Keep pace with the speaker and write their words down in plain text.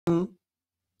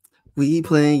We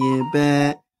playing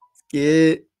basketball.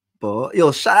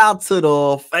 Yo, shout out to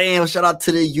the fam. Shout out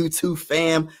to the YouTube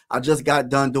fam. I just got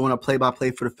done doing a play-by-play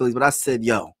for the Phillies, but I said,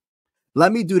 yo,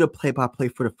 let me do the play-by-play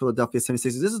for the Philadelphia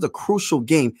 76ers. This is a crucial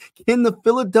game. Can the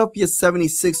Philadelphia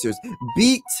 76ers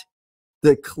beat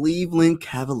the Cleveland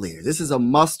Cavaliers? This is a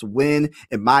must-win,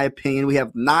 in my opinion. We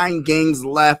have 9 games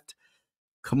left.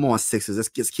 Come on, Sixers. Let's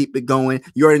just keep it going.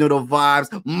 You already know the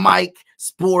vibes. Mike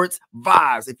Sports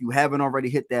Vibes. If you haven't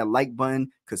already hit that like button,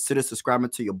 consider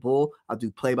subscribing to your bull. I do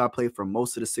play-by-play for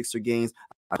most of the Sixer games.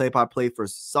 I play-by-play for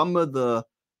some of the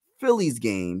Phillies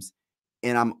games.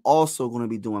 And I'm also going to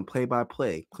be doing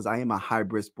play-by-play because I am a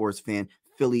hybrid sports fan.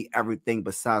 Philly, everything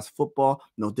besides football.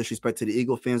 No disrespect to the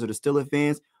Eagle fans or the Steelers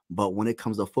fans. But when it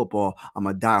comes to football, I'm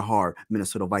a diehard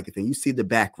Minnesota Viking fan. You see the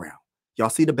background.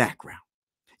 Y'all see the background.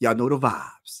 Y'all know the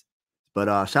vibes. But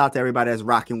shout out to everybody that's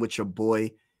rocking with your boy.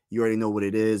 You already know what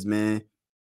it is, man.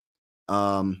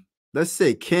 Let's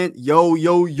see. Kent, yo.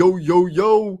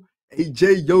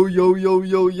 AJ,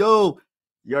 yo.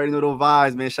 You already know the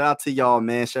vibes, man. Shout out to y'all,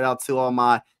 man. Shout out to all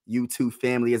my YouTube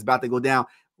family. It's about to go down.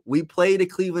 We played the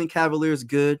Cleveland Cavaliers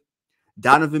good.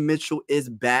 Donovan Mitchell is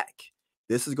back.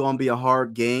 This is going to be a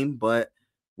hard game, but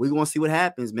we're going to see what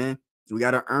happens, man. We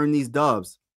got to earn these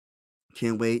dubs.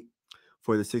 Can't wait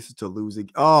for the Sixers to lose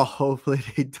again. Oh, hopefully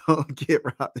they don't get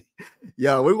robbed.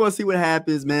 Yo, we're going to see what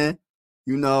happens, man.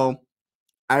 You know,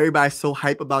 everybody's so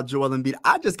hype about Joel Embiid.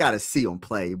 I just got to see him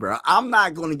play, bro. I'm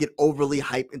not going to get overly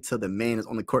hyped until the man is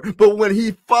on the court. But when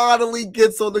he finally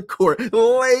gets on the court,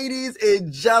 ladies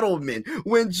and gentlemen,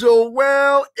 when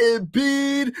Joel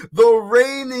Embiid, the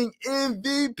reigning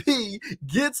MVP,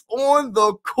 gets on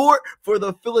the court for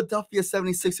the Philadelphia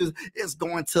 76ers, it's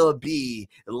going to be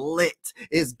lit.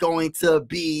 It's going to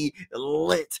be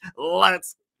lit.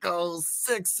 Let's go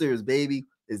Sixers, baby.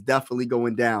 It's definitely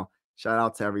going down. Shout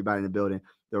out to everybody in the building.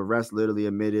 The rest literally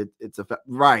admitted it's a fact.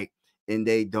 Right. And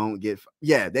they don't get,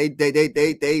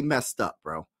 they messed up,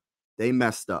 bro. They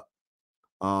messed up.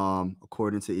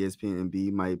 According to ESPN,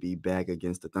 Embiid might be back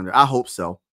against the Thunder. I hope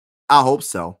so.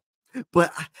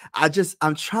 But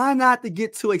I'm trying not to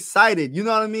get too excited. You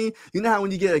know what I mean? You know how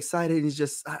when you get excited, it's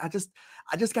just, I just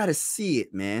got to see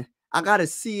it, man. I got to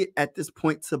see it at this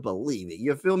point to believe it.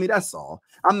 You feel me? That's all.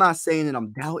 I'm not saying that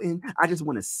I'm doubting. I just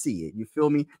want to see it. You feel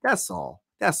me? That's all.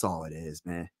 That's all it is,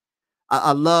 man.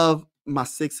 I love my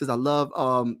Sixers. I love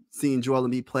seeing Joel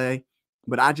Embiid play,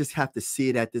 but I just have to see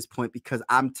it at this point because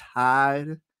I'm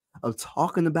tired of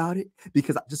talking about it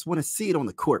because I just want to see it on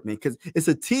the court, man. Because it's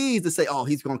a tease to say, oh,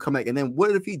 he's going to come back. And then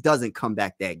what if he doesn't come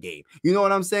back that game? You know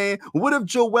what I'm saying? What if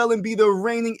Joel Embiid, the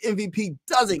reigning MVP,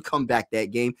 doesn't come back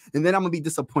that game? And then I'm going to be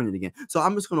disappointed again. So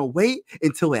I'm just going to wait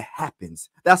until it happens.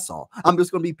 That's all. I'm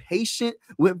just going to be patient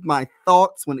with my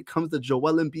thoughts when it comes to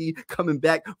Joel Embiid coming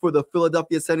back for the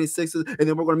Philadelphia 76ers. And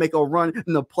then we're going to make a run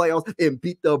in the playoffs and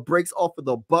beat the brakes off of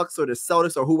the Bucks or the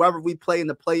Celtics or whoever we play in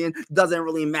the play-in. Doesn't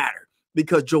really matter.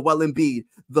 Because Joel Embiid,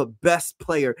 the best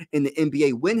player in the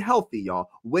NBA, when healthy, y'all.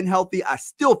 When healthy, I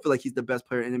still feel like he's the best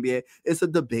player in the NBA. It's a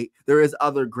debate. There is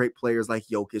other great players like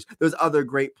Jokic. There's other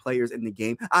great players in the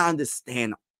game. I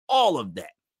understand all of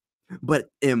that. But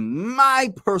in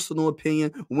my personal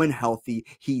opinion, when healthy,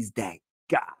 he's that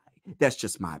guy. That's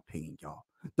just my opinion, y'all.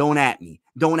 Don't at me.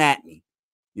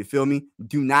 You feel me?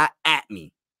 Do not at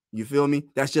me. You feel me?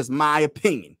 That's just my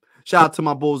opinion. Shout out to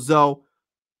my bull Zoe.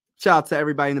 Shout out to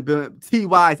everybody in the building.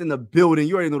 TY is in the building.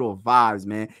 You already know those vibes,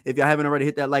 man. If y'all haven't already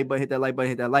hit that like button, You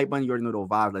already know those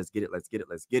vibes. Let's get it. Let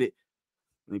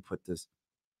me put this.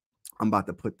 I'm about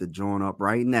to put the joint up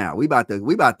right now. We about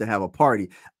to have a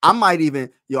party. I might even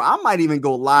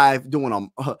go live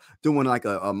doing like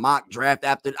a mock draft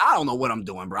after. I don't know what I'm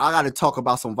doing, bro. I got to talk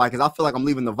about some Vikings. I feel like I'm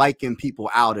leaving the Viking people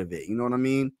out of it. You know what I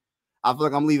mean? I feel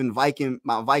like I'm leaving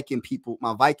my Viking people,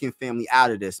 my Viking family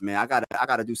out of this, man. I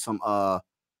gotta do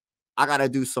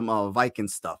some Viking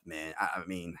stuff, man. I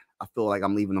mean, I feel like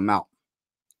I'm leaving them out.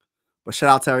 But shout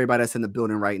out to everybody that's in the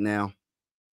building right now.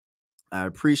 I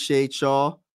appreciate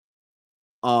y'all.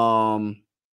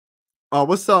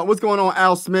 What's up? What's going on,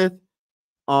 Al Smith?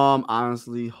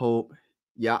 Honestly hope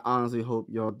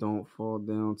y'all don't fall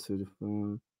down to the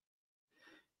phone.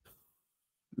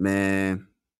 Man,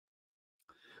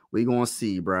 we gonna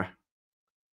see, bruh.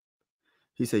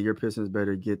 He said your Pistons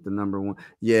better get the number one.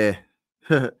 Yeah.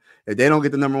 If they don't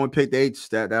get the number one pick,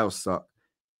 that'll suck.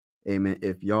 Hey man,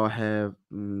 if y'all have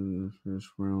first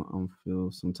round, I'm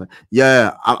feel sometime.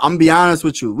 Yeah, I'm gonna be honest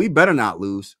with you. We better not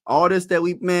lose. All this that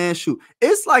we man shoot.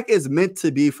 It's like it's meant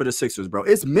to be for the Sixers, bro.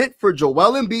 It's meant for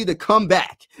Joel Embiid to come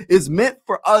back. It's meant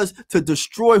for us to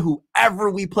destroy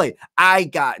whoever we play. I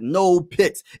got no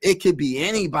picks. It could be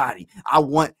anybody. I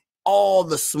want all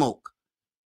the smoke.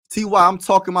 TY, I'm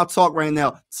talking my talk right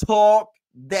now. Talk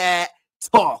that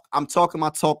talk. I'm talking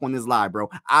my talk on this live, bro.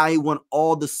 I want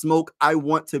all the smoke. I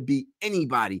want to be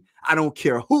anybody. I don't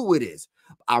care who it is.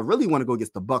 I really want to go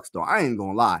against the Bucks, though. I ain't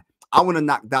gonna lie. I want to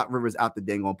knock Doc Rivers out the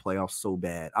dang on playoffs so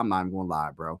bad. I'm not even gonna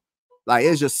lie, bro. Like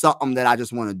it's just something that I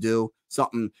just want to do.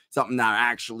 Something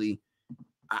that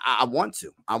I want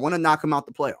to. I want to knock him out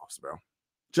the playoffs, bro.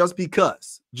 Just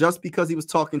because he was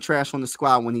talking trash on the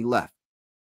squad when he left.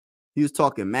 He was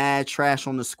talking mad trash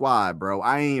on the squad, bro.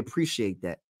 I ain't appreciate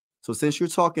that. So since you're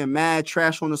talking mad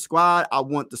trash on the squad, I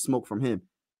want the smoke from him.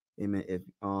 Amen.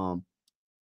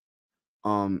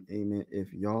 Amen.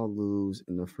 If y'all lose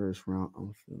in the first round,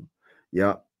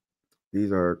 yep.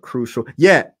 These are crucial.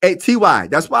 Yeah. Hey, TY.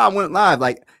 That's why I went live.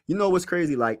 Like, you know what's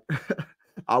crazy? Like,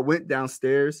 I went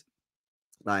downstairs,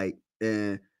 like,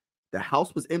 and the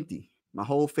house was empty. My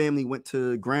whole family went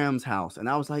to Graham's house, and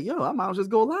I was like, yo, I might as well just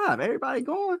go live. Everybody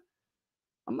going.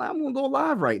 I'm like, I'm gonna go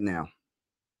live right now.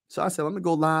 So I said, let me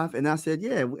go live. And I said,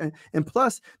 yeah. And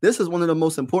plus, this is one of the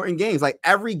most important games. Like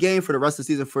every game for the rest of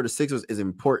the season for the Sixers is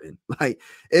important. Like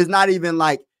it's not even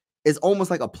like, it's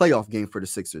almost like a playoff game for the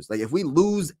Sixers. Like if we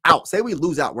lose out, say we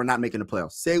lose out, we're not making the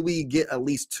playoffs. Say we get at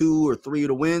least 2 or 3 of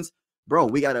the wins. Bro,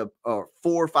 we got a 4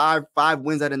 or 5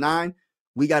 wins out of 9.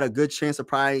 We got a good chance of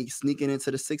probably sneaking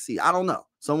into the 6th seed. I don't know.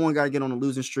 Someone got to get on a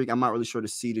losing streak. I'm not really sure the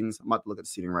seedings. I'm about to look at the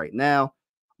seeding right now.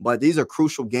 But these are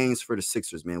crucial games for the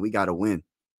Sixers, man. We got to win.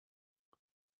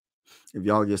 If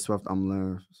y'all get swept, I'm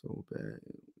learning so bad.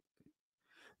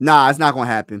 Nah, it's not gonna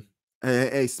happen.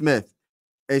 Hey, Smith.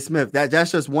 Hey, Smith.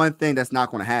 That's just one thing that's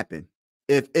not gonna happen.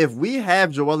 If we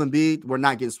have Joel Embiid, we're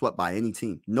not getting swept by any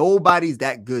team. Nobody's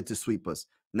that good to sweep us.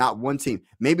 Not one team.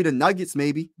 Maybe the Nuggets,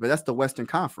 maybe, but that's the Western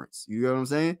Conference. You know what I'm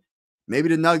saying? Maybe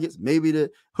the Nuggets, maybe the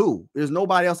who. There's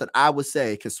nobody else that I would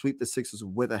say can sweep the Sixers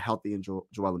with a healthy and Joel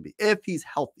Embiid. If he's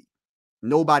healthy,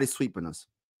 nobody's sweeping us,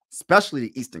 especially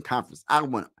the Eastern Conference. I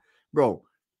don't want to, bro.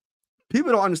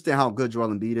 People don't understand how good Joel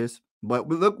Embiid is, but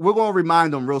look, we're going to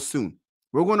remind them real soon.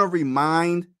 We're going to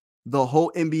remind the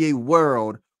whole NBA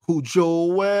world who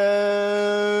Joel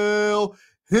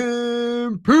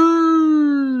Embiid.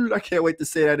 I can't wait to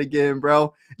say that again,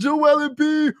 bro. Joel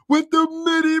Embiid with the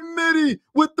midi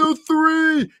with the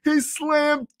 3. He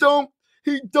slam dunked.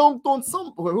 He dunked on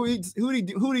some. Who did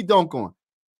he dunk on?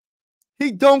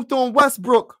 He dunked on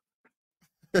Westbrook.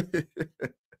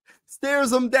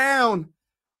 Stares him down.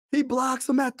 He blocks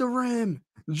him at the rim.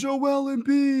 Joel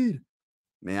Embiid.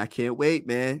 Man, I can't wait,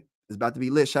 man. It's about to be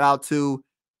lit. Shout out to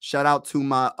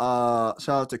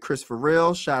Chris for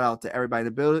real. Shout out to everybody in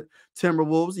the building.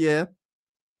 Timberwolves, yeah.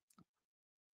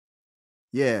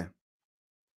 Yeah.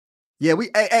 Yeah,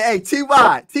 hey,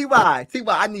 TY,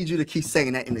 I need you to keep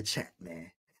saying that in the chat,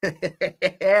 man.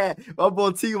 My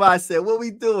boy TY said, what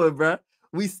we doing, bro?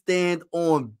 We stand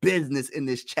on business in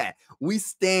this chat. We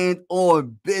stand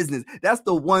on business. That's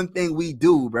the one thing we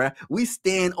do, bro. We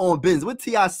stand on business. What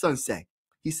T.I.'s son say?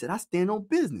 He said, I stand on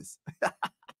business.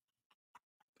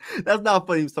 That's not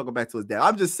funny. He was talking back to his dad.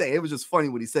 I'm just saying, it was just funny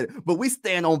when he said it. But we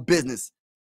stand on business.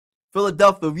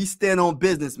 Philadelphia, we stand on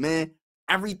business, man.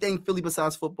 Everything Philly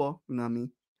besides football, you know what I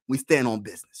mean? We stand on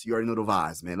business. You already know the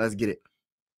vibes, man. Let's get it.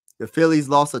 The Phillies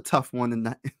lost a tough one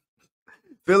tonight.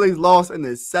 Phillies lost in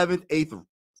the 7th, 8th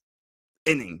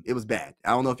inning. It was bad. I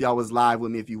don't know if y'all was live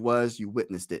with me. If you was, you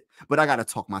witnessed it. But I got to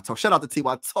talk my talk. Shout out to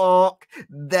TY. Talk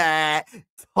that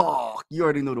talk. You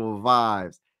already know the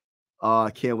vibes.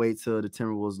 Can't wait till the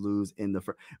Timberwolves lose in the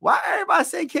first. Why everybody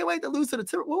saying can't wait to lose to the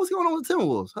Timberwolves? What was going on with the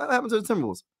Timberwolves? What happened to the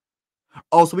Timberwolves?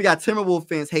 Oh, so we got Timberwolves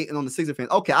fans hating on the Sixers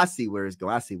fans. Okay, I see where it's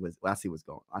going. I see what's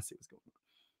going.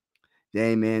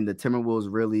 Dang, man, the Timberwolves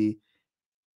really.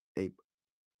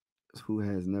 Who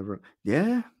has never?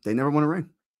 Yeah, they never won a ring.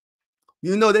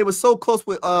 You know, they were so close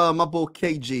with my boy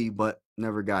KG, but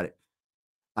never got it.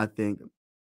 I think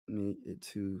me it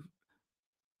too.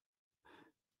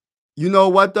 You know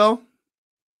what though?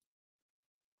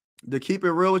 To keep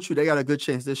it real with you, they got a good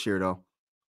chance this year though.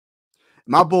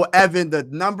 My boy Evan, the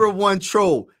 #1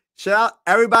 troll. Shout out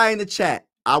everybody in the chat.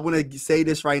 I want to say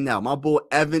this right now. My boy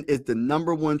Evan is the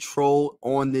 #1 troll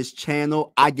on this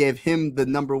channel. I give him the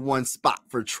 #1 spot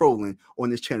for trolling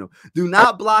on this channel. Do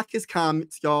not block his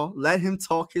comments, y'all. Let him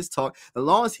talk his talk. As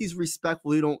long as he's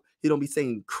respectful, he don't be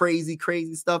saying crazy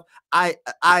stuff. I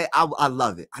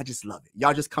love it. I just love it.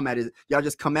 Y'all just come at it. Y'all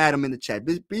just come at him in the chat.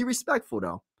 Be respectful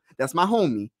though. That's my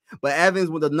homie. But Evans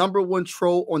was the #1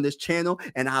 troll on this channel,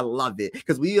 and I love it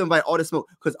because we invite all the smoke.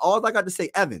 Because all I got to say,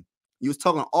 Evan, you was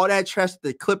talking all that trash to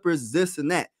the Clippers, this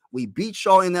and that. We beat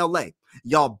y'all in LA.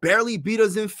 Y'all barely beat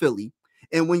us in Philly.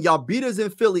 And when y'all beat us in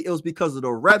Philly, it was because of the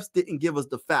refs didn't give us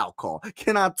the foul call.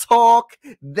 Can I talk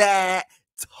that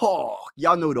talk?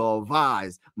 Y'all know the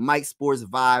vibes. Mike Sports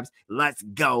vibes. Let's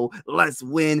go. Let's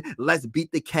win. Let's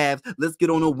beat the Cavs. Let's get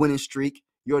on a winning streak.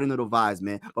 You already know the vibes,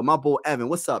 man. But my boy Evan,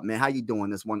 what's up, man? How you doing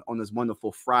this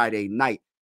wonderful Friday night?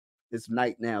 It's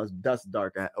night now. It's dusk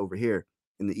dark over here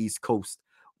in the East Coast,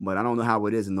 but I don't know how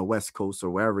it is in the West Coast or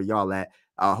wherever y'all at.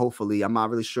 Hopefully, I'm not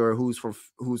really sure who's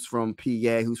from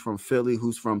PA, who's from Philly,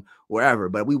 who's from wherever.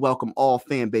 But we welcome all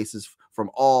fan bases from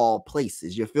all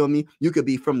places. You feel me? You could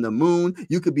be from the moon,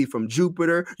 you could be from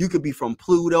Jupiter, you could be from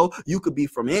Pluto, you could be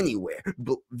from anywhere.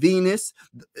 Venus,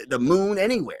 the moon,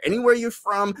 anywhere you're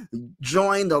from.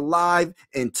 Join the live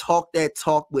and talk that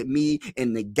talk with me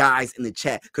and the guys in the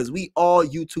chat, because we all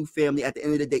YouTube family at the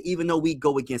end of the day. Even though we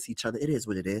go against each other, it is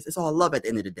what it is. It's all love at the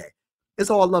end of the day. It's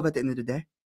all love at the end of the day.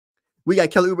 We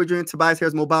got Kelly Oubre Jr., Tobias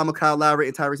Harris, Obama, Kyle Lowry,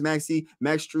 and Tyrese Maxey,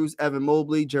 Max Strus, Evan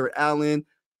Mobley, Jared Allen,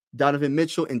 Donovan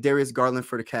Mitchell, and Darius Garland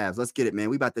for the Cavs. Let's get it, man.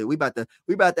 We about to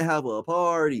have a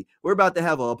party. We're about to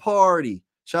have a party.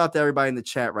 Shout out to everybody in the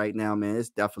chat right now, man. It's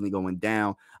definitely going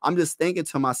down. I'm just thinking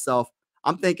to myself,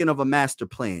 I'm thinking of a master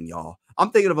plan, y'all. I'm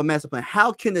thinking of a master plan.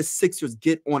 How can the Sixers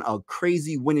get on a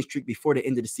crazy winning streak before the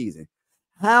end of the season?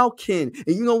 How can,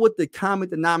 and you know what the common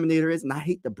denominator is, and I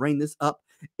hate to bring this up,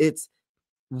 it's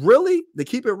really, to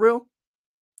keep it real,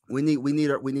 we need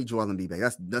Joel Embiid back.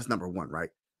 That's #1, right?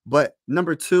 But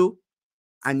 #2,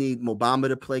 I need Mobamba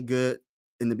to play good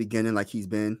in the beginning, like he's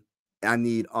been. I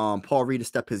need Paul Reed to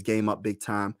step his game up big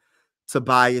time.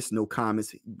 Tobias, no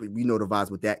comments. We know the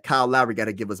vibes with that. Kyle Lowry got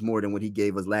to give us more than what he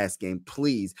gave us last game,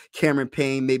 please. Cameron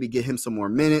Payne, maybe get him some more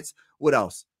minutes. What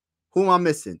else? Who am I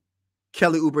missing?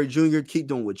 Kelly Oubre Jr., keep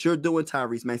doing what you're doing.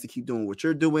 Tyrese Maxey, keep doing what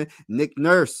you're doing. Nick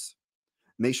Nurse,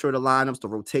 make sure the lineups, the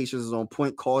rotations is on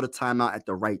point. Call the timeout at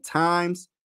the right times.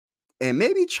 And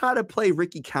maybe try to play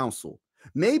Ricky Council.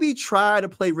 Maybe try to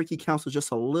play Ricky Council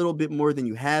just a little bit more than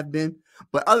you have been.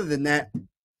 But other than that,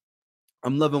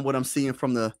 I'm loving what I'm seeing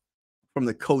from the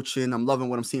coaching. I'm loving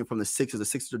what I'm seeing from the Sixers. The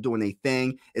Sixers are doing a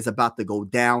thing. It's about to go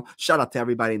down. Shout out to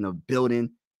everybody in the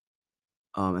building.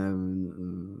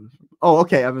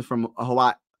 Okay. Evan's from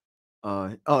Hawaii.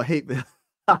 Hey, I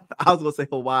was gonna say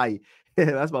Hawaii.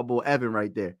 That's my boy Evan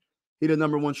right there. He the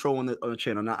 #1 troll on the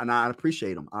channel, and I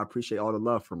appreciate him. I appreciate all the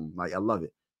love from him. Like, I love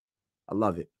it. I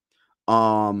love it.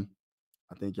 I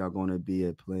think y'all gonna be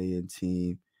a playing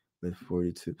team with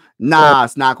 42. Nah,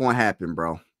 it's not gonna happen,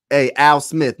 bro. Hey, Al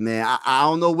Smith, man. I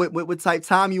don't know what type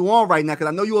time you on right now, because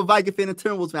I know you a Viking fan and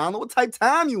Timberwolves fan. I don't know what type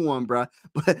time you on, bro.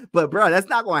 But bro, that's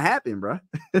not gonna happen, bro.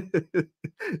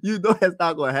 You know that's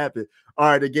not gonna happen. All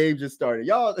right, the game just started.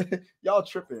 Y'all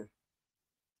tripping.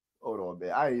 Hold on, man.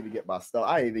 I didn't even get my stuff.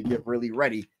 I didn't even get really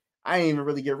ready. I didn't even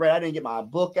really get ready. I didn't get my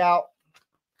book out.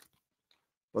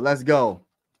 But let's go.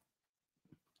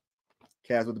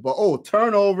 Cavs with the ball. Oh,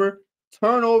 turnover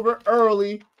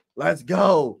early. Let's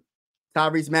go.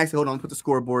 Tyrese Maxey. Hold on. Put the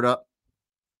scoreboard up.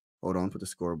 Put the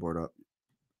scoreboard up.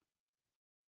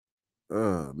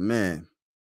 Oh, man.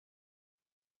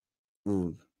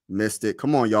 Ooh, missed it.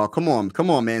 Come on, y'all. Come on,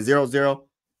 man. 0-0.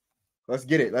 Let's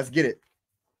get it.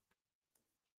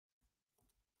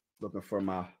 Looking for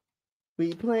my.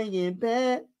 We playing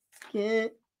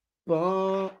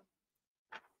basketball.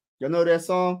 Y'all know that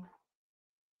song?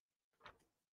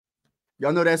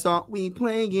 We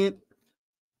playing it.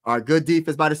 All right, good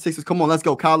defense by the Sixers. Come on, let's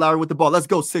go. Kyle Lowry with the ball. Let's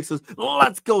go, Sixers.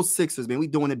 Let's go, Sixers, man. We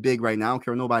doing it big right now. I don't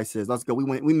care what nobody says. Let's go.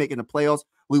 We making the playoffs.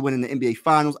 We win in the NBA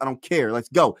Finals. I don't care. Let's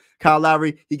go. Kyle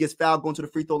Lowry, he gets fouled going to the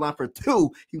free throw line for 2.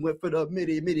 He went for the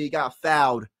midi. He got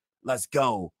fouled. Let's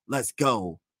go.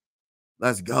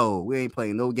 We ain't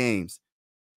playing no games.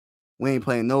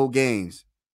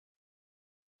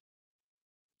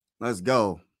 Let's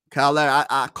go. Kyle Lowry,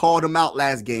 I called him out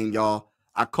last game, y'all.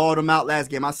 I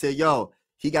said, yo,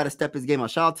 he got to step his game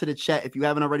up. Shout out to the chat. If you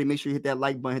haven't already, make sure you hit that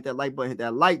like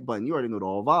button. You already know the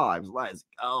all vibes. Let's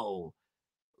go.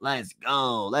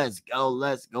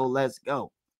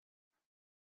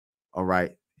 All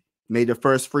right. Made the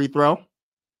first free throw.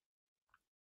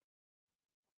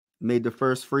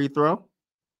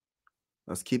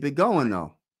 Let's keep it going,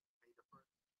 though.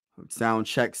 Sound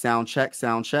check, sound check,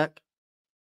 sound check.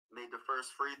 Made the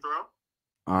first free throw.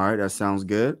 All right, that sounds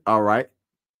good. All right.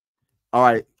 All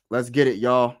right, let's get it,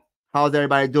 y'all. How's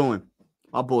everybody doing?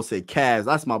 My boy said Cavs.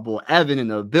 That's my boy Evan in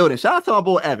the building. Shout out to my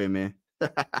boy Evan, man.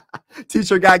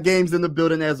 Teacher got games in the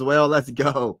building as well. Let's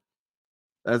go.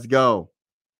 Let's go.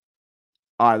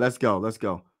 All right, let's go. Let's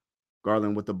go.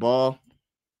 Garland with the ball.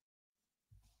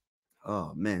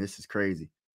 Oh, man, this is crazy.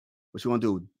 What you want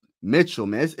to do? Mitchell,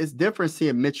 man. It's different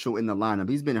seeing Mitchell in the lineup.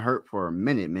 He's been hurt for a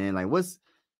minute, man. Like,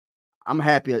 I'm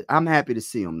happy to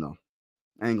see him, though.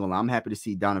 I ain't gonna lie. I'm happy to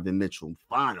see Donovan Mitchell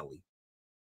finally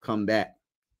come back.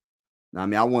 I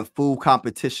mean, I want full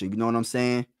competition. You know what I'm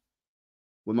saying?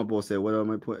 What my boy said. What am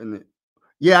I putting it?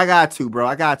 Yeah, I got to,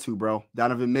 bro.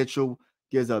 Donovan Mitchell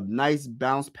gives a nice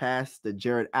bounce pass to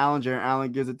Jared Allen. Jared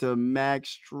Allen gives it to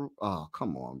Max. Oh,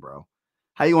 come on, bro.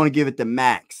 How you want to give it to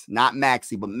Max? Not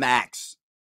Maxi, but Max.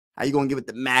 How you going to give it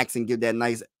to Max and give that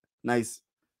nice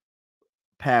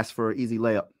pass for an easy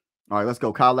layup? All right, let's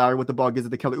go. Kyle Lowry with the ball gives it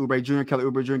to Kelly Oubre Jr. Kelly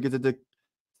Oubre Jr. gives it to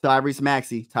Tyrese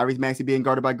Maxey. Tyrese Maxey being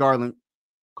guarded by Garland.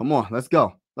 Come on, let's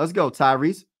go. Let's go,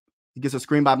 Tyrese. He gets a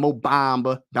screen by Mo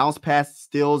Bamba. Bounce pass,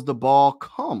 steals the ball.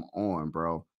 Come on,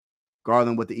 bro.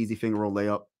 Garland with the easy finger roll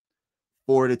layup.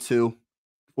 4-2.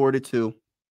 4-2.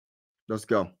 Let's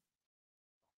go.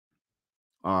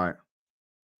 All right.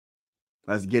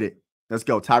 Let's get it. Let's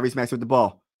go. Tyrese Maxey with the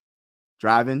ball.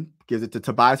 Driving. Gives it to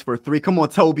Tobias for a three. Come on,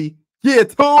 Toby. Yeah,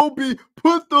 Toby.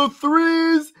 Put the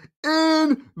threes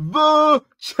in the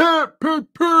chat.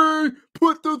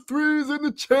 Put the threes in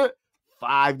the chat.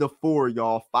 5-4,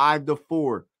 y'all.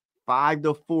 5-4.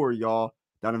 5-4, y'all.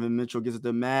 Donovan Mitchell gives it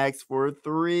to Max for a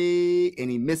three, and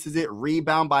he misses it.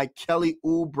 Rebound by Kelly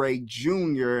Oubre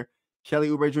Jr. Kelly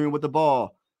Oubre Jr. with the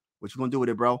ball. What you gonna do with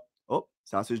it, bro? Oh,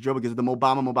 Sausage dribble gives it to Mo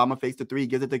Bamba. Mo Bamba fakes the three,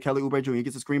 gives it to Kelly Oubre Jr. He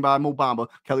gets a screen by Mo Bamba.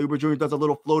 Kelly Oubre Jr. does a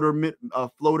little floater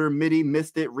midi,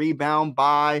 missed it. Rebound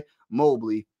by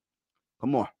Mobley.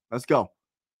 Come on, let's go.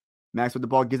 Max with the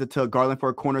ball gives it to Garland for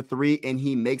a corner three, and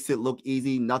he makes it look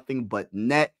easy. Nothing but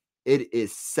net. It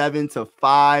is 7-5,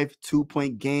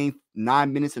 2-point game,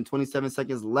 9 minutes and 27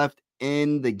 seconds left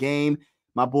in the game.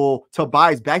 My boy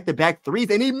Tobias back-to-back threes,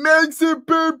 and he makes it,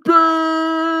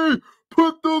 baby!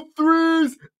 Put the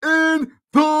threes in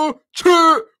the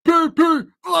chat,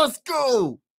 baby! Let's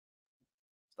go!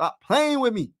 Stop playing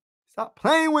with me. Stop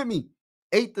playing with me.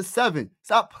 8-7.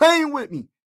 Stop playing with me.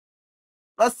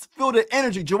 Let's feel the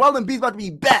energy. Joel Embiid's about to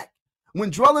be back. When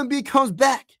Joel Embiid comes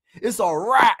back, it's a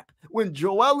wrap. When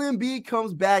Joel Embiid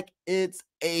comes back, it's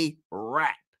a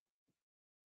wrap.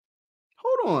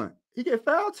 Hold on. He get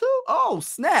fouled too? Oh,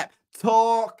 snap.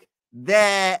 Talk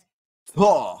that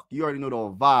talk. You already know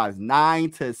the vibes.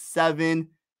 9-7.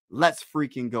 Let's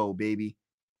freaking go, baby.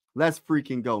 Let's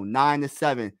freaking go.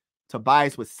 9-7.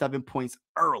 Tobias with 7 points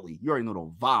early. You already know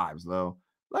the vibes, though.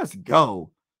 Let's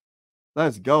go.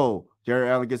 Let's go. Jared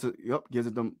Allen gives it to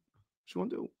them. What you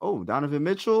want to do? Oh, Donovan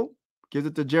Mitchell gives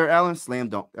it to Jared Allen. Slam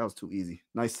dunk. That was too easy.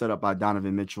 Nice setup by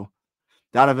Donovan Mitchell.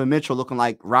 Donovan Mitchell looking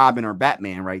like Robin or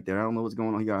Batman right there. I don't know what's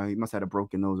going on. He must have had a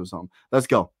broken nose or something. Let's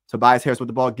go. Tobias Harris with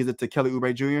the ball. Gives it to Kelly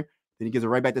Oubre Jr. Then he gives it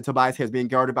right back to Tobias Harris being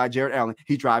guarded by Jared Allen.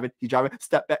 He's driving.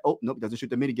 Step back. Oh, nope. Doesn't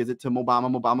shoot the mid. He gives it to Mo Bamba.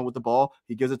 Mo Bamba with the ball.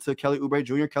 He gives it to Kelly Oubre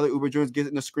Jr. Kelly Oubre Jr. gives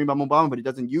it in the screen by Mo Bamba, but he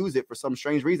doesn't use it for some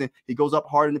strange reason. He goes up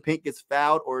hard in the paint, gets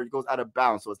fouled, or it goes out of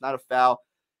bounds. So it's not a foul.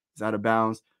 It's out of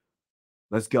bounds.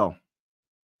 Let's go.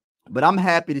 But I'm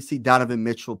happy to see Donovan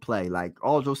Mitchell play. Like,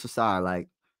 all jokes aside, like,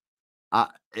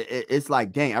 it's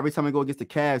like, dang, every time I go against the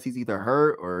Cavs, he's either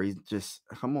hurt or he's just,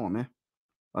 come on, man.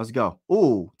 Let's go.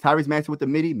 Ooh, Tyrese Maxey with the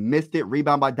midi. Missed it.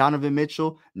 Rebound by Donovan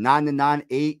Mitchell. 9-9,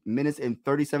 8 minutes and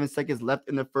 37 seconds left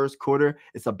in the first quarter.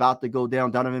 It's about to go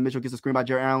down. Donovan Mitchell gets a screen by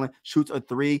Jared Allen. Shoots a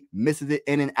three. Misses it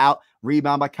in and out.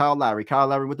 Rebound by Kyle Lowry. Kyle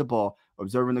Lowry with the ball.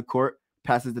 Observing the court.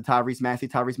 Passes to Tyrese Maxey.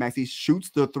 Tyrese Maxey shoots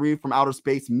the three from outer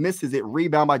space. Misses it.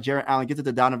 Rebound by Jared Allen. Gets it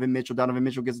to Donovan Mitchell. Donovan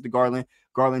Mitchell gets it to Garland.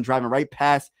 Garland driving right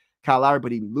past Kyle Lowry,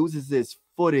 but he loses his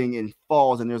footing and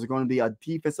falls. And there's going to be a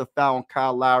defensive foul on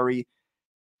Kyle Lowry.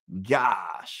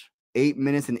 Gosh, 8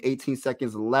 minutes and 18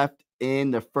 seconds left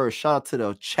in the first. Shout out to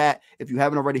the chat. If you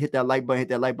haven't already, hit that like button, hit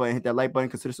that like button, hit that like button.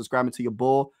 Consider subscribing to your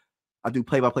bull. I do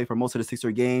play-by-play for most of the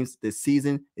Sixer games. This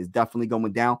season is definitely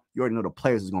going down. You already know the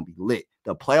players is going to be lit.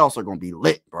 The playoffs are going to be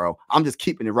lit, bro. I'm just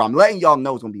keeping it raw. I'm letting y'all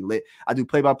know it's going to be lit. I do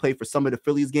play-by-play for some of the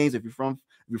Phillies games. If you're from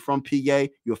PA,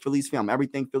 you're a Phillies fan. I'm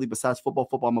everything Philly besides football.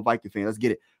 I'm a Viking fan. Let's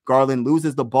get it. Garland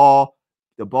loses the ball.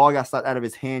 The ball got slapped out of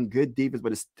his hand. Good defense,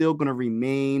 but it's still going to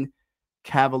remain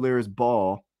Cavaliers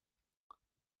ball.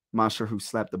 I'm not sure who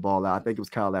slapped the ball out. I think it was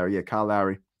Kyle Lowry. Yeah, Kyle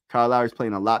Lowry. Kyle Lowry's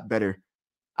playing a lot better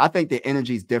I think the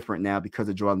energy is different now because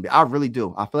of Joel Embiid. I really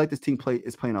do. I feel like this team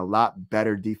is playing a lot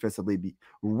better defensively,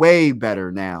 way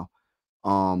better now.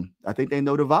 I think they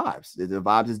know the vibes. The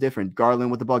vibes is different.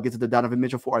 Garland with the ball gets it to Donovan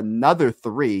Mitchell for another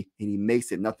 3, and he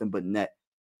makes it nothing but net.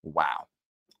 Wow.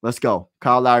 Let's go.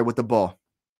 Kyle Lowry with the ball.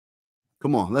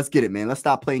 Come on, let's get it, man. Let's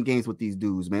stop playing games with these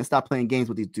dudes, man. Stop playing games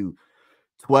with these dudes.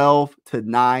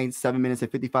 12-9, 7 minutes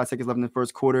and 55 seconds left in the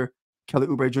first quarter. Kelly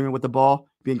Oubre Jr. with the ball,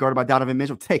 being guarded by Donovan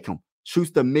Mitchell. Take him.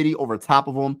 Shoots the midi over top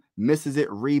of him. Misses it.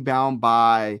 Rebound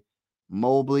by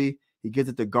Mobley. He gives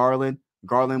it to Garland.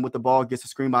 Garland with the ball. Gets a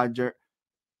screen by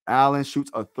Allen. Shoots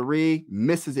a 3.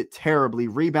 Misses it terribly.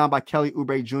 Rebound by Kelly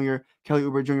Oubre Jr. Kelly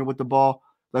Oubre Jr. with the ball.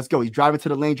 Let's go. He's driving to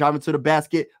the lane. Driving to the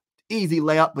basket. Easy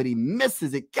layup, but he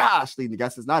misses it. Gosh, I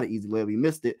guess it's not an easy layup. He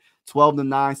missed it.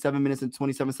 12-9, 7 minutes and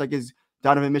 27 seconds.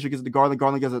 Donovan Mitchell gets it to Garland.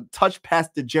 Garland gets a touch pass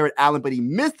to Jarrett Allen, but he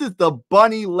misses the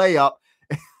bunny layup.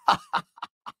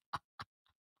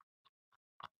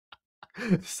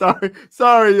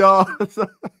 Sorry, y'all.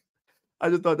 I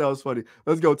just thought that was funny.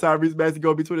 Let's go. Tyrese Maxey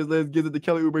going between his legs, gives it to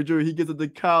Kelly Oubre Jr. He gives it to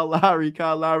Kyle Lowry.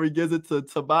 Kyle Lowry gives it to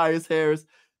Tobias Harris.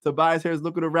 Tobias Harris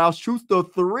looking around, shoots the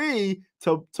 3.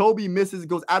 Toby misses,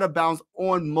 goes out of bounds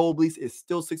on Mobley. It's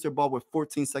still Sixer ball with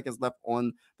 14 seconds left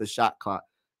on the shot clock.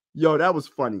 Yo, that was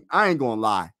funny. I ain't gonna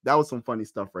lie. That was some funny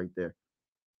stuff right there.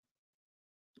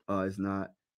 It's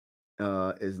not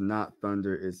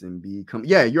Thunder, it's Embiid.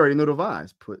 Yeah, you already know the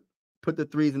vibes. Put the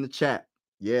 3s in the chat.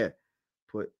 Yeah.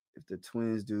 If the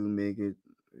Twins do make it.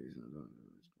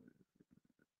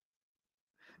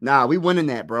 Nah, we winning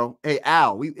that, bro. Hey,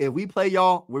 Al, if we play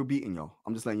y'all, we're beating y'all.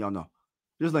 I'm just letting y'all know.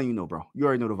 Just letting you know, bro. You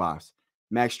already know the vibes.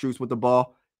 Max Strus with the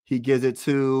ball. He gives it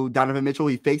to Donovan Mitchell.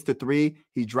 He fakes the 3.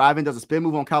 He's driving, does a spin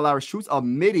move on Kyle Lowry, shoots a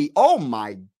midi. Oh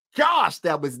my gosh,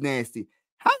 that was nasty.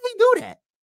 How did he do that?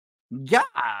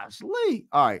 Gosh, Lee.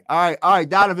 All right,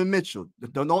 Donovan Mitchell.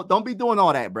 Don't be doing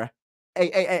all that, bro.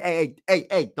 Hey,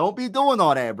 don't be doing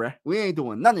all that, bro. We ain't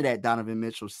doing none of that, Donovan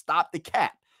Mitchell. Stop the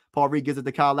cap. Paul Reed gives it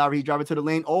to Kyle Lowry. He drives it to the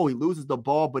lane. Oh, he loses the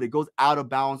ball, but it goes out of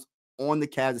bounds on the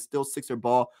Cavs. It's still Sixer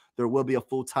ball. There will be a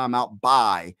full timeout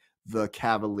by the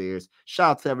Cavaliers.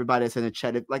 Shout out to everybody that's in the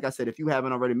chat. Like I said, if you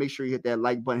haven't already, make sure you hit that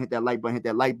like button, hit that like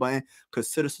button.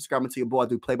 Consider subscribing to your boy. I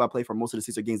do play-by-play for most of the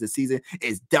Sixer games this season.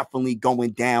 It's definitely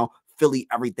going down. Philly,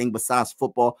 everything besides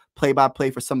football.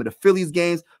 Play-by-play for some of the Phillies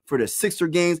games, for the Sixer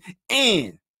games,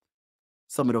 and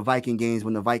some of the Viking games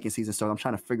when the Viking season starts. I'm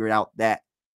trying to figure out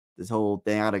this whole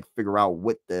thing. I got to figure out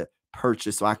what the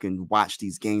purchase so I can watch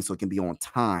these games so it can be on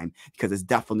time, because it's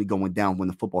definitely going down when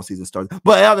the football season starts.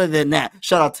 But other than that,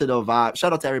 shout out to the vibe.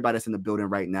 Shout out to everybody that's in the building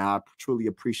right now. I truly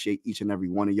appreciate each and every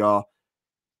one of y'all.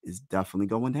 It's definitely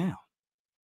going down.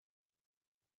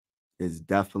 It's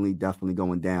definitely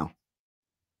going down.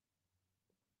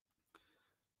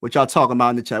 What y'all talking about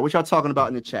in the chat? What y'all talking about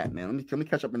in the chat, man? Let me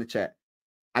catch up in the chat.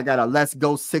 I got a Let's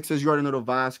Go Sixers. You already know the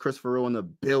vibes. Christopher in the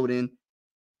building.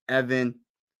 Evan,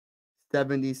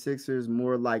 76ers,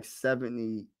 more like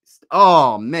 70.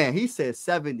 Oh, man, he said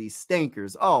 70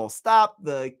 stinkers. Oh, stop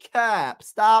the cap.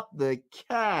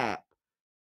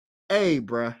 Hey,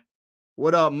 bruh.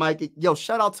 What up, Mike? Yo,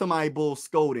 shout out to my bull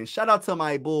Scolding.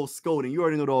 You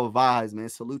already know the vibes, man.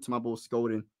 Salute to my bull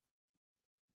Scolding.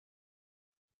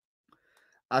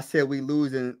 I said we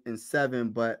lose in 7,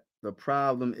 but the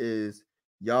problem is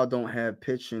y'all don't have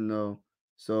pitching, though.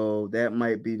 So that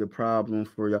might be the problem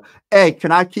for y'all. Hey,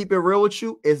 can I keep it real with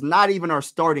you? It's not even our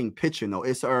starting pitching, though.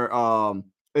 It's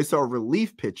our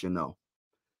relief pitching, though.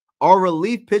 Our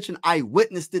relief pitching, I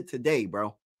witnessed it today,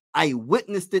 bro. I'm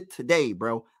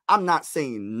not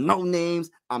saying no names.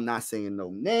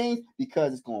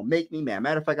 Because it's going to make me mad.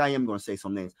 Matter of fact, I am going to say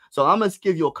some names. So I'm going to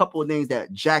give you a couple of names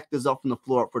that jacked us up from the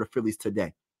floor for the Phillies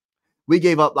today. We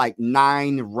gave up like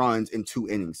 9 runs in 2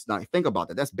 innings. Now, think about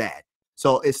that. That's bad.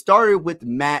 So it started with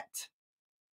Matt.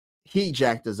 He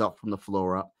jacked us up from the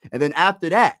floor up. And then after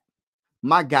that,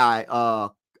 my guy,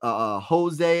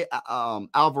 Jose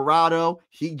Alvarado,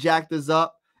 he jacked us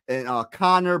up. And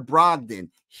Connor Brogdon,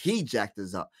 he jacked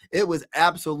us up. It was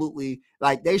absolutely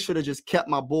like they should have just kept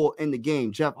my bull in the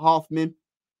game. Jeff Hoffman,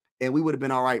 and we would have been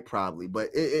all right probably. But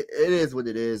it is what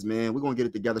it is, man. We're going to get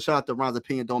it together. Shout out to Ron's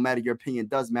opinion. Don't matter. Your opinion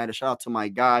does matter. Shout out to my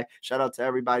guy. Shout out to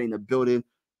everybody in the building.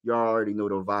 Y'all already know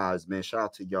the vibes, man. Shout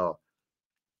out to y'all.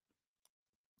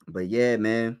 But yeah,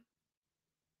 man.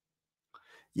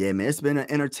 It's been an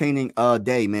entertaining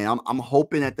day, man. I'm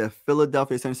hoping that the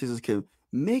Philadelphia 76ers can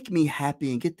make me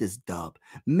happy and get this dub.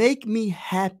 Make me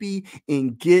happy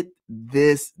and get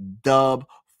this dub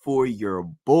for your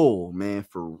bull, man.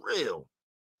 For real.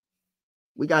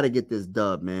 We got to get this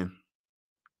dub, man.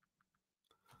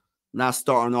 not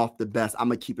starting off the best. I'm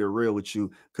gonna keep it real with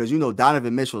you because you know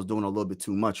Donovan Mitchell is doing a little bit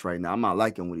too much right now. I'm not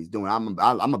liking what he's doing.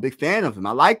 I'm a big fan of him.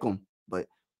 I like him, but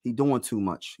he's doing too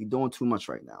much. He's doing too much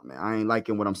right now, man. I ain't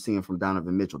liking what I'm seeing from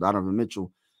Donovan Mitchell. Donovan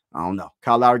Mitchell, I don't know.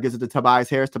 Kyle Lowry gives it to Tobias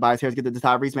Harris. Tobias Harris gets it to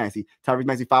Tyrese Maxey. Tyrese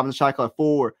Maxey 5 on the shot clock.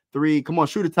 4, 3. Come on,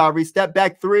 shoot it, Tyrese. Step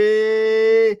back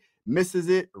 3. Misses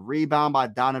it. Rebound by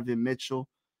Donovan Mitchell.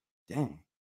 Dang.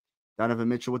 Donovan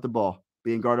Mitchell with the ball.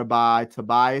 Being guarded by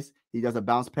Tobias. He does a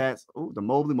bounce pass. Oh, the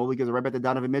Mobley. Mobley gives it right back to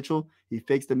Donovan Mitchell. He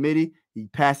fakes the midi. He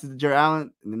passes to Jared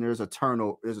Allen. And then there's a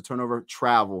turnover. There's a turnover.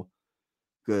 Travel.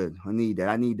 Good. I need that.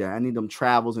 I need them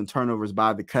travels and turnovers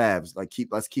by the Cavs.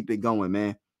 Let's keep it going,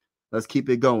 man. Let's keep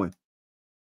it going.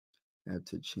 I have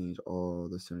to change all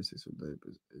the 76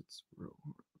 labels. It's real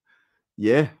hard.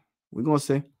 Yeah, we're gonna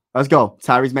see. Let's go.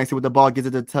 Tyrese Maxey with the ball, gives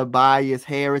it to Tobias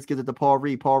Harris, gives it to Paul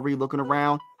Reed. Paul Reed looking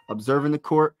around, observing the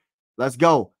court. Let's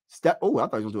go. Oh, I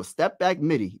thought he was gonna do a step back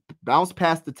midi. Bounce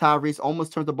past the Tyrese,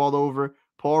 almost turned the ball over.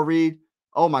 Paul Reed.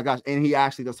 Oh my gosh. And he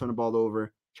actually does turn the ball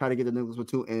over. Try to get the Nicholas with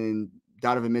 2, and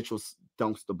Donovan Mitchell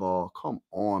dunks the ball. Come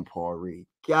on, Paul Reed.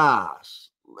 Gosh,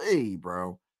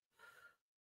 bro.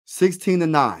 16-9.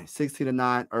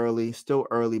 16-9 early. Still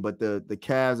early, but the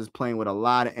Cavs is playing with a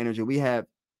lot of energy. We have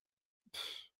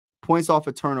points off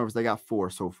of turnovers. They got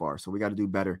 4 so far. So we got to do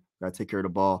better. Got to take care of the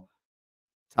ball.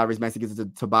 Tyrese Maxey gets it to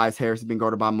Tobias Harris. He's been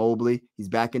guarded by Mobley. He's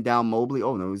backing down Mobley.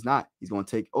 Oh, no, he's not. He's going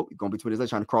to take, he's going between his legs,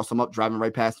 trying to cross him up, driving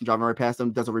right past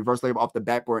him. Does a reverse layup off the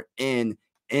backboard. In.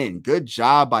 Good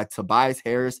job by Tobias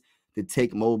Harris to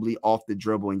take Mobley off the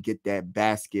dribble and get that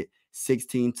basket.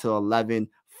 16-11.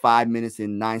 5 minutes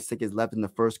and 9 seconds left in the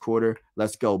first quarter.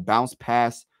 Let's go. Bounce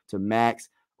pass to Max.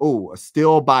 Oh, a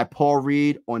steal by Paul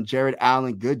Reed on Jared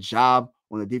Allen. Good job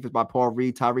on the defense by Paul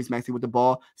Reed. Tyrese Maxey with the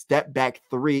ball. Step back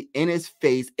 3 in his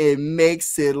face. It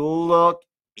makes it look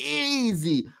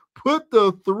easy. Put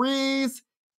the 3s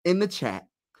in the chat.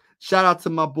 Shout out to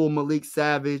my bull Malik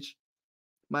Savage.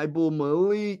 My bull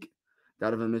Malik.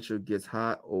 Donovan Mitchell gets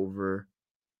hot over.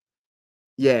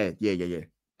 Yeah.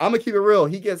 I'm going to keep it real.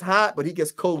 He gets hot, but he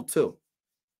gets cold too.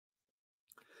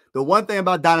 The one thing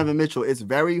about Donovan Mitchell, it's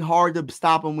very hard to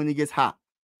stop him when he gets hot.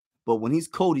 But when he's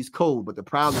cold, he's cold. But the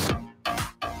problem is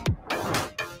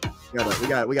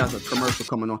we got some commercial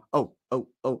coming on. Oh.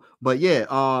 But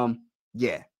yeah,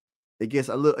 It gets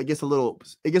a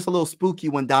little spooky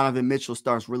when Donovan Mitchell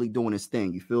starts really doing his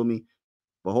thing. You feel me?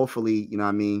 But hopefully, you know what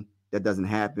I mean, that doesn't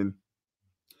happen.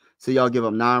 So y'all give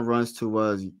up 9 runs to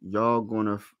us. Y'all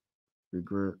gonna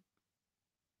regret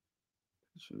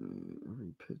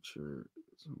every picture.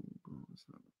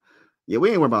 Yeah,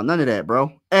 we ain't worried about none of that,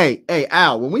 bro. Hey,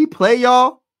 Al, when we play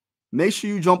y'all, make sure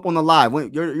you jump on the live.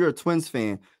 You're a Twins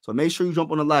fan, so make sure you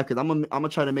jump on the live because I'm gonna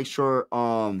try to make sure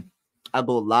I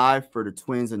go live for the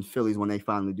Twins and Phillies when they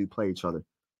finally do play each other.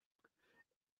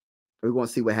 We're gonna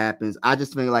see what happens. I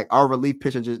just think like our relief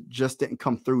pitcher just didn't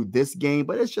come through this game,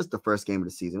 but it's just the first game of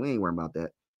the season. We ain't worried about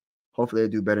that. Hopefully they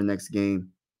do better next game.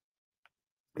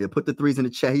 Yeah, put the 3s in the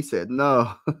chat. He said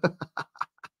no.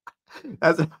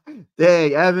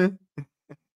 Dang, Evan.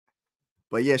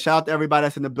 But yeah, shout out to everybody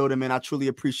that's in the building, man. I truly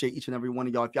appreciate each and every one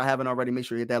of y'all. If y'all haven't already, make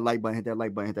sure you hit that like button, hit that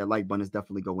like button, hit that like button. It's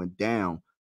definitely going down.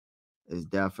 It's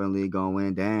definitely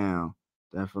going down.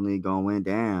 Definitely going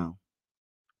down.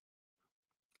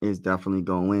 It's definitely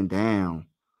going down.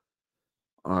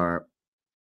 All right.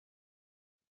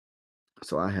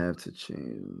 So I have to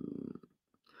change.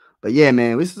 But yeah,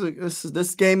 man,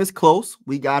 this game is close.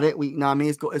 We got it. You know what I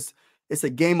mean? It's a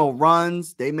game of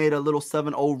runs. They made a little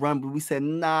 7-0 run, but we said,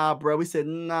 nah, bro. We said,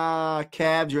 nah,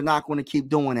 Cavs, you're not going to keep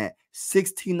doing that.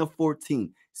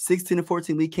 16-14.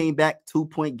 16-14. We came back,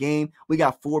 2-point game. We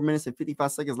got 4 minutes and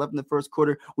 55 seconds left in the first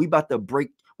quarter. We about to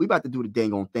do the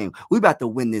dang on thing. We about to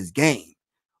win this game.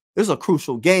 This is a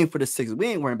crucial game for the Sixers. We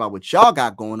ain't worrying about what y'all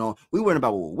got going on. We worrying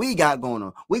about what we got going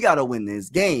on. We got to win this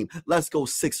game. Let's go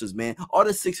Sixers, man. All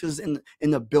the Sixers in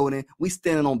the building, we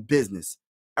standing on business.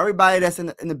 Everybody that's in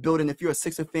the building, if you're a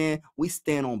Sixer fan, we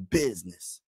stand on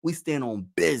business. We stand on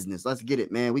business. Let's get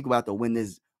it, man. We go out to win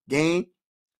this game.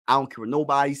 I don't care what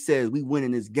nobody says. We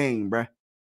winning this game, bruh.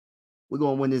 We're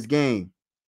going to win this game.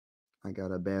 I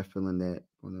got a bad feeling that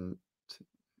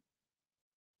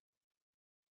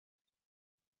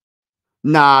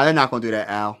Nah, they're not going to do that,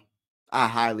 Al. I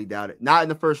highly doubt it. Not in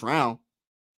the first round.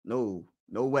 No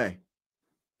way.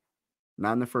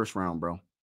 Not in the first round, bro.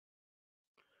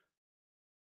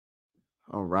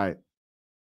 All right.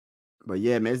 But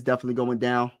yeah, man, it's definitely going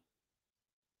down.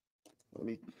 Let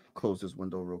me close this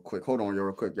window real quick. Hold on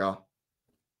real quick, y'all.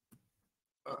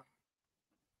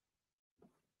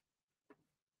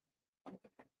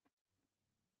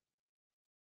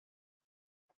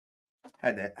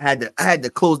 Had to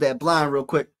close that blind real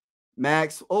quick.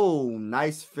 Max, oh,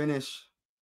 nice finish.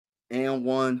 And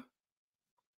one.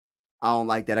 I don't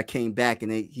like that. I came back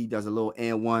and he does a little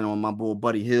and one on my boy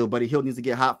Buddy Hill. Buddy Hill needs to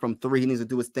get hot from three. He needs to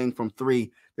do his thing from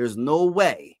three. There's no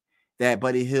way that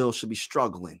Buddy Hill should be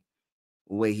struggling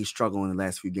the way he's struggling in the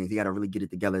last few games. He got to really get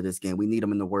it together this game. We need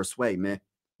him in the worst way, man.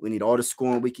 We need all the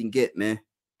scoring we can get, man.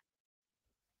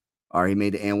 All right, he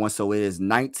made the and one. So it is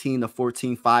 19 to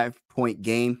 14, 5-point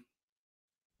game.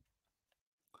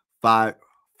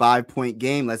 5-point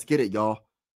game. Let's get it, y'all.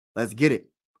 Let's get it.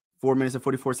 4 minutes and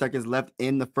 44 seconds left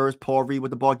in the first. Paul Reed with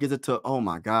the ball gives it to, oh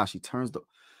my gosh, he turns the.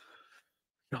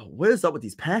 Yo, what is up with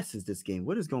these passes this game?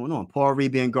 What is going on? Paul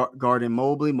Reed being guarding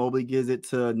Mobley. Mobley gives it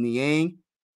to Niang.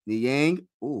 Niang,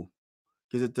 ooh,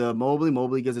 gives it to Mobley.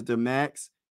 Mobley gives it to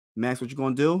Max. Max, what you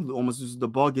gonna do? Almost loses the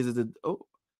ball. Gives it to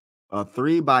a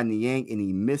three by Niang, and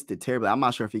he missed it terribly. I'm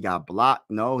not sure if he got blocked.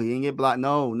 No, he didn't get blocked.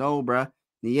 No, bruh.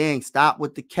 Niang, stop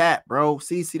with the cat, bro.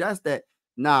 See, that's that.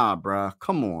 Nah, bruh.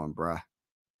 Come on, bruh.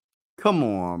 Come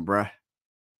on, bruh.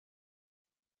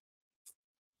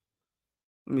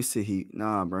 Let me see.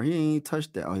 Bro. He ain't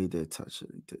touched that. Oh, he did touch it.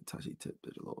 He tipped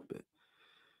it a little bit.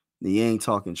 Niang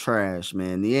talking trash,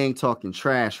 man. Niang talking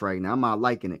trash right now. I'm not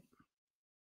liking it.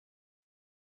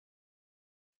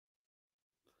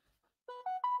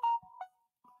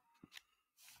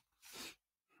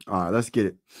 All right, let's get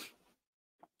it.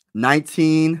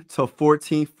 19 to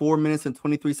 14, 4 minutes and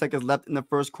 23 seconds left in the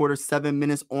first quarter. 7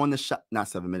 minutes on the shot. Not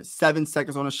 7 minutes. 7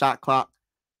 seconds on the shot clock.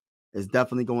 It's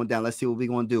definitely going down. Let's see what we're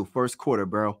going to do. First quarter,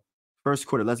 bro. First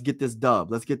quarter. Let's get this dub.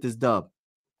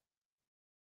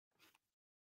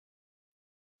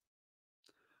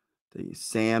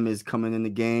 Sam is coming in the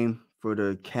game for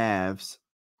the Cavs.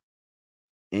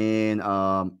 And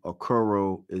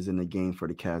Okoro is in the game for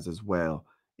the Cavs as well.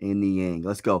 In Niang.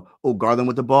 Let's go. Oh, Garland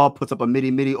with the ball. Puts up a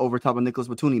midi over top of Nicholas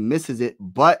Batum. He misses it,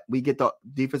 but we get the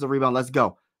defensive rebound. Let's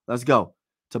go.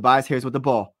 Tobias Harris with the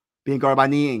ball. Being guarded by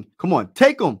Niang. Come on.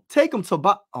 Take him,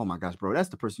 Tobias. Oh, my gosh, bro. That's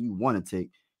the person you want to take.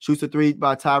 Shoots the three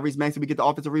by Tyrese Maxey. We get the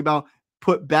offensive rebound.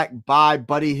 Put back by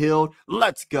Buddy Hield.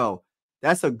 Let's go.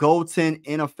 That's a goaltend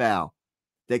and a foul.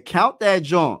 They count that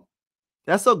jump.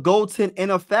 That's a goaltend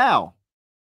and a foul.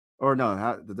 Or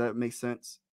no, does that make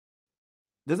sense?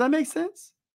 Does that make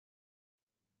sense?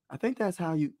 I think that's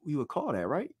how you would call that,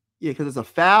 right? Yeah, because it's a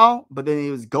foul, but then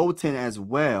it was goaltend as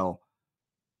well.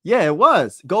 Yeah, it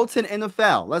was. Goaltend and a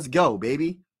foul. Let's go,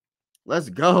 baby. Let's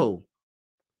go.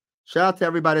 Shout out to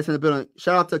everybody that's in the building.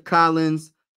 Shout out to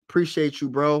Collins. Appreciate you,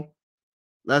 bro.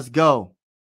 Let's go.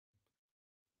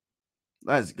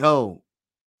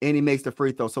 And he makes the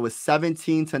free throw. So it's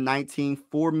 17 to 19,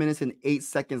 4 minutes and 8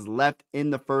 seconds left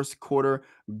in the first quarter.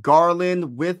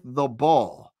 Garland with the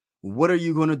ball. What are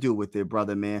you going to do with it,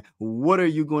 brother, man? What are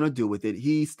you going to do with it?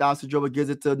 He stops the dribble, gives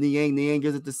it to Niang. Niang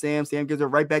gives it to Sam. Sam gives it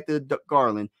right back to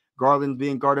Garland. Garland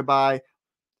being guarded by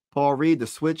Paul Reed. The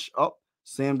switch up.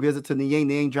 Sam gives it to Niang.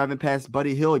 Niang driving past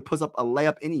Buddy Hield. He puts up a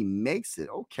layup and he makes it.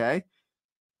 Okay,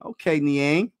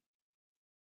 Niang.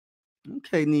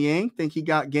 Think he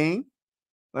got game.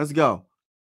 Let's go.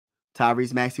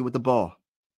 Tyrese Maxey with the ball.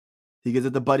 He gives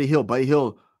it to Buddy Hield. Buddy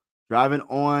Hield driving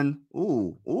on.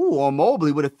 On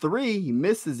Mobley with a three. He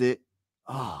misses it.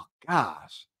 Oh,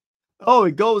 gosh. Oh,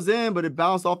 it goes in, but it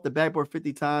bounced off the backboard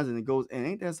 50 times and it goes in.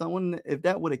 Ain't that something? If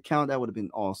that would have counted, that would have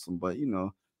been awesome. But,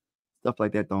 stuff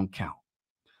like that don't count.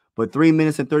 But 3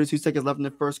 minutes and 32 seconds left in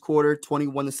the first quarter,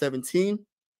 21 to 17. Oh,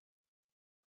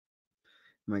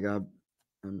 my God.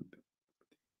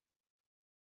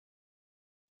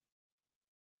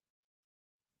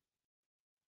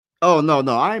 Oh, no.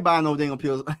 I ain't buying no dang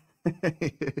pills.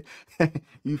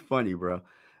 You funny, bro.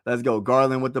 Let's go.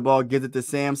 Garland with the ball. Gives it to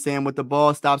Sam. Sam with the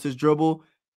ball. Stops his dribble.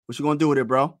 What you going to do with it,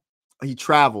 bro? He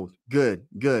traveled. Good.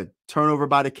 Turnover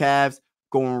by the Cavs.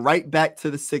 Going right back to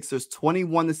the Sixers.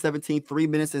 21 to 17. 3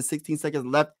 minutes and 16 seconds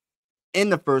left in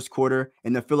the first quarter.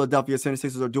 And the Philadelphia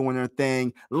 76ers are doing their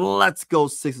thing. Let's go,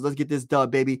 Sixers. Let's get this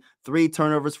dub, baby. 3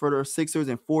 turnovers for the Sixers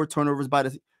and 4 turnovers by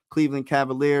the Cleveland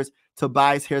Cavaliers.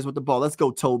 Tobias Harris with the ball. Let's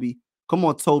go, Toby. Come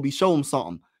on, Toby. Show him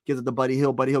something. Gives it to Buddy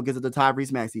Hield. Buddy Hield gives it to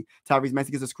Tyrese Maxey. Tyrese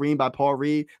Maxey gets a screen by Paul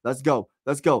Reed. Let's go.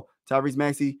 Tyrese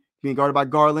Maxey being guarded by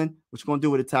Garland. What you going to do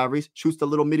with it, Tyrese? Shoots the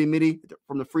little midi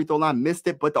from the free throw line. Missed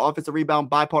it, but the offensive rebound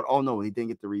by Paul. Oh, no, he didn't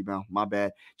get the rebound. My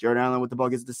bad. Jared Allen with the ball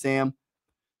gets it to Sam.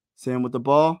 Sam with the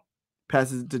ball.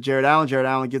 Passes it to Jared Allen. Jared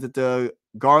Allen gives it to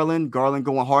Garland. Garland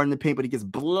going hard in the paint, but he gets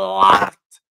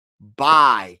blocked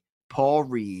by Paul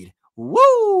Reed.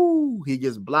 Woo! He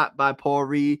gets blocked by Paul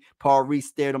Reed. Paul Reed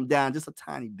stared him down just a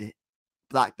tiny bit.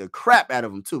 Blocked the crap out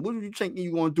of him, too. What did you think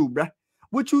you were going to do, bruh?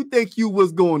 What you think you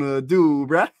was going to do,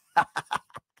 bruh?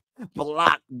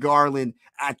 Block Garland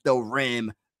at the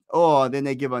rim. Oh, then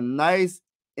they give a nice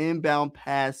inbound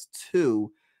pass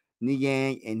to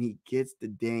Niang, and he gets the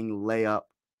dang layup.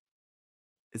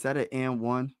 Is that an and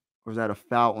one, or is that a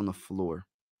foul on the floor?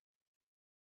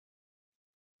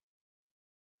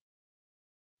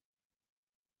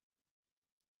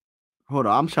 Hold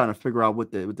on, I'm trying to figure out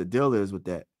what the deal is with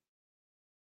that.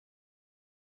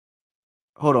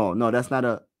 Hold on, no, that's not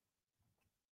a.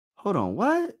 Hold on,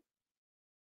 what?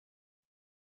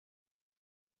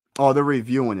 Oh, they're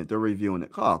reviewing it. They're reviewing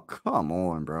it. Oh, come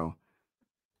on, bro.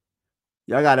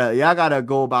 Y'all gotta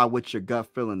go by what your gut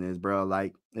feeling is, bro.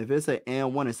 Like if it's an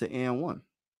and one, it's an and one.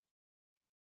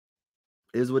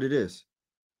 It is what it is.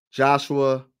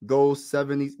 Joshua, go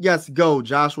 70s. Yes, go,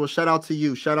 Joshua. Shout out to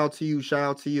you. Shout out to you. Shout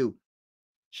out to you.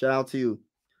 Shout out to you.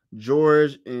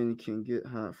 George and can get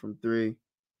hot from three.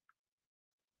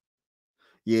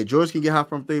 Yeah, George can get hot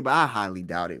from three, but I highly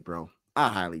doubt it, bro. I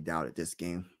highly doubt it this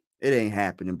game. It ain't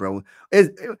happening, bro.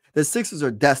 The Sixers are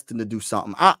destined to do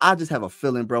something. I just have a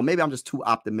feeling, bro. Maybe I'm just too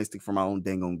optimistic for my own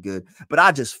dang on good, but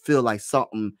I just feel like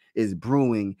something is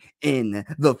brewing in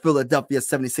the Philadelphia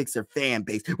 76er fan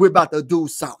base. We're about to do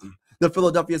something. The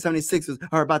Philadelphia 76ers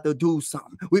are about to do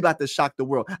something. We about to shock the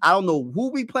world. I don't know who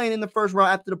we playing in the first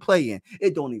round after the play-in.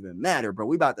 It don't even matter, bro.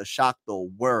 We about to shock the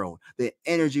world. The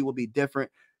energy will be different.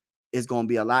 It's going to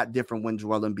be a lot different when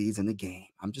Joel Embiid's in the game.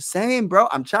 I'm just saying, bro.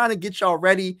 I'm trying to get y'all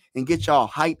ready and get y'all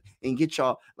hype and get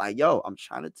y'all like, yo, I'm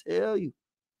trying to tell you,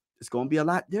 it's going to be a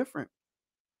lot different.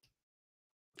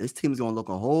 This team is going to look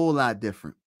a whole lot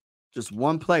different. Just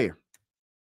one player.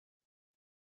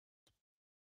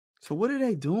 So what are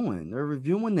they doing? They're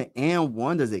reviewing the and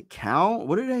one. Does it count?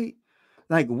 What are they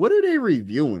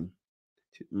reviewing?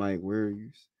 Mike, where are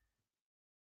you?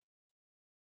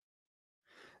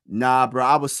 Nah, bro.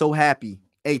 I was so happy.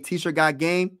 Hey, T-shirt got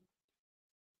game.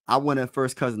 I wanted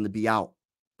first cousin to be out.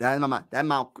 That's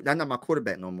not my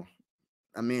quarterback no more.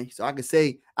 I mean, so I can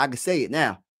say it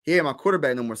now. He ain't my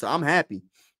quarterback no more. So I'm happy.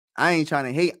 I ain't trying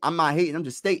to hate. I'm not hating. I'm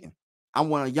just stating. I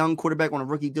want a young quarterback on a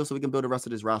rookie deal so we can build the rest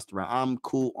of this roster around. I'm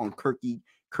cool on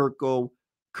Kirko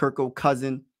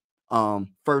cousin,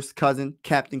 first cousin,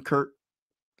 Captain Kirk.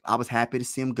 I was happy to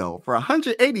see him go for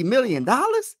 $180 million,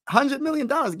 $100 million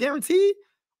guaranteed.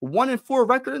 1-4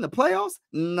 record in the playoffs.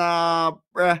 Nah,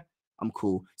 bruh. I'm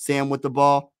cool. Sam with the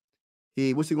ball.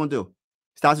 What's he gonna do?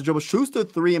 Starts to dribble, shoots the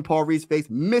three in Paul Reed's face,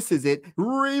 misses it.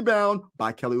 Rebound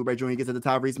by Kelly Oubre Jr. Gets it to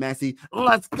Tyrese Maxey.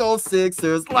 Let's go,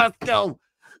 Sixers. Let's go.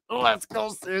 Let's go,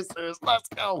 Sixers. Let's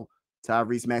go.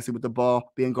 Tyrese Maxey with the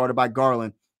ball, being guarded by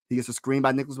Garland. He gets a screen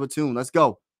by Nicholas Batum. Let's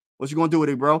go. What you gonna do with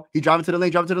it, bro? He driving to the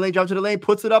lane,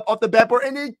 puts it up off the backboard,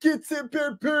 and he gets it,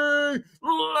 baby.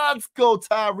 Let's go,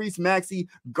 Tyrese Maxey.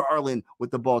 Garland with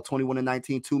the ball,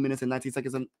 21-19, 2 minutes and 19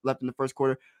 seconds left in the first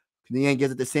quarter. Niang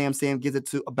gives it to Sam. Sam gives it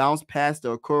to a bounce pass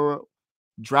to Okoro,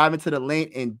 driving to the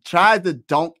lane and tries to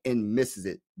dunk and misses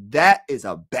it. That is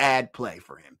a bad play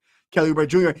for him. Kelly Oubre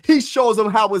Jr., he shows him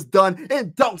how it's done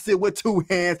and dunks it with two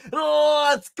hands.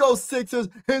 Let's go, Sixers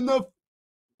and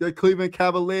the Cleveland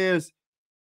Cavaliers.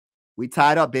 We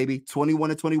tied up, baby.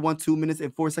 21-21, 2 minutes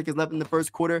and 4 seconds left in the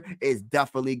first quarter. It's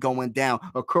definitely going down.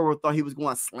 Okoro thought he was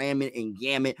going to slam it and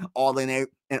yam it all in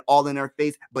their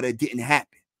face, but it didn't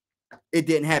happen. It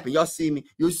didn't happen. Y'all see me.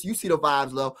 You see the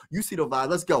vibes, Lo. You see the vibes.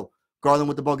 Let's go. Garland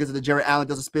with the ball, gives it to Jarrett Allen,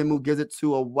 does a spin move, gives it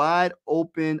to a wide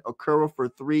open Okoro for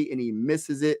three, and he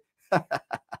misses it.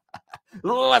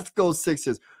 Let's go,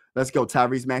 Sixers. Let's go.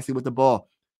 Tyrese Maxey with the ball,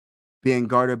 being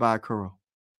guarded by Okoro.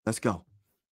 Let's go.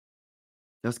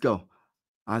 Let's go.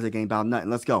 Isaac ain't about nothing.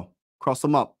 Let's go. Cross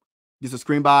him up. Gets a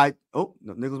screen by,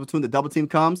 Nicholas Batum. The double team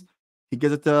comes. He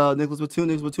gives it to Nicholas Batum.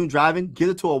 Nicholas Batum driving.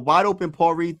 Gives it to a wide open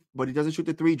Paul Reed, but he doesn't shoot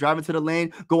the three. Driving to the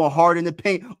lane. Going hard in the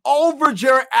paint. Over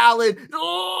Jarrett Allen.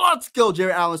 Let's go.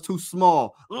 Jarrett Allen's too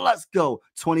small. Let's go.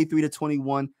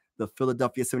 23-21. The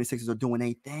Philadelphia 76ers are doing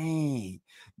a thing.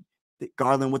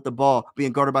 Garland with the ball,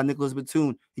 being guarded by Nicholas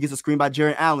Batum. He gets a screen by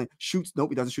Jarrett Allen. Shoots.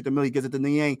 Nope, he doesn't shoot the middle. He gives it to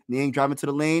Niang. Niang driving to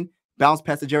the lane. Bounce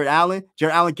past to Jarrett Allen.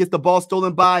 Jarrett Allen gets the ball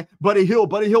stolen by Buddy Hill.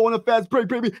 Buddy Hill on a fast break,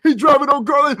 baby. He's driving on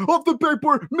Garland off the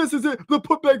backboard. Misses it. The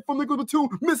putback from Nicholas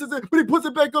Batum. Misses it, but he puts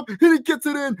it back up and he gets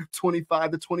it in.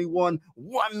 25-21.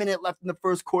 1 minute left in the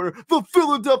first quarter. The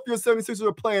Philadelphia 76ers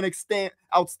are playing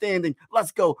outstanding.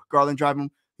 Let's go. Garland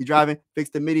driving. He's driving. Fakes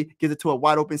the midi. Gives it to a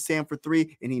wide open Sam for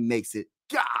three, and he makes it.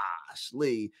 Gosh,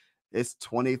 Lee. It's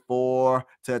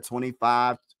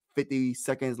 24-25. 50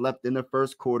 seconds left in the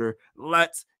first quarter.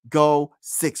 Let's go,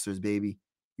 Sixers, baby.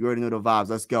 You already know the vibes.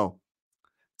 Let's go.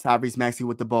 Tyrese Maxey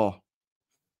with the ball.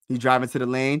 He's driving to the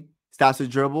lane. Stops his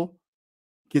dribble.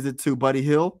 Gives it to Buddy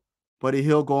Hill. Buddy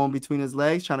Hill going between his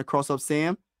legs, trying to cross up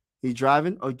Sam. He's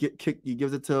driving. Or get kicked. He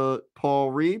gives it to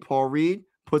Paul Reed. Paul Reed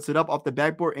puts it up off the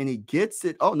backboard and he gets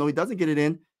it. Oh, no, he doesn't get it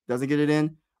in. Doesn't get it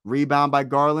in. Rebound by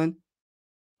Garland.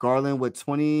 Garland with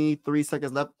 23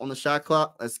 seconds left on the shot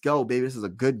clock. Let's go, baby. This is a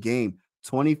good game.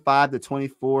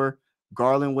 25-24.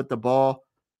 Garland with the ball.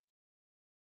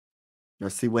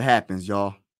 Let's see what happens,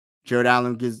 y'all. Jared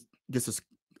Allen gives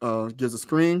a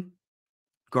screen.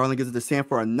 Garland gives it to Sam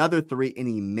for another 3, and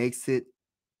he makes it,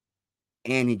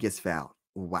 and he gets fouled.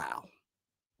 Wow.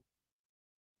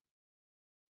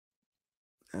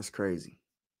 That's crazy.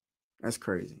 That's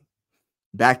crazy.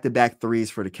 Back-to-back threes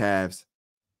for the Cavs.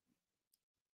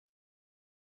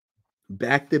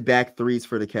 Back-to-back threes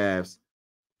for the Cavs.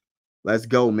 Let's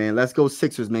go, man. Let's go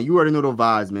Sixers, man. You already know the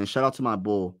vibes, man. Shout out to my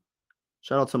bull.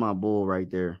 Shout out to my bull right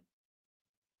there.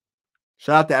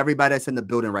 Shout out to everybody that's in the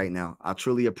building right now. I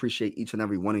truly appreciate each and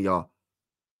every one of y'all.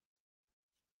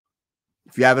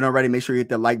 If you haven't already, make sure you hit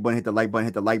the like button, hit the like button,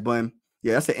 hit the like button.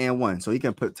 Yeah, that's an and one. So you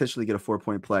can potentially get a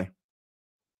 4-point play.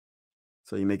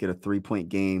 So you make it a 3-point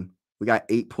game. We got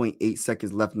 8.8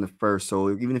 seconds left in the first.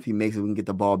 So even if he makes it, we can get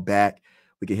the ball back.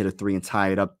 We can hit a 3 and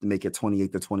tie it up to make it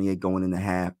 28-28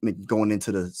 going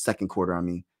into the second quarter, I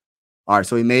mean. All right,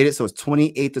 so he made it. So it's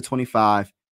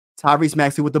 28-25. Tyrese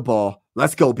Maxey with the ball.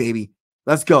 Let's go, baby.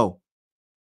 Let's go.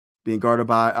 Being guarded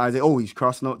by Isaac. Oh, he's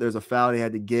crossing out. There's a foul they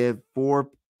had to give.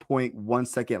 4.1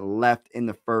 second left in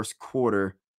the first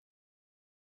quarter.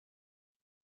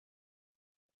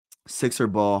 Sixer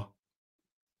ball.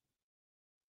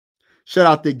 Shout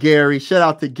out to Gary. Shout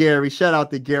out to Gary. Shout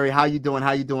out to Gary. How you doing?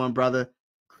 How you doing, brother?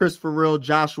 Chris for real,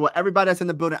 Joshua, everybody that's in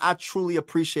the building. I truly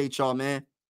appreciate y'all, man.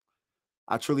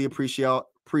 I truly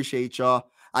appreciate y'all.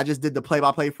 I just did the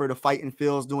play-by-play for the Fighting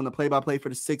Phils, doing the play-by-play for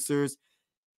the Sixers.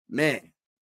 Man,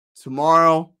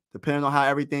 tomorrow, depending on how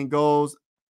everything goes,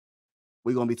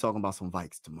 we're going to be talking about some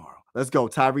Vikes tomorrow. Let's go.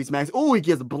 Tyrese Maxey. Oh, he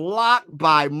gets blocked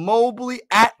by Mobley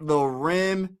at the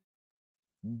rim.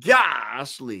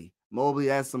 Goshly. Mobley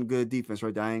has some good defense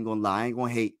right there. I ain't going to lie. I ain't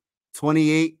going to hate.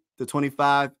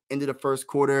 28-25 into the first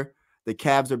quarter. The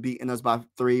Cavs are beating us by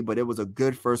 3, but it was a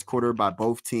good first quarter by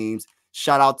both teams.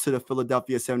 Shout out to the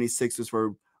Philadelphia 76ers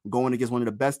for going against one of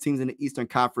the best teams in the Eastern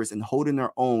Conference and holding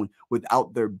their own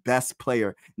without their best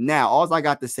player. Now, all I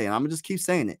got to say, and I'm going to just keep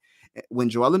saying it, when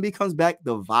Joel Embiid comes back,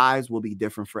 the vibes will be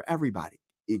different for everybody,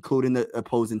 including the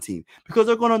opposing team, because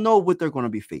they're going to know what they're going to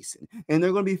be facing. And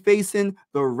they're going to be facing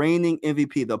the reigning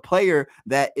MVP, the player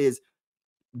that is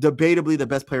debatably the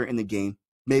best player in the game,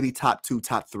 maybe top 2,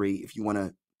 top 3, if you want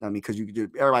to. I mean, because you could do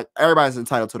everybody's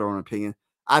entitled to their own opinion.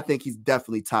 I think he's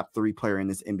definitely top 3 player in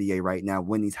this NBA right now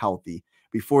when he's healthy.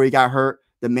 Before he got hurt,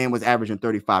 the man was averaging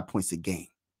 35 points a game.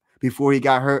 Before he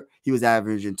got hurt, he was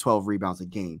averaging 12 rebounds a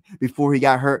game. Before he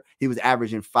got hurt, he was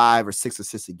averaging 5 or 6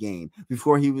 assists a game.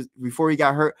 Before he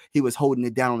got hurt, he was holding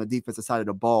it down on the defensive side of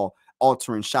the ball,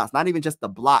 altering shots. Not even just the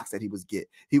blocks that he was get.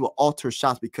 He will alter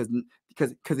shots because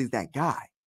he's that guy.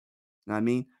 You know what I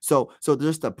mean? So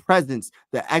just the presence,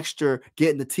 the extra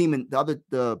getting the team and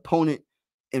the opponent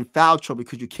in foul trouble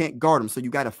because you can't guard them. So you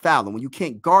got to foul them. When you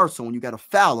can't guard someone, you got to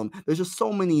foul them. There's just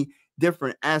so many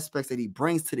different aspects that he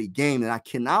brings to the game, and I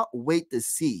cannot wait to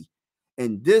see.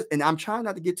 And I'm trying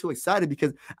not to get too excited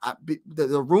because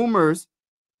the rumors,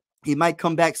 he might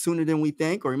come back sooner than we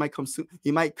think, or he might come soon.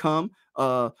 He might come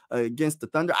against the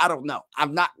Thunder. I don't know.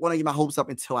 I'm not going to get my hopes up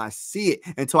until I see it.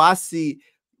 Until I see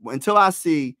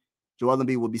Joel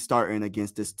Embiid will be starting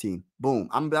against this team. Boom.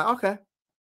 I'm like, okay.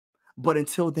 But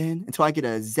until then, until I get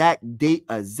a exact date,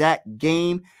 a exact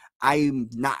game, I'm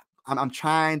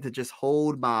trying to just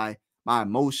hold my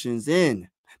emotions in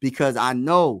because I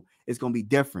know it's going to be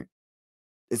different.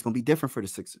 It's going to be different for the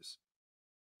Sixers.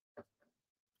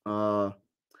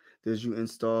 Did you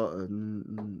install?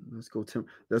 Let's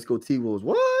go T-Wolves.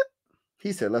 What?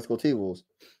 He said, let's go T-Wolves.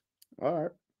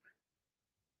 All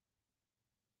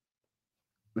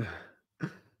right.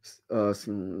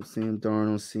 Sam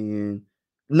Darnold seeing.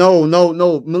 No,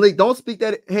 Malik, don't speak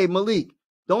that. Hey, Malik,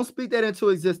 don't speak that into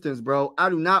existence, bro. I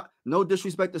do not. No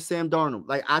disrespect to Sam Darnold.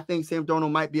 Like, I think Sam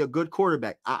Darnold might be a good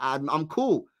quarterback. I'm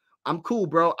cool. I'm cool,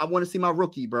 bro. I want to see my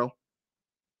rookie, bro.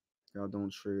 Y'all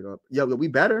don't trade up. Yeah, we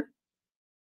better.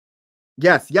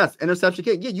 Yes. Interception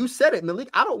kick. Yeah, you said it, Malik.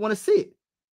 I don't want to see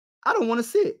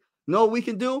it. No, we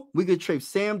can do. We could trade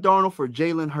Sam Darnold for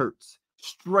Jalen Hurts.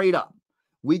 Straight up.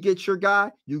 We get your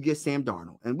guy, you get Sam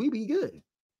Darnold, and we be good.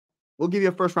 We'll give you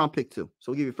a first round pick too.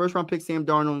 So we'll give you a first round pick, Sam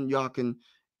Darnold, and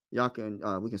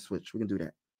we can switch. We can do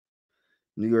that.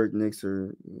 New York Knicks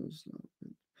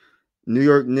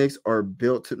are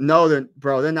built to. No,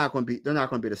 they're not going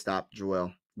to be to stop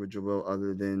Joel with Joel.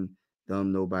 Other than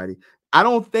them, nobody. I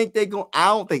don't think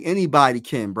anybody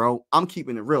can, bro. I'm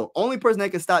keeping it real. Only person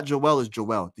that can stop Joel is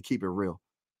Joel, to keep it real.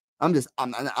 I'm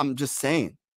just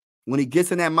saying. When he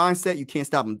gets in that mindset, you can't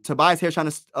stop him. Tobias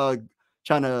Harris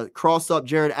trying to cross up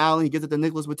Jared Allen. He gets it to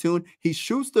Nicholas Batum. He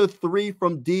shoots the three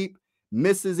from deep,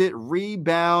 misses it.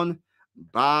 Rebound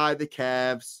by the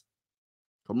Cavs.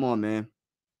 Come on, man.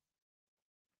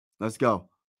 Let's go.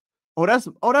 Oh,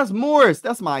 that's Morris.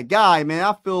 That's my guy, man.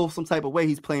 I feel some type of way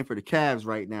he's playing for the Cavs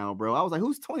right now, bro. I was like,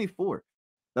 who's 24?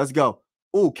 Let's go.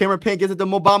 Oh, Cameron Payne gets it to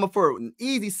Mobama for an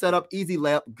easy setup, easy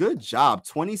layup. Good job.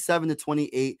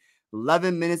 27-28.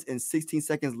 11 minutes and 16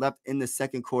 seconds left in the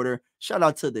second quarter. Shout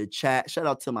out to the chat. Shout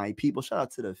out to my people. Shout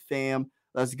out to the fam.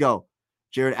 Let's go.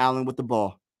 Jared Allen with the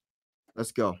ball.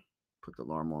 Let's go. Put the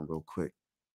alarm on real quick.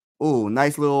 Oh,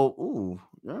 nice little. Ooh,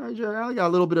 all right, Jared Allen got a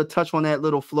little bit of touch on that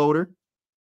little floater.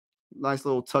 Nice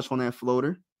little touch on that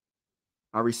floater.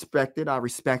 I respect it.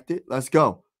 Let's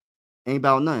go. Ain't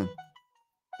about nothing.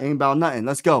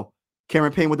 Let's go.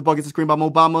 Cameron Payne with the ball gets a screen by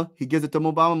Mobama. He gives it to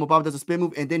Mobama. Mobama does a spin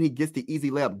move, and then he gets the easy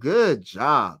layup. Good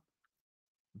job.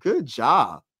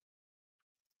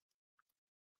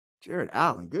 Jared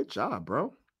Allen, good job,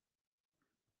 bro.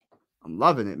 I'm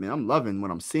loving it, man. I'm loving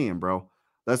what I'm seeing, bro.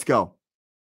 Let's go.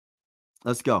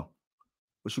 What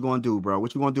you going to do, bro?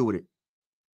 What you going to do with it?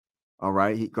 All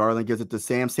right. Garland gives it to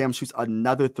Sam. Sam shoots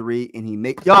another three, and he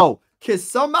makes. Yo, can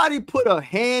somebody put a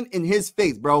hand in his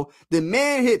face, bro? The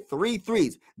man hit 3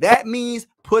 threes. That means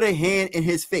put a hand in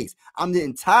his face. I'm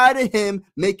getting tired of him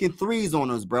making threes on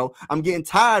us, bro. I'm getting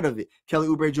tired of it. Kelly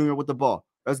Oubre Jr. with the ball.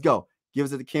 Let's go.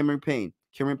 Gives it to Cameron Payne.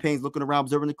 Cameron Payne's looking around,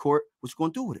 observing the court. What you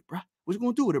going to do with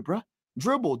it, bro?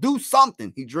 Dribble. Do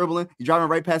something. He dribbling. He driving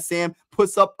right past Sam.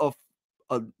 Puts up a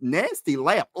nasty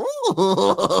layup.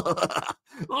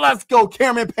 Let's go,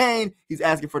 Cameron Payne. He's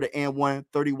asking for the and one,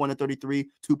 31-33,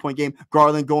 2-point game.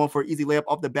 Garland going for an easy layup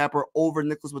off the bapper over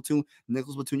Nicholas Batum.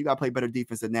 Nicholas Batum, you got to play better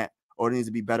defense than that, or it needs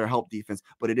to be better help defense.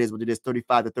 But it is what it is,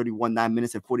 35-31, 9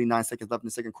 minutes and 49 seconds left in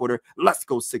the second quarter. Let's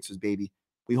go, Sixers, baby.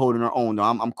 We holding our own, though.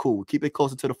 I'm cool. Keep it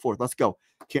closer to the fourth. Let's go.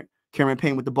 Cameron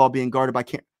Payne with the ball being guarded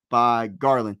by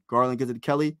Garland. Garland gives it to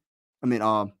Kelly.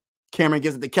 Cameron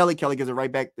gives it to Kelly. Kelly gives it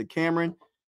right back to Cameron.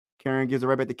 Cameron gives it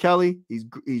right back to Kelly. He's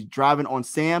driving on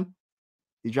Sam.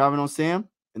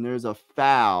 And there's a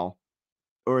foul.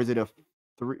 Or is it a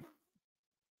 3?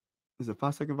 Is it a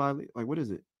 5-second violation? Like, what is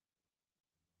it?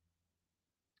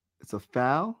 It's a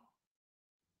foul?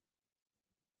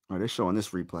 Oh, they're showing this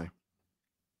replay.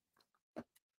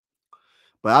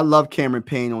 But I love Cameron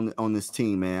Payne on this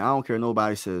team, man. I don't care what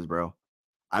nobody says, bro.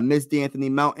 I miss D'Anthony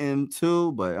Melton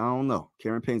too, but I don't know.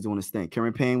 Cameron Payne's doing his thing.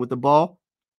 Cameron Payne with the ball.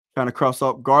 Trying to cross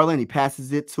up Garland. He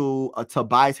passes it to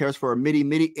Tobias Harris for a midi,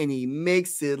 and he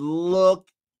makes it look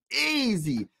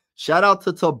easy. Shout out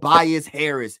to Tobias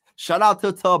Harris.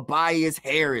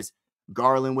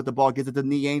 Garland with the ball, gets it to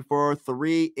Niang for a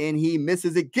 3, and he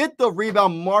misses it. Get the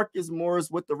rebound. Marcus Morris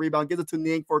with the rebound. Gets it to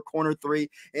Niang for a corner 3,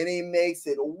 and he makes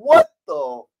it. What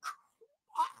the?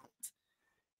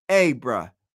 Hey,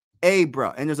 bruh.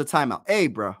 And there's a timeout. Hey,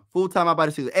 bruh. Full timeout by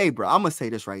the season. Hey, bruh. I'm going to say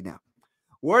this right now.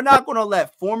 We're not going to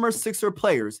let former Sixer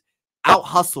players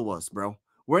out-hustle us, bro.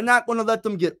 We're not going to let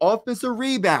them get offensive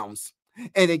rebounds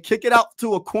and then kick it out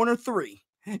to a corner 3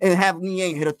 and have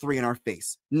Niang hit a 3 in our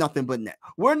face. Nothing but net.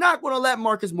 We're not going to let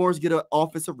Marcus Morris get an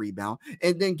offensive rebound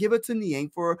and then give it to Niang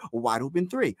for a wide-open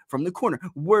 3 from the corner.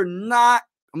 We're not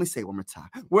 – let me say it one more time.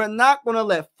 We're not going to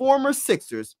let former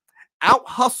Sixers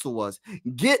out-hustle us,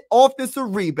 get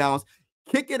offensive rebounds,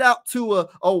 kick it out to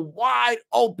a wide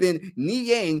open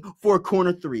Niang for a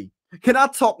corner 3. Can I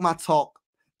talk my talk?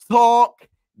 Talk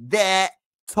that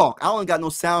talk. I don't got no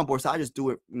soundboard, so I just do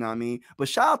it, you know what I mean? But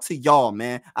shout out to y'all,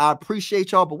 man. I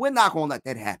appreciate y'all, but we're not going to let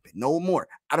that happen no more.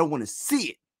 I don't want to see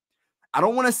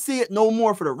it. No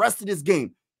more for the rest of this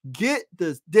game. Get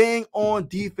this dang on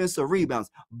defensive rebounds.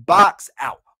 Box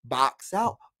out.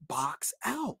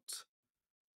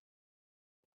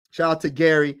 Shout out to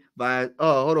Gary. Hold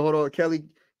on. Kelly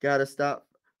gotta stop.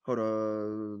 Hold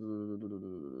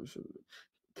on.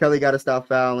 Kelly gotta stop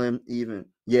fouling. Even.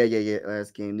 Yeah.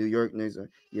 Last game, New York Knicks.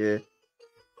 Yeah.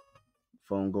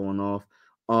 Phone going off.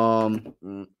 Hold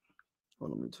on,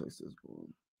 let me text this.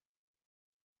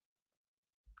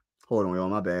 Hold on, y'all.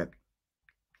 My bad.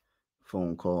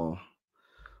 Phone call.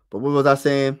 But what was I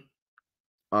saying?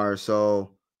 All right,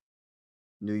 so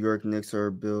New York Knicks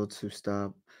are built to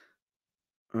stop.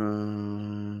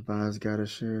 Vaz gotta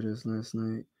share this last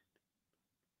night.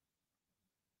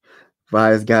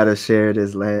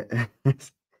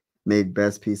 Make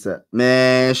best piece up.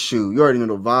 Man, shoot. You already know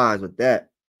the vibes with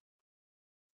that.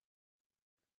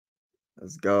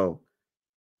 Let's go.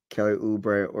 Kelly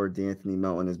Oubre or D'Anthony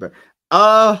Melton is better.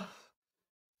 Oh,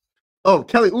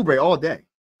 Kelly Oubre all day.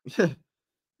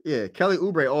 Yeah, Kelly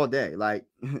Oubre all day. Like,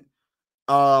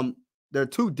 they're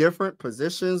two different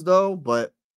positions though,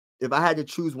 but if I had to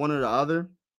choose one or the other,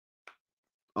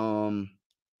 um,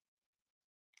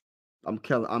 I'm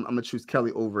gonna choose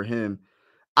Kelly over him.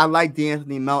 I like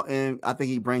D'Anthony Melton. I think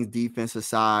he brings defense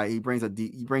aside. He brings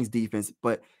defense,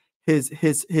 but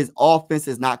his offense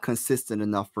is not consistent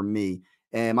enough for me.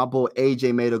 And my boy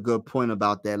AJ made a good point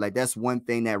about that. Like that's one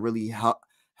thing that really held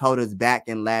us back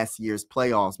in last year's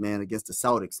playoffs, man, against the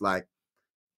Celtics. Like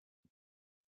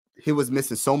he was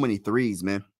missing so many threes,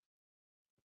 man.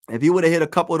 If he would have hit a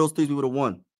couple of those threes, we would have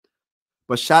won.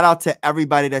 But shout out to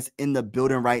everybody that's in the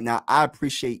building right now. I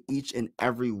appreciate each and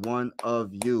every one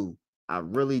of you. I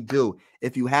really do.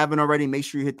 If you haven't already, make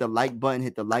sure you hit the like button,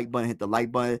 hit the like button, hit the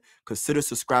like button. Consider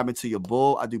subscribing to your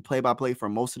bull. I do play-by-play for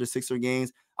most of the Sixer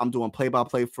games. I'm doing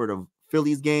play-by-play for the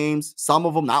Phillies games. Some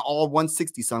of them, not all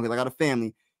 160 songs, because I got a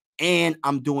family. And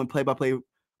I'm doing play-by-play.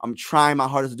 I'm trying my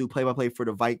hardest to do play-by-play for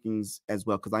the Vikings as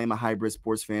well, because I am a hybrid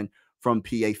sports fan from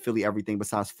PA, Philly, everything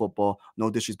besides football. No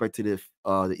disrespect to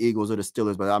the Eagles or the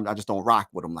Steelers, but I just don't rock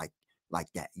with them like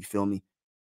that. You feel me?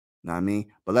 Know what I mean?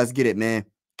 But let's get it, man.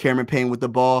 Cameron Payne with the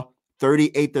ball,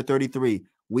 38-33.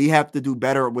 We have to do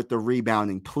better with the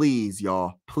rebounding. Please,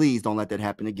 y'all. Please don't let that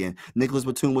happen again. Nicholas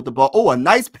Batum with the ball. Oh, a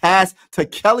nice pass to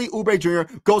Kelly Oubre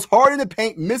Jr. Goes hard in the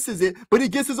paint, misses it, but he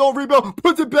gets his own rebound,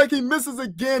 puts it back, he misses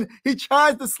again. He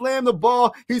tries to slam the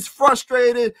ball. He's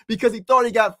frustrated because he thought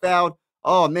he got fouled.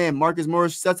 Oh, man, Marcus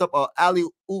Morris sets up an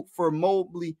alley-oop for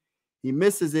Mobley. He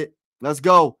misses it. Let's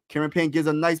go. Cameron Payne gives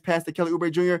a nice pass to Kelly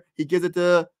Oubre Jr. He gives it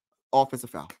to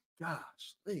offensive foul.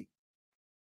 Gosh.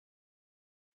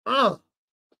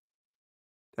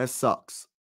 That sucks.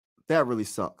 That really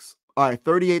sucks. All right,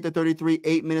 38-33,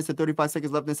 8 minutes and 35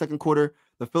 seconds left in the second quarter.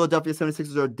 The Philadelphia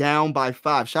 76ers are down by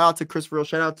 5. Shout out to Chris Real.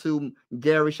 Shout out to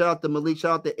Gary. Shout out to Malik.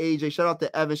 Shout out to AJ. Shout out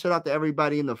to Evan. Shout out to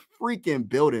everybody in the freaking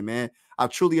building, man. I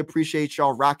truly appreciate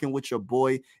y'all rocking with your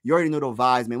boy. You already know the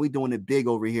vibes, man. We doing it big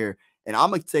over here. And I'm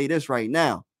going to tell you this right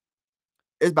now.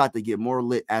 It's about to get more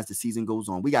lit as the season goes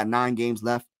on. We got 9 games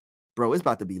left. Bro, it's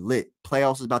about to be lit.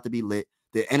 Playoffs is about to be lit.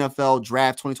 The NFL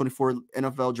draft, 2024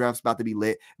 NFL draft is about to be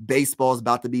lit. Baseball is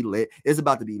about to be lit. It's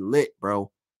about to be lit,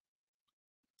 bro.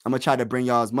 I'm going to try to bring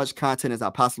y'all as much content as I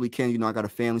possibly can. You know, I got a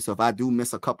family, so if I do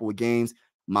miss a couple of games,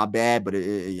 my bad, but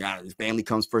family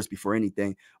comes first before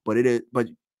anything. But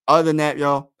other than that,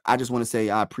 y'all, I just want to say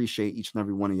I appreciate each and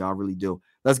every one of y'all. I really do.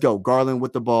 Let's go. Garland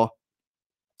with the ball.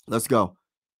 Let's go.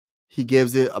 He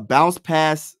gives it a bounce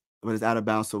pass, but it's out of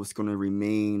bounds, so it's going to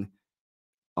remain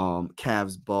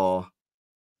Cavs ball.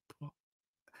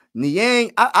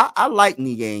 Niang, I like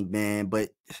Niang, man, but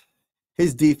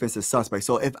his defense is suspect.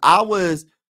 So if I was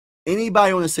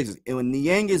anybody on the Sixers, and when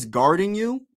Niang is guarding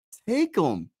you, take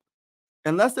him.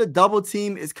 Unless the double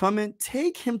team is coming,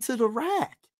 take him to the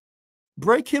rack.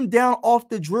 Break him down off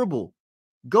the dribble.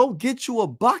 Go get you a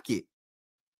bucket.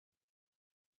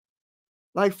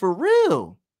 Like, for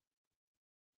real.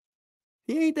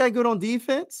 He ain't that good on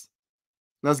defense.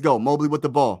 Let's go. Mobley with the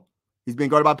ball. He's being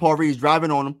guarded by Paul Reed. He's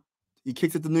driving on him. He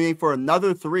kicks it to Niang for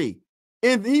another 3.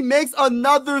 And he makes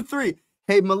another 3.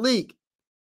 Hey, Malik,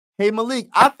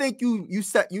 I think you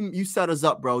set us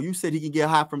up, bro. You said he can get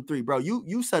high from 3, bro.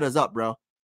 You set us up, bro.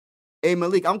 Hey,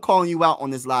 Malik, I'm calling you out on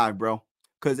this live, bro.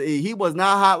 Because he was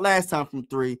not hot last time from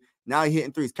 3. Now he's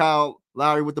hitting 3s. Kyle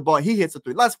Lowry with the ball. He hits a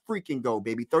 3. Let's freaking go,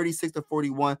 baby.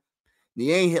 36-41.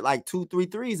 Niang hit like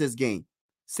 2-3 threes this game.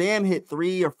 Sam hit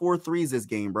 3 or 4 threes this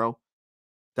game, bro.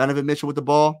 Donovan Mitchell with the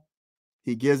ball.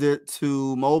 He gives it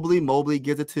to Mobley. Mobley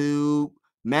gives it to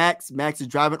Max. Max is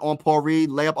driving on Paul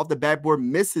Reed. Layup off the backboard.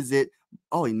 Misses it.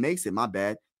 Oh, he makes it. My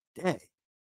bad. Dang.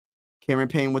 Cameron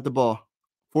Payne with the ball.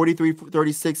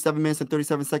 43-36, 7 minutes and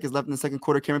 37 seconds left in the second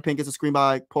quarter. Cameron Payne gets a screen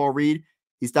by Paul Reed.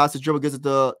 He stops his dribble, gives it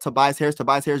to Tobias Harris.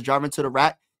 Tobias Harris driving to the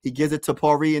rack. He gives it to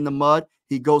Paul Reed in the mud.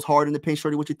 He goes hard in the paint.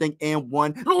 Shorty, what you think? And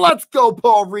 1. Let's go,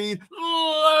 Paul Reed.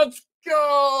 Let's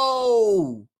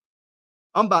go.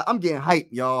 I'm getting hyped,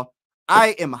 y'all.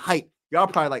 I am hyped. Y'all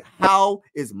probably like, how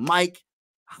is Mike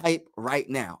hype right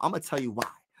now? I'm going to tell you why.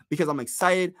 Because I'm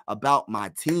excited about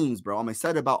my teams, bro. I'm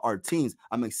excited about our teams.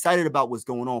 I'm excited about what's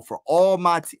going on for all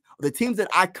the teams that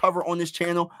I cover on this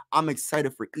channel. I'm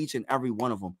excited for each and every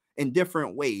one of them in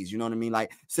different ways. You know what I mean?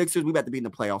 Like Sixers, we about to be in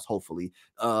the playoffs, hopefully.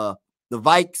 The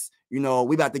Vikes, you know,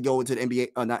 we about to go into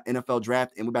the not NFL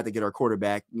draft, and we about to get our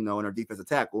quarterback, you know, and our defensive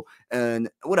tackle. And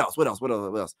what else?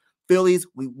 Phillies,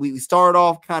 we started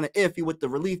off kind of iffy with the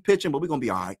relief pitching, but we're going to be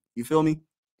all right. You feel me?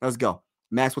 Let's go.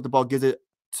 Max with the ball gives it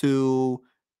to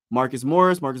Marcus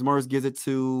Morris. Marcus Morris gives it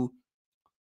to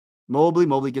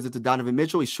Mobley gives it to Donovan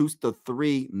Mitchell. He shoots the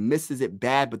three, misses it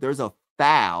bad, but there's a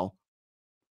foul.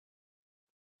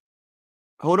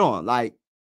 Hold on.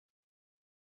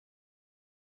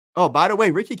 Oh, by the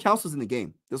way, Ricky Council's in the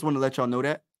game. Just want to let y'all know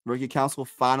that. Ricky Council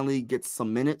finally gets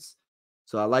some minutes.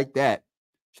 So I like that.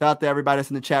 Shout out to everybody that's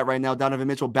in the chat right now. Donovan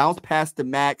Mitchell bounce past the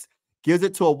Max, gives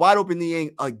it to a wide open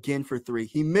Niang again for three.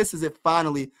 He misses it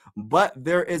finally, but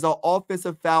there is an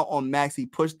offensive foul on Max. He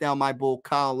pushed down my bull,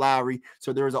 Kyle Lowry.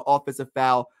 So there is an offensive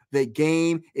foul. The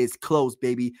game is close,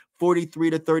 baby.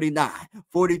 43-39.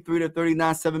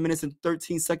 43-39. 7 minutes and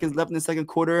 13 seconds left in the second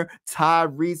quarter.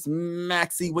 Tyrese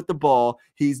Maxey with the ball.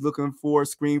 He's looking for a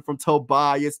screen from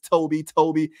Tobias. Toby.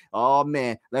 Oh,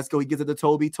 man. Let's go. He gives it to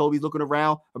Toby. Toby's looking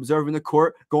around, observing the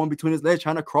court, going between his legs,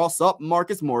 trying to cross up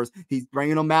Marcus Morris. He's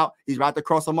bringing him out. He's right to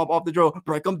cross him up off the drill.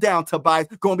 Break him down. Tobias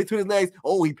going between his legs.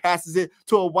 Oh, he passes it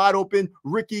to a wide open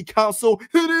Ricky Council.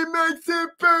 And he makes it,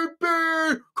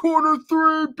 baby. Corner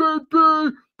three,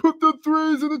 baby. Put the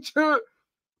threes in the chat.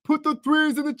 Put the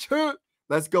threes in the chat.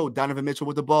 Let's go. Donovan Mitchell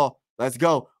with the ball. Let's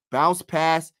go. Bounce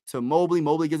pass to Mobley.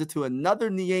 Mobley gives it to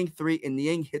another Niang three, and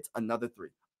Niang hits another three.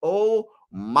 Oh,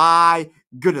 my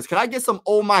goodness. Can I get some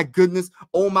oh, my goodness,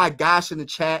 oh, my gosh in the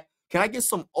chat? Can I get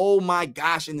some oh, my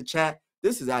gosh in the chat?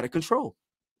 This is out of control.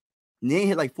 Niang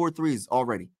hit like 4 threes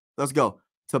already. Let's go.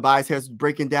 Tobias Harris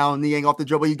breaking down Niang off the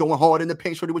dribble. He's going hard in the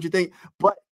paint. Shorty, what you think?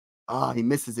 But he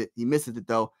misses it. He misses it,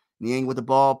 though. Niang with the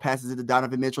ball, passes it to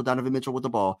Donovan Mitchell. Donovan Mitchell with the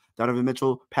ball. Donovan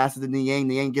Mitchell passes to Niang.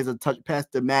 Niang gives a touch pass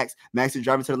to Max. Max is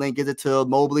driving to the lane, gives it to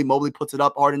Mobley. Mobley puts it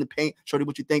up hard in the paint. Shorty,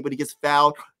 what you think? But he gets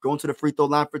fouled, going to the free throw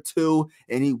line for 2,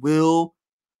 and he will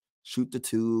shoot the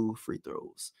 2 free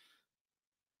throws.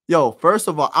 Yo, first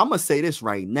of all, I'm going to say this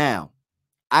right now.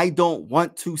 I don't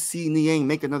want to see Niang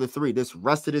make another 3 this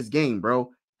rest of this game,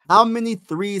 bro. How many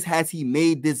threes has he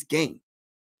made this game?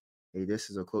 Hey, this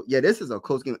is a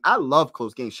close game. I love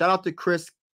close games. Shout out to Chris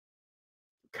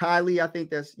Kylie. I think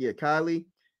that's Kylie.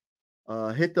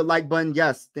 Hit the like button.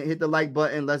 Yes, hit the like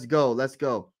button. Let's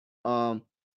go.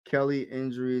 Kelly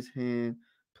injuries hand.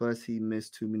 Plus he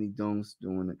missed too many dunks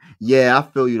doing it. Yeah, I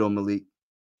feel you though, Malik.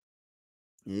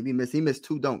 Yeah, he missed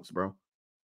 2 dunks, bro.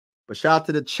 But shout out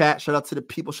to the chat, shout out to the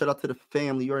people, shout out to the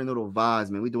family. You already know the vibes,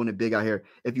 man. We're doing it big out here.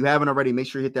 If you haven't already, make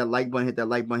sure you hit that like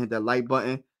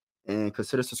button, and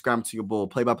consider subscribing to your bull.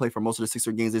 Play-by-play for most of the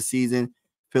Sixer games this season.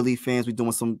 Philly fans, we're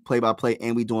doing some play-by-play,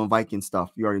 and we're doing Viking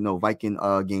stuff. You already know Viking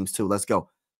games too. Let's go.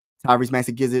 Tyrese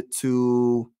Maxey gives it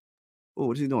to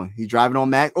what is he doing? He's driving on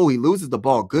Max. Oh, he loses the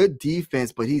ball. Good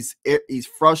defense, but he's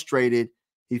frustrated.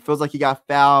 He feels like he got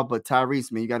fouled, but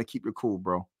Tyrese, man, you got to keep your cool,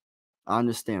 bro. I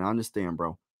understand,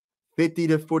 bro.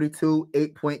 50-42,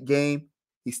 8-point game.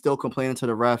 He's still complaining to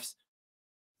the refs.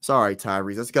 It's all right,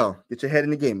 Tyrese. Let's go. Get your head in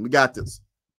the game. We got this.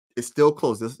 It's still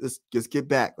close. Let's just get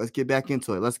back. Let's get back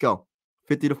into it. Let's go.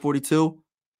 50-42.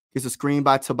 Gets a screen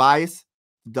by Tobias.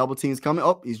 Double team's coming.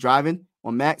 Oh, he's driving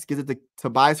on Max. Gives it to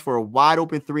Tobias for a wide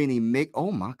open 3, and he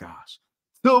oh my gosh.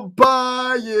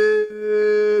 Tobias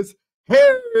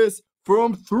Harris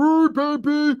from 3,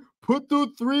 baby. Put the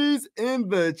 3s in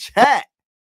the chat.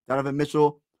 Donovan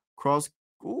Mitchell cross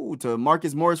to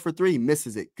Marcus Morris for 3.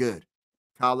 Misses it. Good.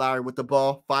 Kyle Lowry with the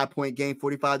ball. 5-point game,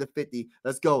 45-50.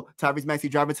 Let's go. Tyrese Maxey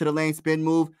driving to the lane. Spin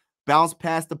move. Bounce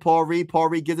pass to Paul Reed. Paul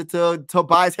Reed gives it to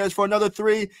Tobias Harris for another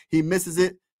 3. He misses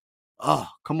it. Oh,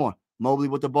 come on. Mobley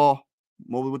with the ball.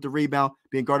 Mobley with the rebound.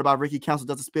 Being guarded by Ricky Council.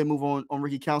 Does a spin move on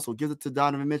Ricky Council. Gives it to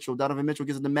Donovan Mitchell. Donovan Mitchell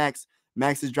gives it to Max.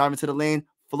 Max is driving to the lane.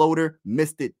 Floater.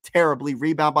 Missed it terribly.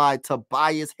 Rebound by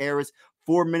Tobias Harris.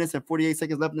 4 minutes and 48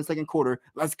 seconds left in the second quarter.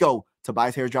 Let's go.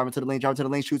 Tobias Harris driving to the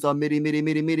lane, shoots on midi,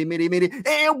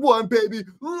 and 1, baby.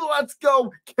 Let's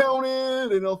go. Count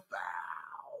it and a foul.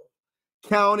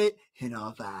 Count it and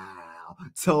a foul.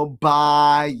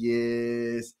 Tobias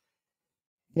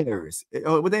Harris.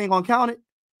 Oh, but they ain't going to count it?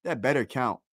 That better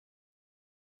count.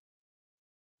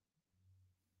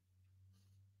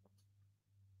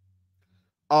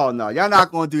 Oh, no. Y'all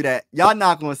not going to do that. Y'all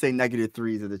not going to say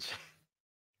 -3s in the chat.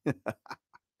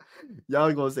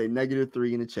 Y'all gonna say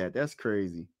 -3 in the chat. That's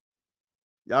crazy.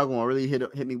 Y'all gonna really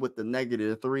hit me with the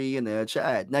 -3 in the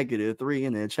chat. -3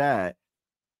 in the chat.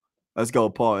 Let's go,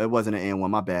 Paul. It wasn't an N1.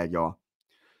 My bad, y'all.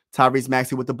 Tyrese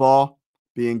Maxey with the ball.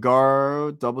 Being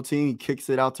guard. Double team. He kicks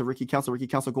it out to Ricky Council. Ricky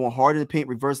Council going hard in the paint.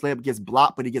 Reverse layup. Gets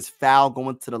blocked, but he gets fouled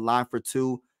going to the line for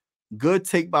 2. Good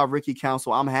take by Ricky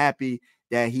Council. I'm happy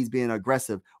that he's being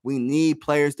aggressive. We need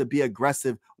players to be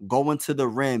aggressive going to the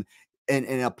rim and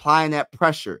applying that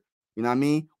pressure. You know what I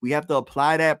mean? We have to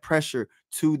apply that pressure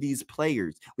to these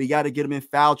players. We got to get them in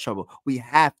foul trouble. We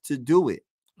have to do it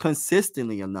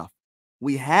consistently enough.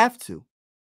 We have to.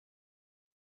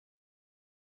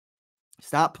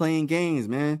 Stop playing games,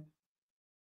 man.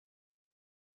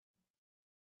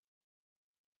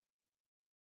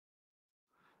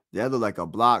 That looked like a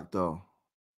block, though.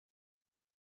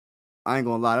 I ain't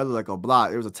gonna lie. That looked like a block.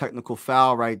 There was a technical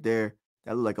foul right there.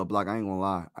 That looked like a block. I ain't gonna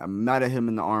lie. I'm mad at him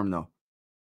in the arm, though.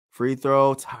 Free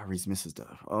throw. Tyrese misses the.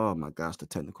 Oh, my gosh. The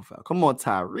technical foul. Come on,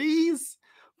 Tyrese.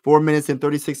 4 minutes and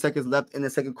 36 seconds left in the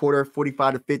second quarter.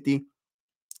 45-50.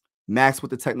 Max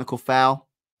with the technical foul.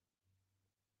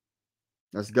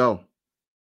 Let's go.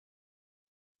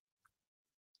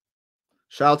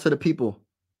 Shout out to the people.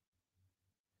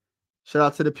 Shout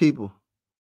out to the people.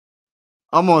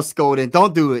 I'm on scolding.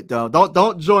 Don't do it though.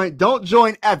 Don't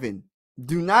join Evan.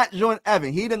 Do not join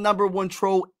Evan. He the number one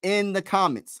troll in the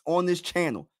comments on this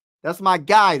channel. That's my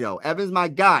guy though. Evan's my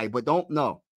guy, but don't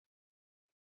no.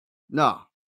 No.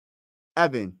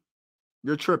 Evan,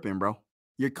 you're tripping, bro.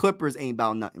 Your Clippers ain't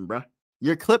about nothing, bro.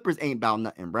 Your Clippers ain't about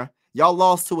nothing, bro. Y'all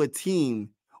lost to a team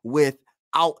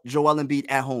without Joel Embiid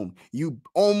at home. You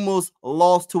almost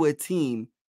lost to a team.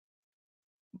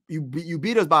 You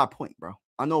beat us by a point, bro.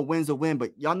 I know a win's a win,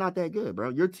 but y'all not that good, bro.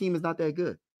 Your team is not that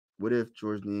good. What if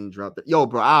George Dean dropped it? Yo,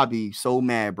 bro, I'll be so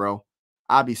mad, bro.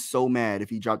 I'll be so mad if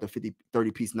he dropped a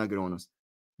 30-piece nugget on us.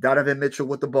 Donovan Mitchell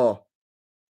with the ball.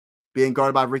 Being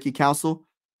guarded by Ricky Council.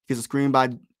 Gets a screen by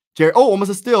Jerry. Oh,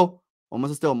 almost a steal.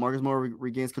 Almost a steal. Marcus Moore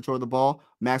regains control of the ball.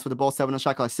 Max with the ball. 7 on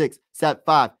shot clock. 6, 7,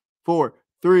 5, 4,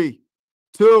 3,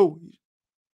 2.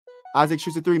 Isaac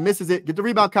shoots a 3. Misses it. Get the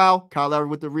rebound, Kyle. Kyle Lowry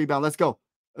with the rebound. Let's go.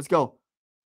 Let's go.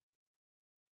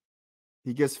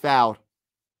 He gets fouled.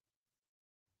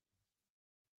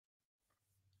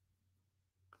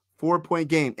 4-point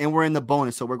game, and we're in the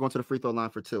bonus, so we're going to the free throw line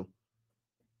for 2.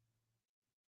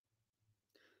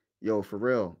 Yo, for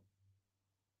real.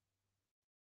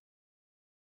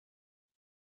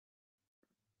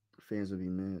 Fans will be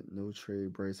mad. No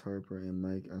trade, Bryce Harper and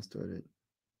Mike. I started.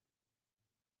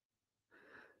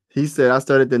 He said I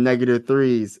started the negative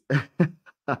threes.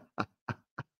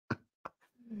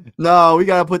 No, we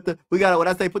gotta put when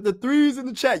I say put the threes in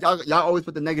the chat. Y'all always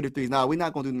put the negative threes. Nah, we're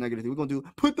not gonna do the negative 3. We're gonna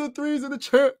put the threes in the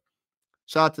chat.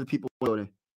 Shout out to the people in the building.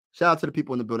 Shout out to the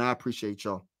people in the building. I appreciate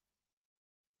y'all.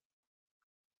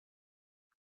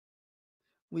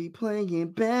 We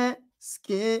playing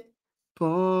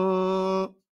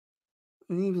basketball.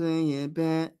 We playing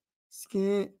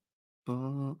basketball.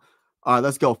 All right,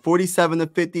 let's go.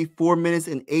 47-50. 4 minutes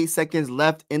and 8 seconds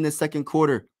left in the second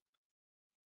quarter.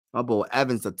 My boy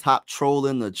Evan's the top troll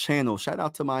in the channel. Shout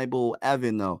out to my boy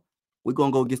Evan, though. We're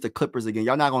going to go against the Clippers again.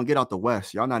 Y'all not going to get out the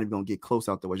West. Y'all not even going to get close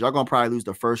out the West. Y'all going to probably lose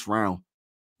the first round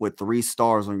with 3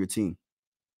 stars on your team.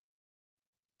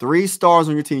 3 stars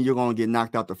on your team, you're going to get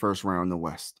knocked out the first round in the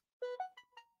West.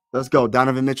 Let's go.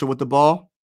 Donovan Mitchell with the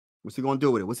ball. What's he going to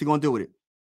do with it? What's he going to do with it?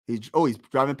 He's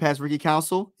driving past Ricky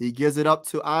Council. He gives it up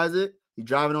to Isaac. He's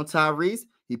driving on Tyrese.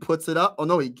 He puts it up. Oh,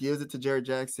 no, he gives it to Jared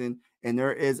Jackson. And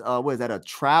there is, what is that, a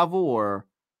travel or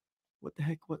what the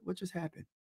heck? What just happened?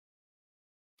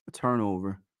 A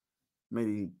turnover.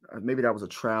 Maybe that was a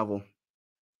travel.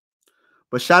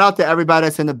 But shout out to everybody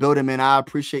that's in the building, man. I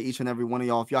appreciate each and every one of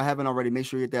y'all. If y'all haven't already, make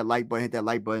sure you hit that like button. Hit that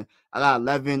like button. I got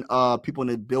 11 people in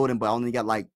the building, but I only got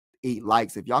like 8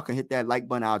 likes. If y'all can hit that like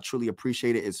button, I'll truly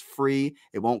appreciate it. It's free.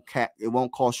 It won't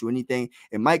cost you anything.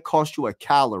 It might cost you a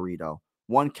calorie though.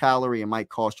 1 calorie it might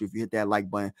cost you if you hit that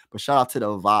like button. But shout out to the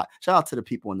vibe. Shout out to the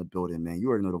people in the building, man. You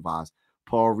already know the vibes.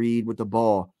 Paul Reed with the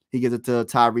ball. He gives it to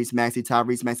Tyrese Maxey.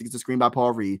 Tyrese Maxey gets a screen by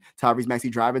Paul Reed. Tyrese Maxey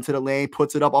driving to the lane,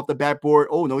 puts it up off the backboard.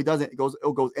 Oh, no, he doesn't. It goes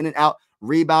in and out.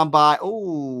 Rebound by,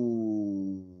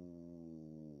 hold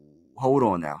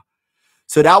on now.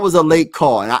 So that was a late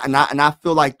call. And I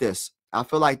feel like this. I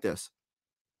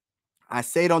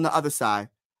say it on the other side.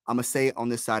 I'm going to say it on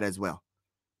this side as well.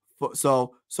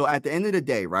 So at the end of the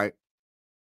day, right?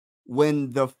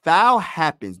 When the foul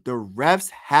happens, the refs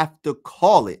have to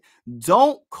call it.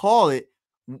 Don't call it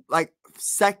like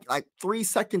 3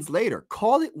 seconds later.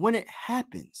 Call it when it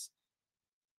happens.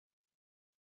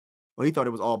 Well, he thought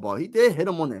it was all ball. He did hit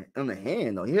him on the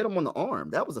hand, though. He hit him on the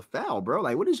arm. That was a foul, bro.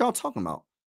 Like, what is y'all talking about?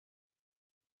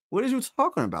 What is you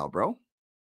talking about, bro?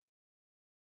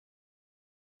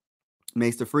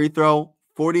 Makes the free throw.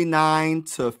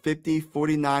 49-50.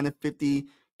 49-50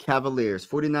 Cavaliers.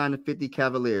 49-50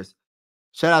 Cavaliers.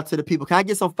 Shout out to the people. Can I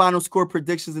get some final score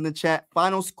predictions in the chat?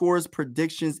 Final scores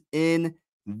predictions in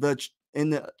the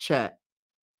chat.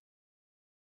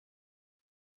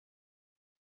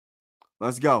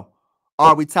 Let's go. All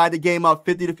right, we tied the game up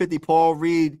 50-50. Paul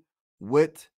Reed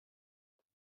with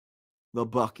the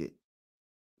bucket.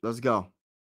 Let's go.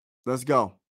 Let's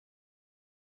go.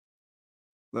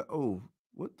 Oh,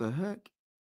 what the heck?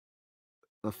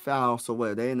 A foul. So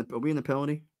what? Are we in the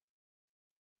penalty?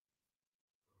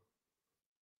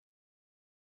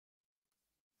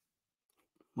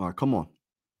 All right, come on.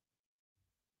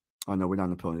 Oh no, we're not in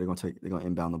the penalty. They're gonna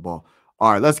inbound the ball.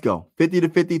 All right, let's go. 50 to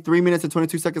 50, 3 minutes and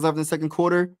 22 seconds left in the second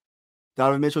quarter.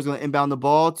 Donovan Mitchell's gonna inbound the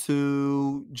ball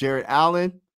to Jared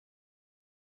Allen.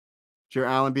 Jared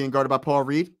Allen being guarded by Paul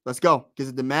Reed. Let's go. Gives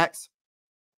it to Max.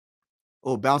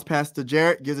 Oh, bounce pass to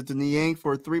Jarrett. Gives it to Niang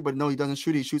for a three, but no, he doesn't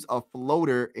shoot. He shoots a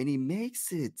floater and he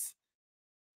makes it.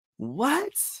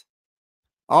 What?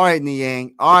 All right,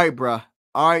 Niang. All right, bruh.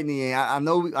 All right, Niang. I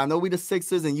know we the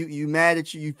Sixers, and you mad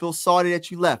at you. You feel sorry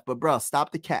that you left, but bruh,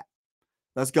 stop the cap.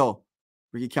 Let's go.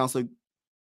 Ricky Council.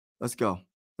 Let's go.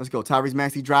 Let's go. Tyrese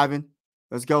Maxey driving.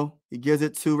 Let's go. He gives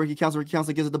it to Ricky Council. Ricky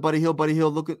Council gives it to Buddy Hill. Buddy Hill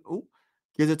looking. Ooh.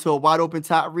 Gives it to a wide open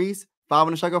Tyrese. 5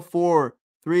 on the shot. 4,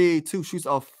 3, 2. Shoots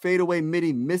a fadeaway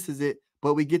midi. Misses it.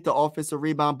 But we get the offensive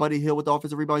rebound. Buddy Hill with the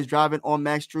offensive rebound. He's driving on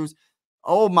Max Strus.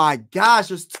 Oh my gosh.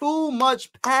 There's too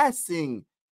much passing.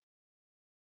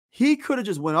 He could have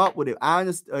just went up with it. I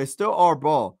understand. It's still our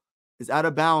ball. It's out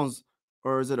of bounds,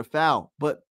 or is it a foul?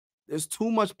 But there's too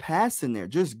much passing there.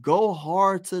 Just go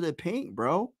hard to the paint,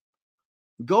 bro.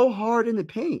 Go hard in the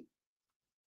paint.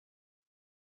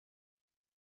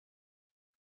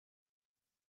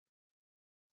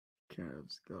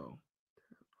 Cavs go.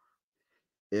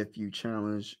 If you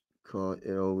challenge, call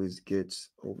it always gets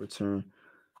overturned.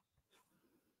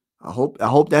 I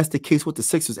hope that's the case with the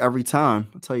Sixers every time.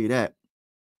 I'll tell you that.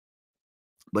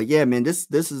 But yeah, man, this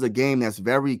is a game that's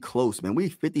very close, man. We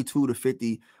 52 to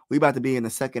 50. We about to be in the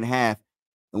second half,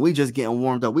 and we just getting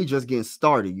warmed up. We just getting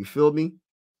started. You feel me?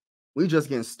 We just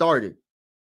getting started.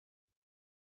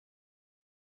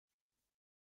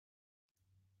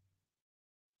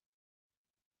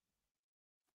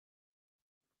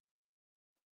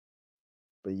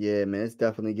 But yeah, man, it's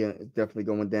definitely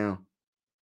going down.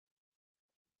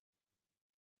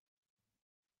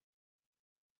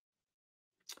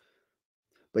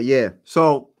 But yeah,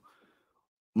 so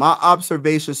my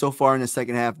observation so far in the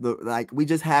second half, we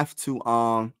just have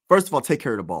to first of all take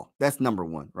care of the ball. That's number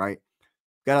one, right?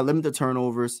 Got to limit the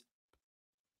turnovers,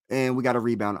 and we got to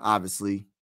rebound, obviously.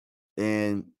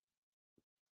 And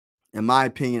in my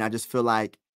opinion, I feel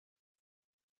like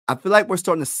we're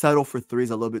starting to settle for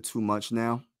threes a little bit too much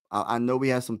now. I know we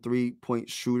have some 3-point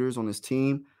shooters on this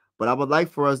team, but I would like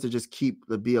for us to just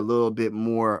be a little bit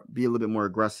more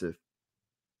aggressive.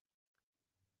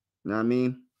 You know what I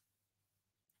mean?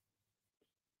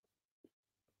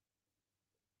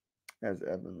 That's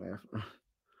Evan there.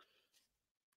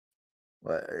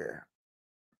 But yeah.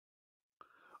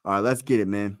 All right, let's get it,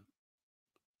 man.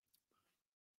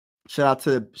 Shout out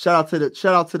to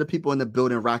the people in the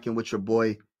building rocking with your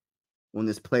boy on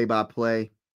this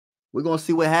play-by-play. We're gonna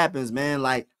see what happens, man.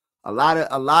 Like a lot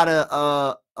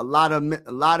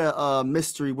of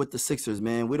mystery with the Sixers,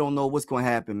 man. We don't know what's gonna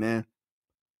happen, man.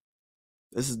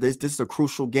 This is a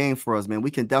crucial game for us, man.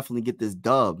 We can definitely get this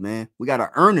dub, man. We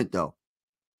gotta earn it though.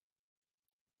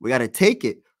 We gotta take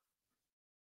it.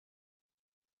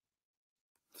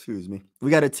 Excuse me.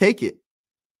 We gotta take it.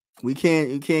 You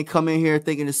can't come in here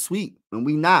thinking it's sweet, and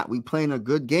we not. We playing a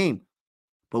good game,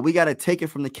 but we gotta take it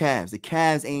from the Cavs. The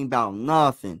Cavs ain't about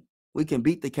nothing. We can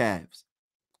beat the Cavs.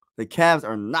 The Cavs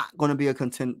are not going to be a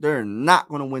contender. They're not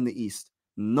going to win the East.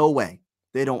 No way.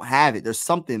 They don't have it. There's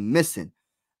something missing.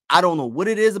 I don't know what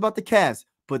it is about the Cavs,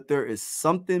 but there is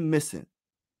something missing.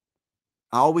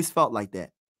 I always felt like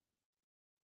that.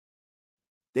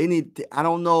 I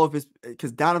don't know if it's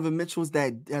because Donovan Mitchell's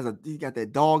he got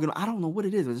that dog. And I don't know what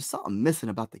it is. There's something missing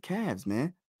about the Cavs,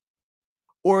 man.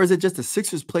 Or is it just the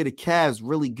Sixers play the Cavs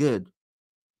really good?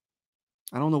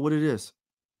 I don't know what it is.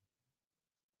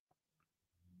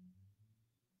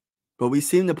 But we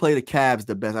seem to play the Cavs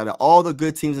the best. Out of all the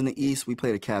good teams in the East, we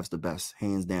play the Cavs the best,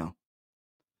 hands down.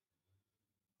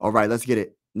 All right, let's get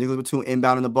it. Nicholas Batum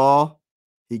inbounding the ball.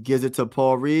 He gives it to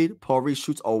Paul Reed. Paul Reed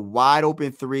shoots a wide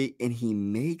open three, and he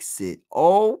makes it.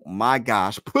 Oh, my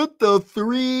gosh. Put the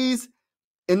threes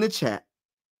in the chat.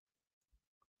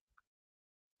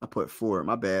 I put 4.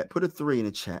 My bad. Put a 3 in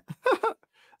the chat.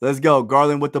 Let's go.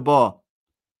 Garland with the ball.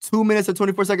 2 minutes and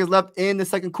 24 seconds left in the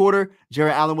second quarter.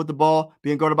 Jared Allen with the ball,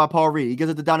 being guarded by Paul Reed. He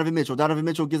gives it to Donovan Mitchell. Donovan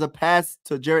Mitchell gives a pass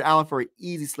to Jared Allen for an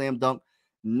easy slam dunk.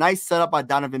 Nice setup by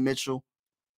Donovan Mitchell.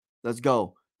 Let's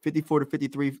go. 54 to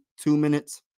 53, 2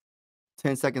 minutes,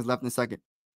 10 seconds left in the second.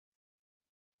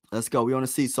 Let's go. We on the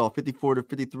seesaw. 54 to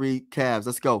 53 Cavs.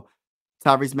 Let's go.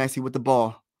 Tyrese Maxey with the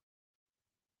ball.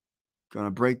 Gonna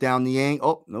break down Niang.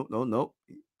 Oh, no.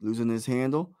 Losing his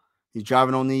handle. He's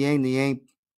driving on Niang. Niang.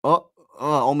 Oh,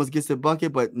 almost gets the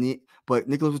bucket, but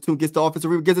Nicholas Batum gets the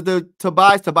offensive rebound, gets it to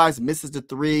Tobias. Tobias misses the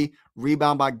three.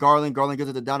 Rebound by Garland. Garland gives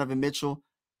it to Donovan Mitchell.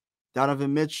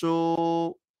 Donovan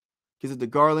Mitchell gives it to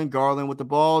Garland. Garland with the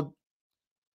ball,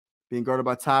 being guarded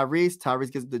by Tyrese.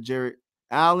 Tyrese gives it to Jared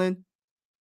Allen.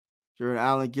 Jared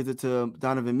Allen gives it to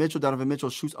Donovan Mitchell. Donovan Mitchell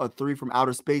shoots a three from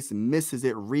outer space and misses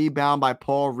it. Rebound by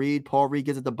Paul Reed. Paul Reed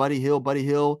gives it to Buddy Hill. Buddy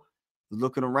Hill is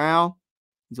looking around.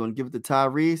 He's going to give it to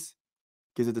Tyrese.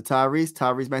 Gives it to Tyrese.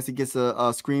 Tyrese Maxey gets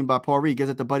a screen by Paul Reed. Gives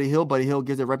it to Buddy Hill. Buddy Hill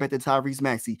gives it right back to Tyrese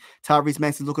Maxey. Tyrese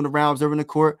Maxey looking around, observing the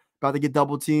court. About to get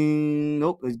double team.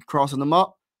 Nope. He's crossing them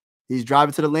up. He's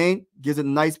driving to the lane. Gives it a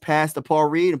nice pass to Paul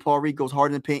Reed. And Paul Reed goes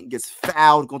hard in the paint and gets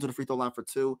fouled. Going to the free throw line for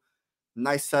two.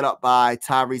 Nice setup by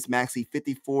Tyrese Maxey.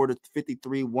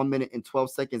 54-53. 1 minute and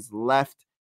 12 seconds left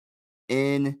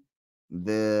in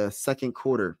the second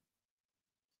quarter.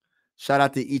 Shout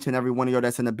out to each and every one of y'all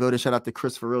that's in the building. Shout out to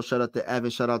Chris for real. Shout out to Evan.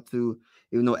 Shout out to,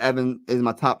 even though Evan is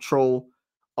my top troll,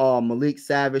 Malik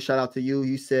Savage. Shout out to you.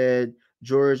 You said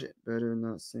George better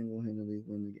not single-handedly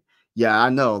win the game. Yeah, I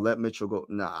know. Let Mitchell go.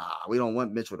 Nah, we don't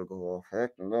want Mitchell to go off.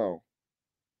 Heck no.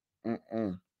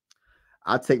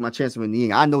 I'll take my chance with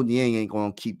Niang. I know Niang ain't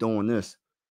going to keep doing this.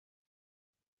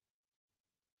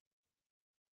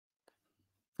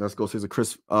 Let's go. Here's a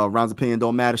Chris rounds opinion.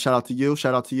 Don't matter. Shout out to you.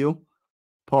 Shout out to you.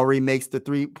 Paul Reed makes the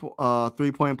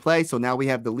three-point play. So now we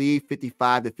have the lead,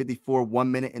 55-54,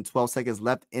 1 minute and 12 seconds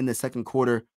left in the second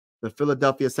quarter. The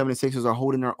Philadelphia 76ers are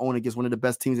holding their own against one of the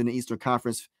best teams in the Eastern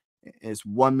Conference. It's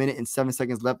 1 minute and 7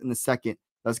 seconds left in the second.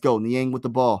 Let's go. Niang with the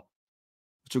ball.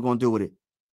 What you going to do with it?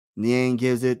 Niang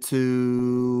gives it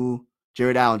to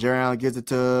Jared Allen. Jared Allen gives it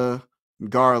to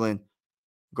Garland.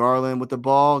 Garland with the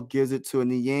ball, gives it to a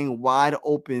Niang, wide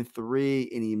open three,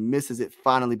 and he misses it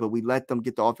finally, but we let them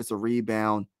get the offensive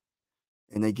rebound,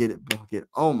 and they get it bucket.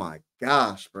 Oh, my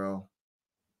gosh, bro.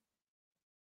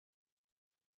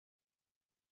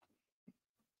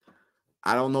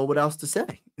 I don't know what else to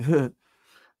say.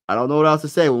 I don't know what else to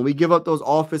say. When we give up those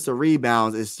offensive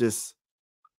rebounds, it's just,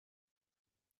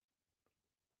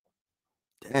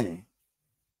 dang.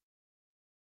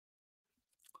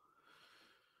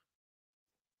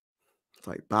 It's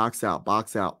like box out,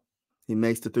 box out. He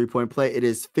makes the three-point play. It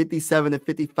is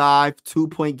 57-55,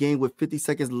 2-point game with 50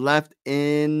 seconds left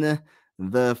in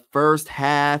the first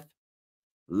half.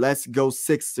 Let's go,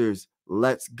 Sixers.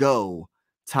 Let's go.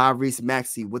 Tyrese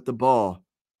Maxey with the ball.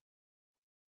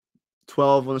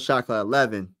 12 on the shot clock.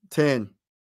 11, 10.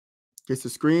 Gets the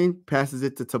screen, passes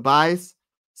it to Tobias.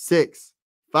 6,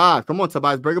 5. Come on,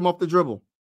 Tobias. Break him off the dribble.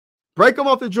 Break him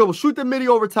off the dribble. Shoot the midi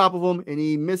over top of him, and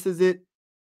he misses it.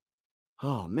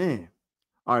 Oh, man.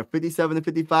 All right,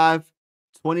 57-55.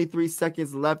 23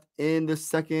 seconds left in the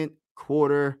second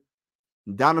quarter.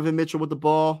 Donovan Mitchell with the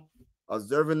ball,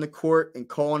 observing the court and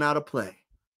calling out a play.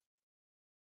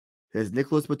 There's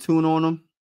Nicholas Batum on him.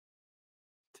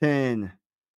 10,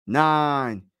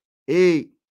 9, 8,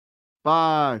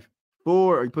 5,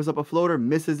 4. He puts up a floater,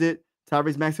 misses it.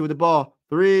 Tyrese Maxey with the ball.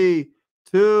 3,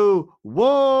 2,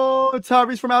 1.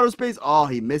 Tyrese from outer space. Oh,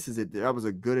 he misses it. That was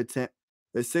a good attempt.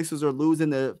 The Sixers are losing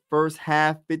the first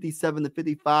half,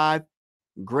 57-55.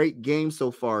 Great game so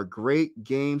far. Great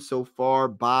game so far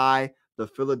by the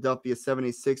Philadelphia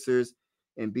 76ers.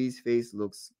 And B's face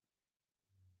looks.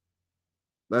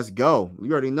 Let's go.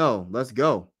 You already know. Let's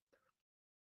go.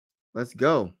 Let's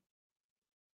go.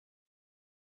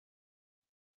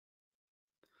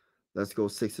 Let's go,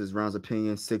 Sixers. Rounds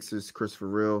opinion. Sixers, Chris for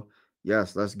real.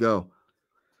 Yes, let's go.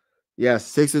 Yes,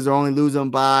 Sixers are only losing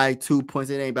by 2 points.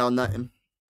 It ain't about nothing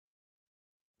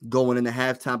going into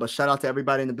halftime. But shout out to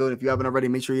everybody in the building. If you haven't already,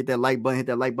 make sure you hit that like button. Hit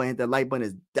that like button. Hit that like button.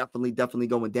 It's definitely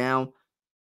going down.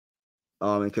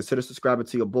 And consider subscribing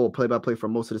to your Bull play-by-play for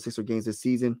most of the Sixer games this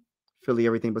season. Philly,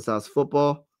 everything besides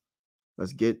football. Let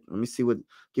me see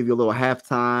give you a little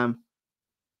halftime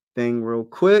thing real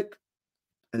quick.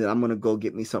 And then I'm going to go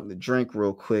get me something to drink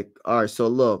real quick. All right, so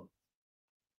look.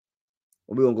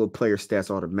 We're going to go player stats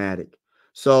automatic.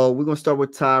 So we're going to start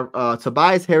with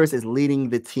Tobias Harris is leading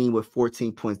the team with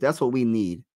 14 points. That's what we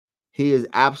need. He is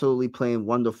absolutely playing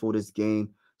wonderful this game.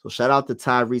 So shout out to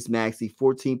Tyrese Maxey,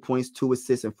 14 points, 2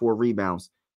 assists, and 4 rebounds.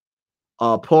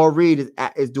 Paul Reed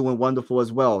is doing wonderful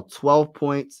as well. 12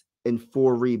 points and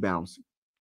 4 rebounds.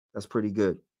 That's pretty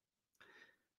good.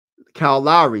 Kyle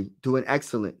Lowry doing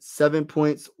excellent. 7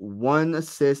 points, 1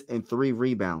 assist, and 3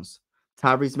 rebounds.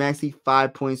 Tyrese Maxey,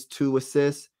 5 points, 2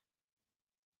 assists.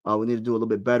 We need to do a little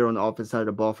bit better on the offensive side of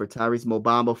the ball for Tyrese. Mo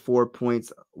Bamba, 4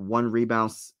 points, 1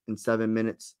 rebound in 7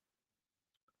 minutes.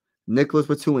 Nicholas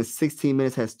Batum in 16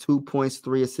 minutes has 2 points,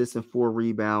 3 assists, and 4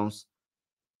 rebounds.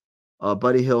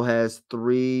 Buddy Hill has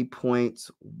 3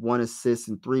 points, 1 assist,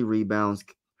 and 3 rebounds.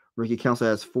 Ricky Council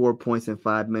has 4 points in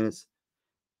 5 minutes.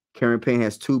 Karen Payne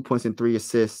has 2 points and 3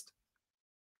 assists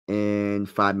in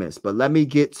 5 minutes. But let me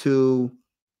get to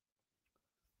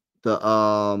the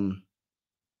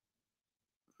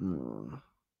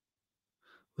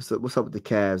what's up with the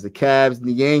Cavs? The Cavs,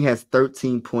 Niang has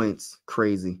 13 points.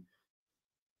 Crazy.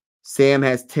 Sam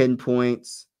has 10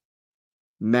 points.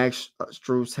 Max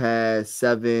Strus has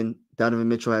 7. Donovan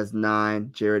Mitchell has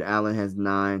 9. Jared Allen has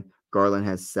 9. Garland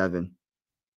has 7.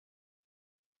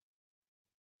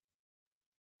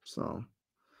 So,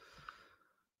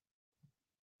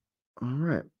 all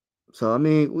right. So, I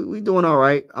mean, we doing all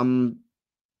right. I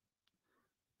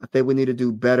think we need to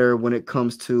do better when it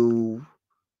comes to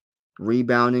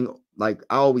rebounding. Like,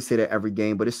 I always say that every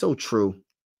game, but it's so true.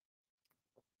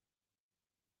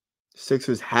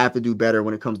 Sixers have to do better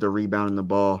when it comes to rebounding the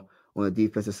ball on the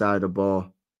defensive side of the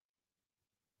ball.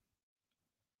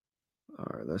 All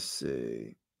right, let's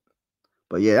see.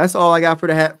 But yeah, that's all I got for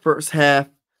the first half.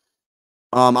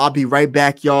 I'll be right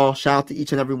back, y'all. Shout out to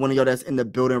each and every one of y'all that's in the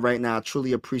building right now. I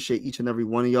truly appreciate each and every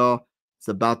one of y'all. It's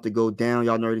about to go down.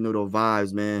 Y'all already know the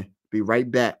vibes, man. Be right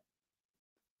back.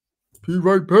 Be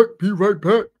right back. Be right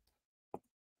back.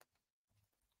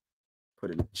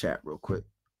 Put it in the chat real quick.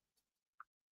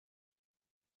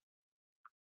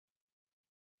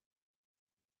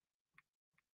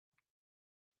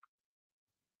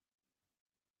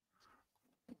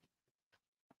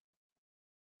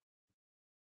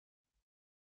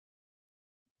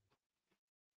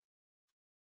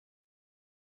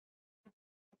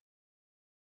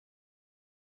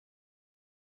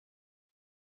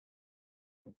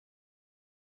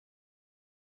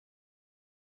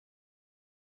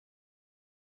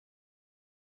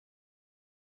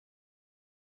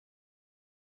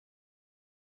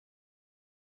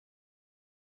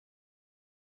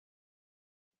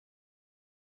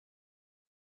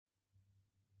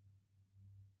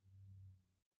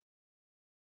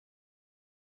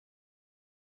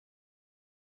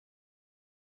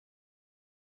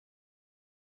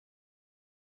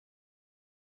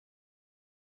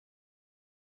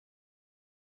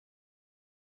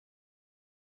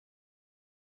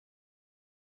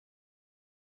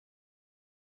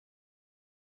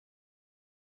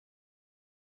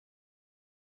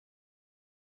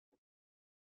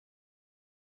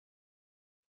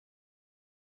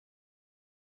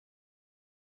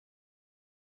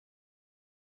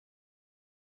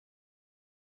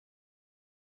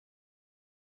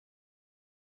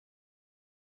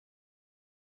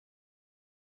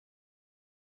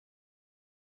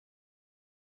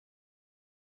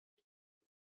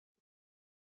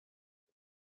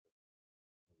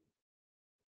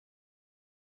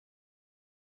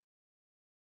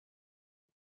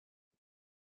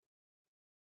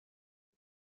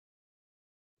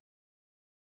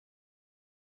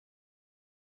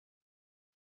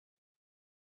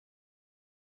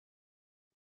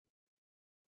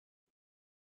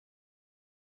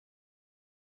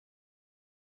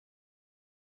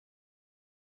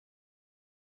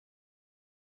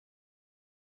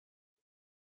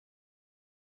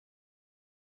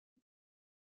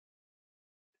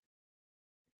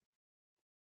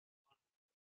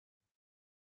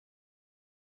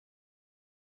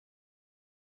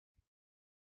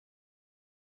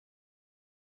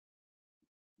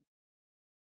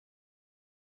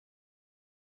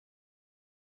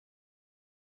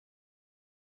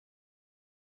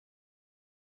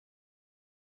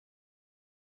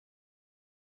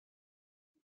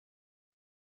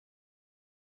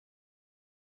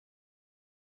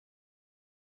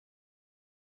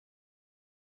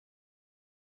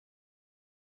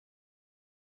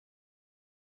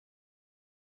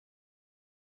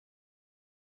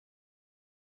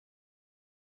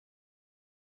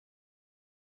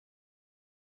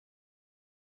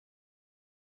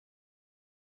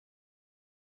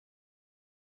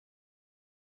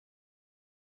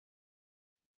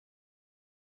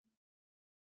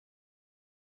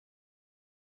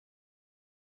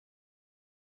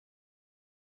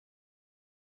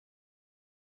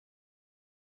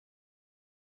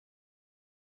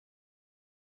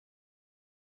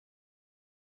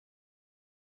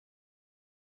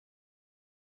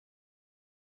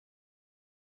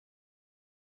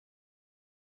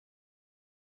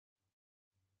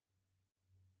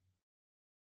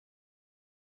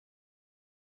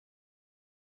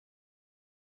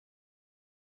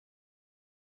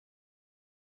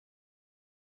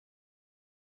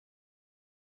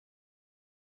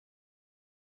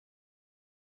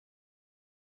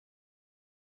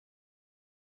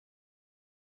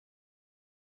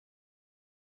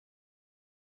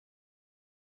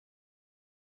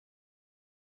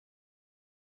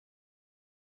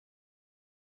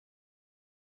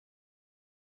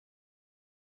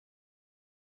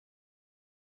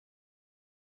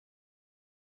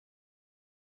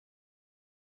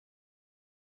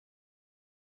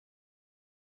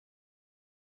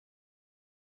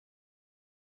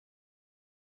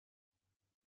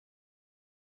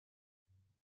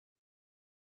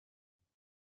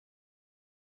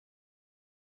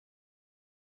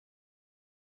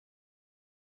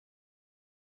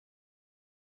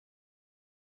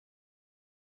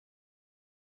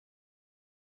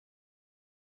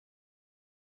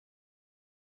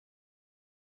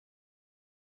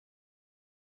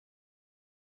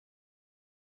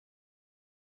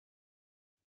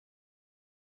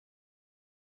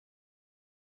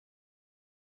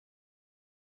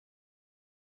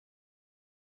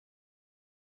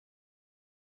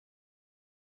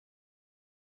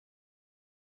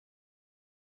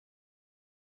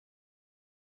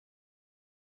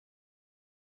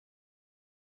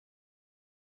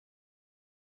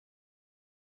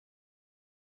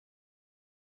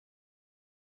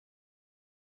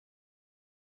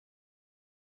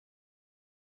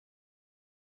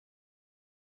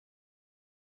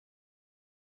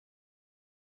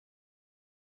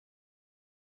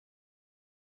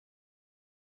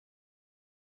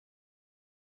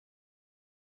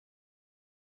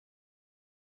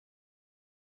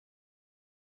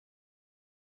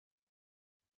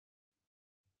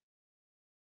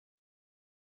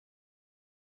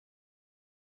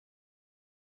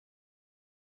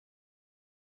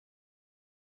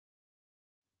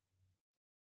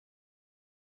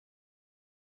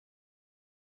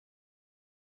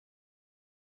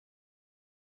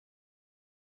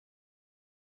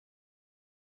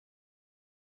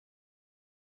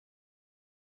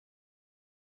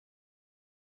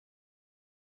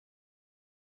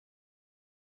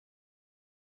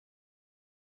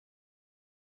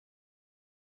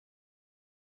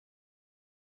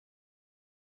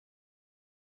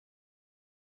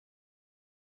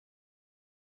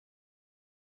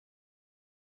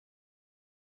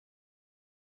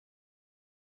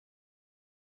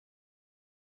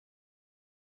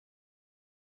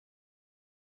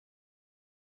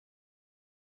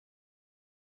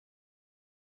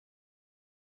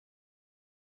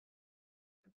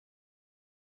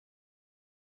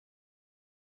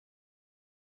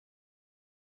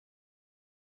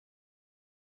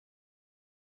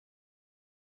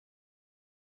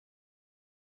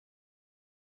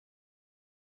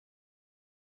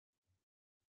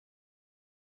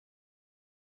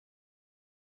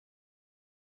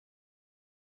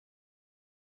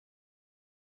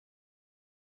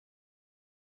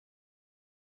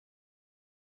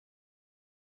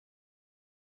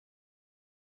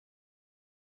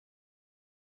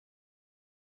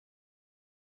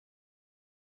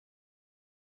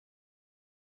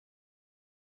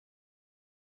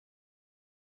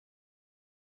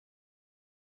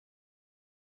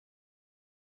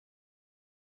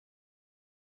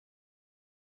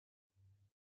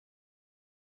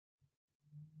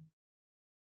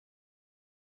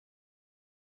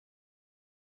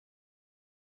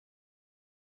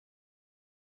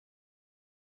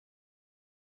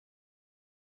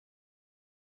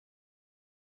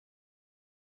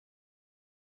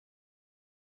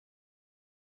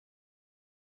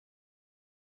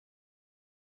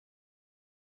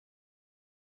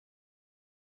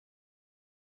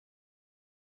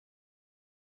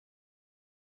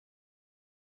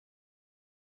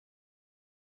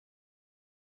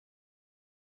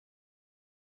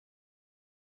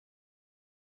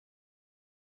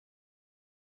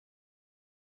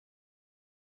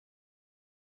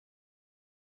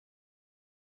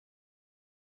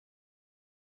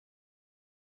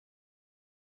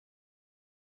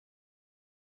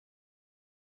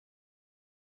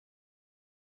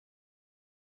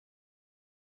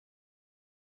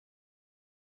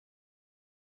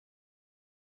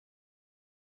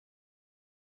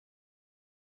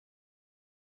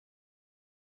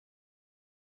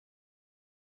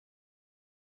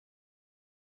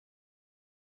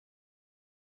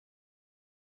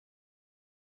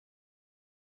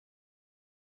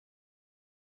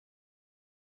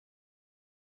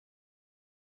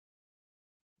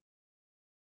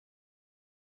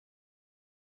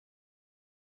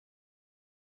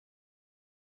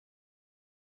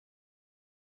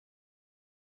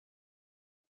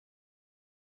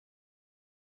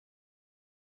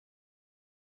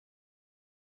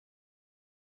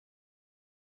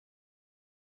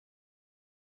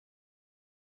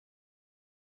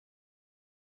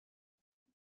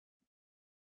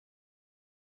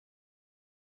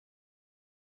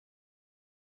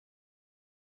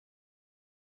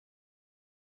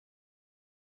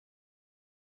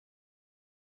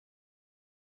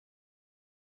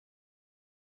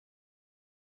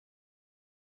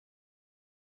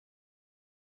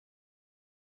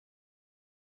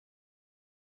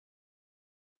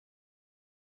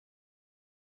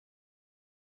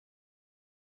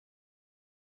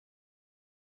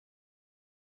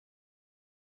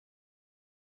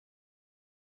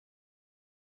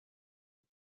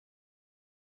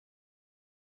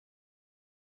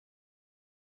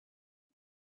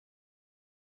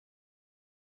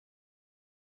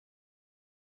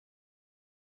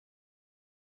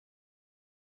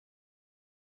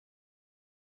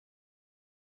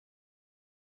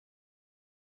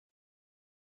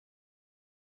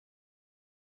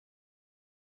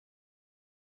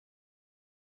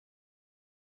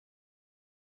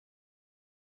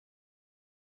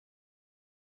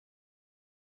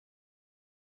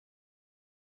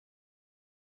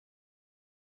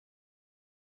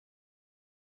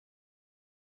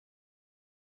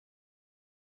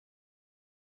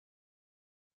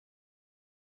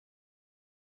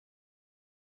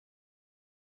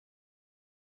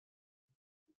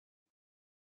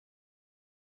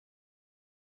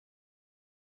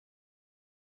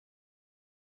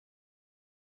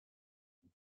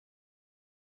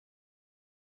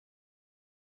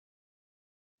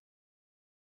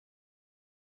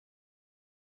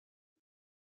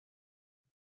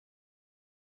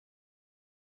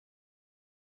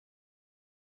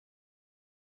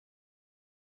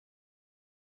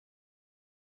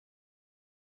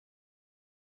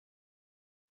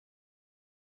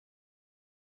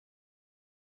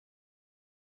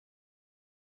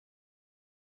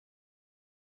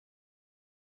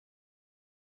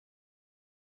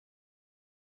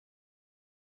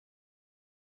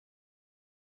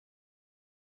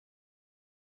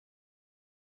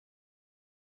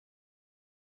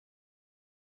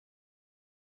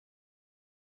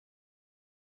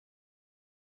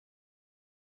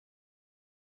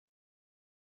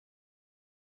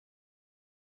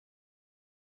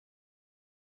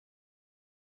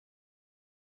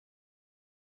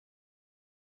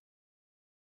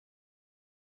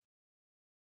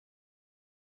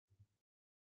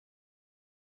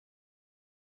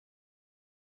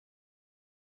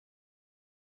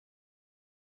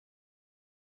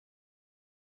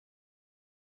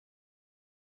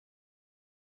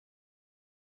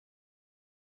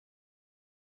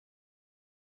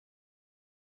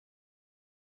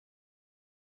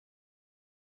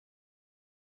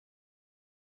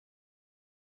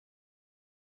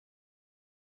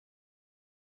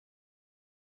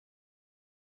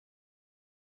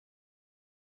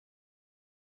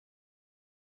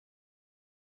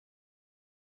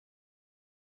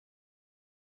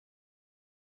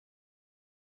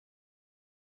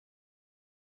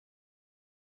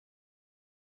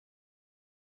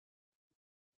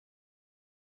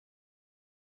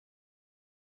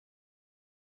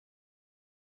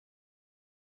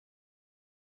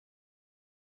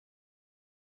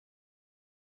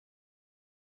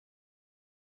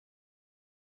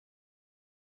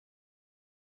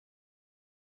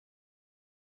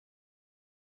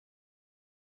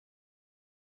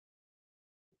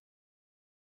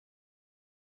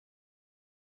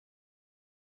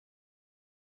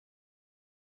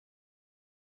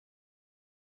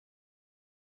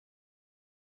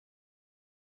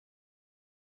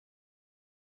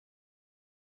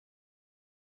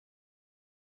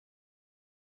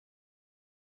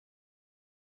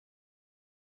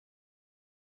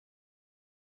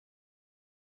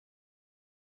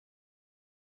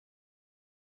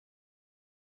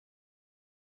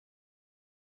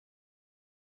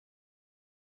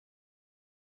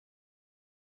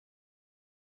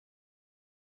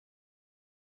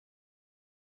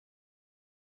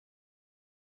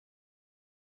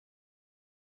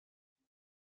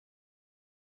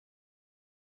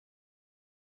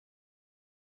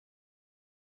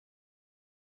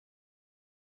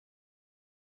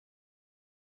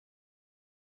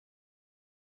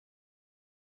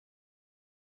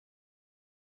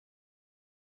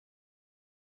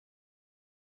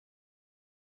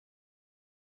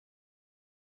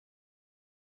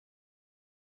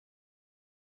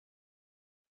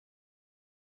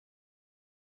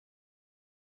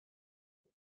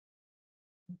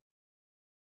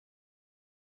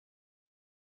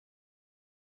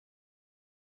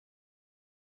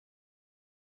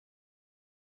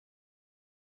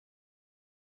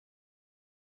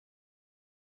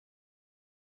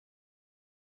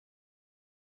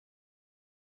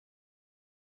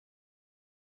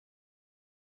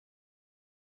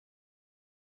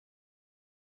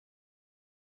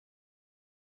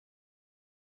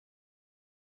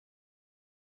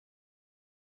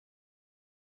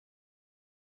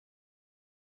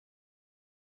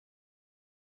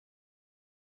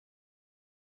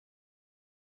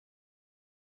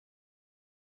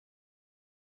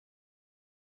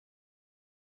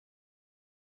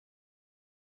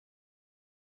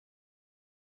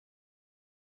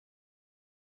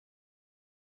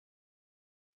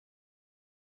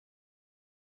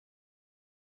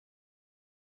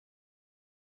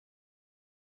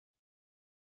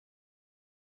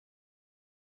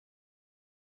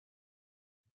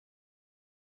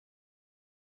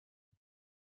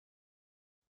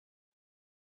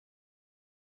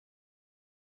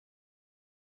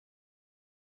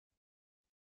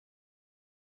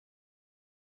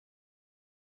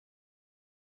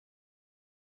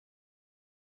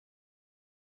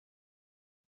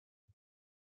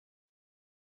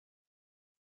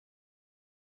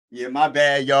 Yeah, my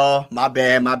bad, y'all. My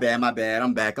bad.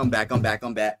 I'm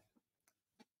back.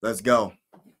 Let's go.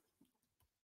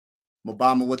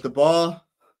 Obama with the ball.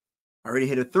 Already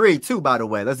hit a 3, too, by the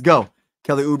way. Let's go.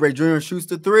 Kelly Oubre Jr. shoots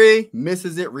the 3,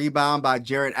 misses it. Rebound by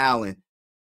Jared Allen.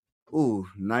 Ooh,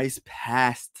 nice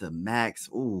pass to Max.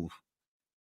 Ooh,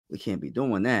 we can't be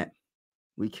doing that.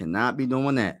 We cannot be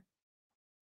doing that.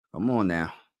 Come on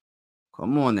now.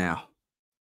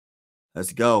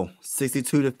 Let's go.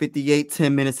 62-58,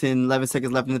 10 minutes and 11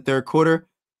 seconds left in the third quarter.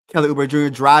 Kelly Oubre Jr.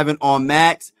 driving on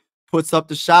Max, puts up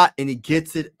the shot, and he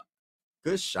gets it.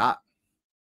 Good shot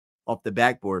off the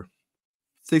backboard.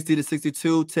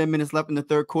 60-62, 10 minutes left in the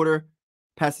third quarter.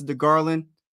 Passes to Garland.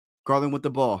 Garland with the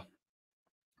ball.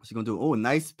 What's he going to do? Oh,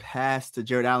 nice pass to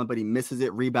Jared Allen, but he misses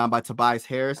it. Rebound by Tobias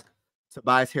Harris.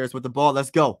 Tobias Harris with the ball.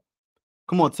 Let's go.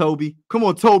 Come on, Toby.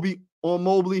 On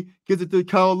Mobley. Gives it to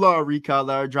Kyle Lowry. Kyle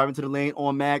Lowry driving to the lane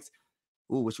on Max.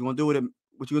 Ooh, what you going to do with him?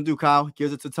 What you going to do, Kyle?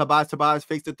 Gives it to Tobias. Tobias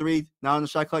fakes the 3. Now on the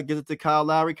shot clock, gives it to Kyle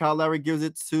Lowry. Kyle Lowry gives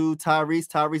it to Tyrese.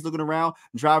 Tyrese looking around,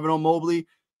 driving on Mobley.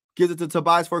 Gives it to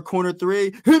Tobias for a corner 3.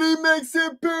 And he makes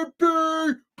it,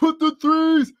 baby! Put the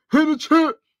 3s in the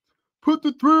chat. Put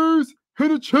the 3s in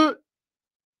the chat.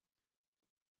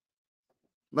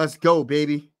 Let's go,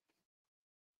 baby.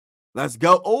 Let's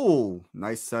go. Oh,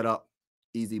 nice setup.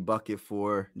 Easy bucket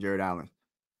for Jared Allen.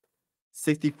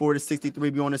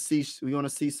 64-63. We on a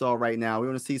seesaw right now.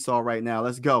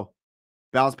 Let's go.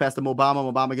 Bounce past to Obama.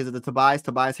 Obama gives it to Tobias.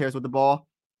 Tobias Harris with the ball.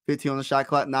 15 on the shot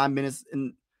clock. 9 minutes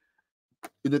in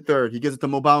the third. He gives it to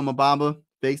Obama. Obama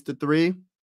fakes the 3.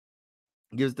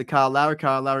 Gives it to Kyle Lowry.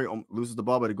 Kyle Lowry loses the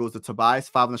ball, but it goes to Tobias.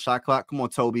 5 on the shot clock. Come on,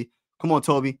 Toby.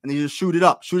 And he just shoot it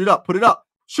up. Put it up.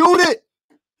 Shoot it.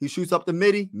 He shoots up the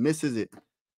midi. Misses it.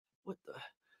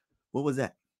 What was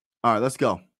that? All right, let's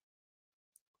go.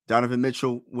 Donovan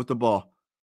Mitchell with the ball.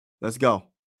 Let's go.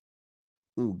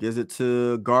 Ooh, gives it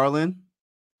to Garland.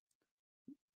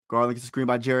 Garland gets a screen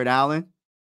by Jared Allen.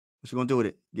 What's he going to do with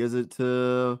it? Gives it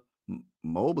to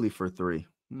Mobley for 3.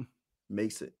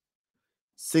 Makes it.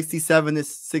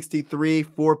 67-63,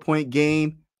 4-point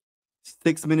game.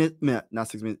 8 minutes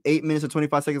and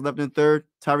 25 seconds left in the third.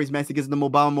 Tyrese Maxey gives it to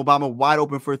Obama. Obama wide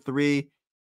open for 3.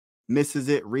 Misses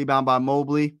it. Rebound by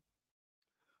Mobley.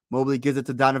 Mobley gives it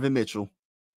to Donovan Mitchell.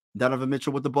 Donovan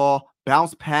Mitchell with the ball.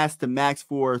 Bounce pass to Max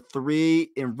for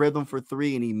 3, in rhythm for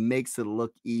 3, and he makes it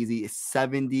look easy. It's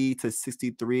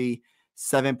 70-63,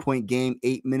 7-point game,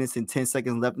 8 minutes and 10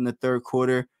 seconds left in the third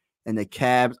quarter, and the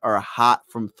Cavs are hot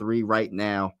from 3 right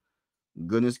now.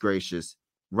 Goodness gracious.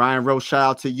 Ryan Rowe, shout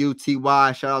out to you.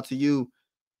 TY, shout out to you.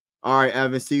 All right,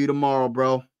 Evan, see you tomorrow,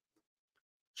 bro.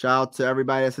 Shout out to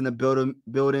everybody that's in the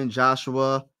building.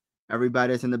 Joshua,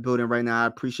 everybody that's in the building right now. I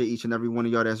appreciate each and every one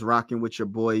of y'all that's rocking with your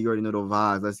boy. You already know the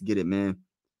vibes. Let's get it, man.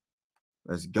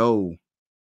 Let's go.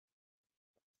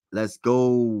 All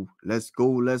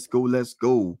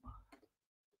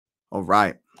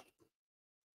right.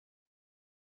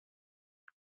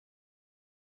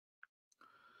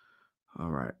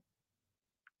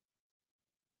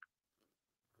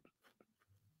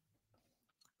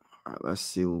 All right, let's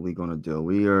see what we're gonna do.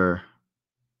 We're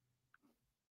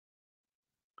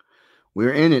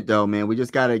in it though, man. We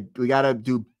have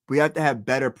to have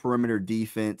better perimeter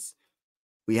defense.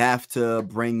 We have to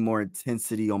bring more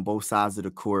intensity on both sides of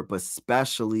the court, but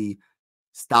especially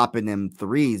stopping them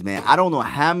 3s, man. I don't know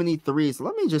how many 3s.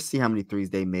 Let me just see how many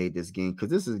 3s they made this game, because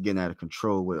this is getting out of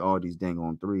control with all these dang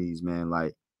on 3s, man.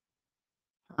 Like,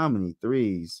 how many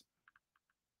 3s?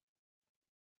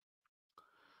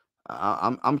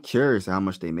 I'm curious how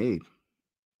much they made,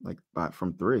 like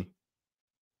from 3.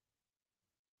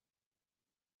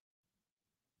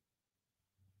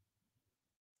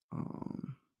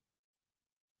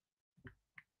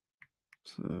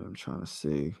 So I'm trying to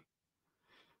see.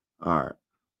 All right.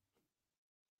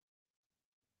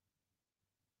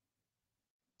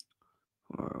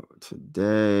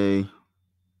 Today,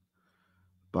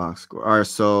 box score. All right,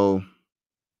 so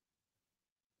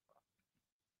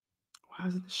why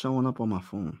isn't it showing up on my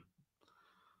phone?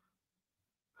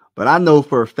 But I know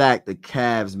for a fact the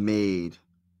Cavs made,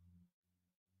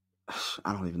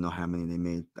 I don't even know how many they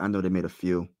made. I know they made a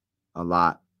few, a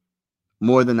lot.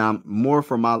 More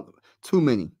for my, too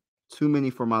many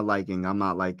for my liking. I'm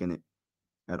not liking it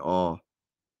at all.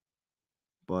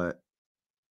 But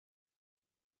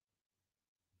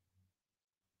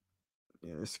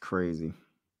yeah, it's crazy.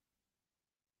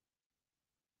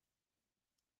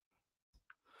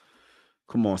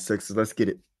 Come on, Sixers, let's get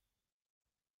it.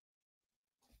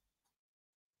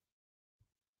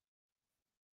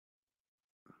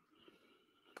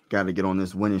 Got to get on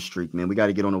this winning streak, man. We got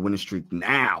to get on a winning streak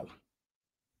now.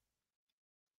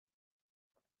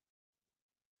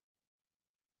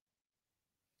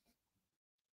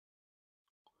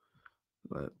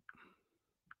 But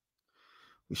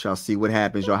we shall see what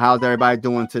happens, y'all. How's everybody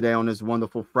doing today on this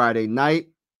wonderful Friday night?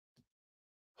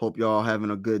 Hope y'all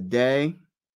having a good day.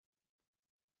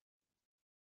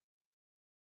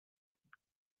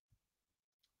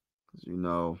 You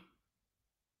know,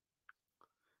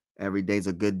 every day's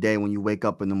a good day when you wake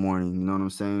up in the morning. You know what I'm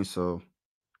saying? So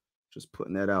just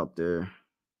putting that out there.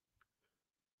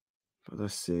 But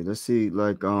let's see. Let's see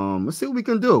what we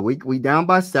can do. We down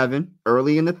by 7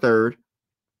 early in the third.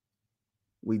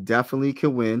 We definitely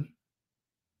can win.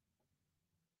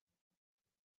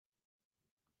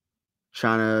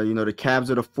 Trying to, the Cavs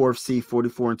are the 4th seed,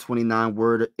 44-29.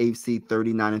 We're the 8th seed,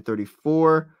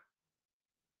 39-34.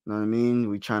 You know what I mean?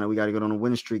 We got to get on a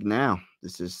winning streak now.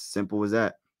 This is simple as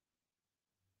that.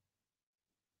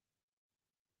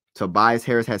 Tobias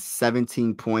Harris has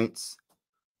 17 points,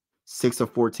 6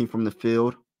 of 14 from the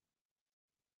field.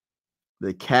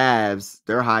 The Cavs,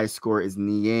 their highest scorer is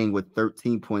Niang with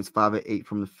 13 points, 5 of 8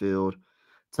 from the field.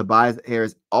 Tobias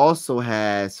Harris also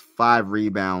has 5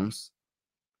 rebounds.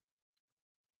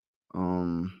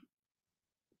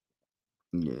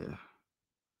 Yeah.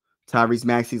 Tyrese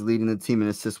Maxey's leading the team in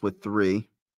assists with 3.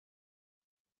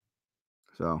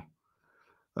 So,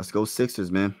 let's go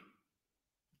Sixers, man.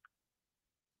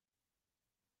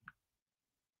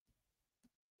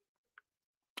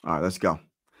 All right, let's go.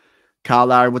 Kyle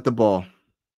Lowry with the ball.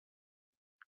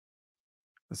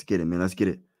 Let's get it, man. Let's get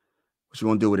it. What you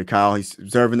gonna do with it, Kyle? He's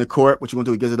observing the court. What you gonna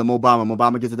do? He gives it to Mo Bamba. Mo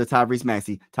Bamba gives it to Tyrese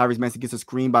Maxey. Tyrese Maxey gets a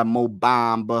screen by Mo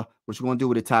Bamba. What you gonna do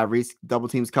with it, Tyrese? Double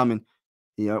team's coming.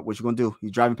 Yeah, what you gonna do?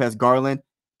 He's driving past Garland.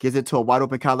 Gives it to a wide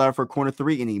open Kyle Lowry for a corner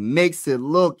 3, and he makes it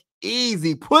look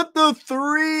easy. Put the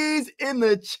threes in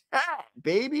the chat,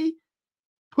 baby.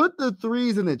 Put the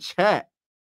threes in the chat.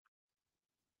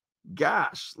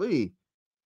 Gosh, Lee.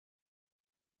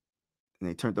 And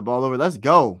they turned the ball over. Let's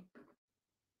go.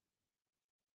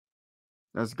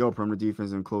 Let's go, perimeter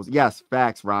defense and close. Yes,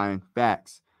 facts, Ryan.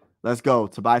 Facts. Let's go.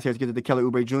 Tobias Harris gets it to Kelly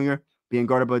Oubre Jr. Being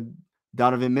guarded by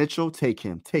Donovan Mitchell. Take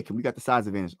him. Take him. We got the size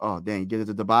advantage. Oh, dang. He gives it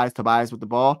to Tobias. Tobias with the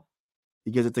ball.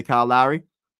 He gives it to Kyle Lowry.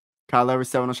 Kyle Lowry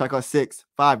 7 on shot clock. 6.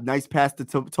 5. Nice pass to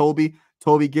Toby.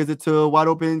 Toby gives it to wide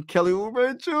open Kelly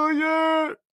Oubre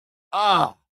Jr.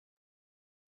 Ah.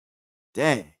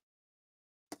 Dang.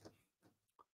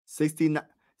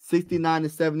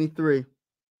 69-73.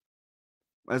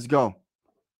 Let's go.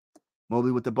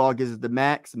 Mobley with the ball gives it to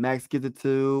Max. Max gives it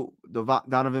to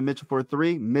Donovan Mitchell for a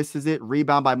 3. Misses it.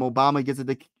 Rebound by Mo Bamba. Gives it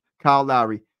to Kyle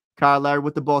Lowry. Kyle Lowry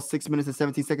with the ball. 6 minutes and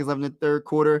 17 seconds left in the third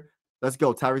quarter. Let's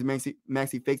go. Tyrese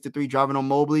Maxey fakes the 3. Driving on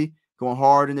Mobley. Going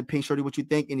hard in the paint. Shorty, what you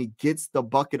think? And he gets the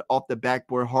bucket off the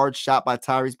backboard. Hard shot by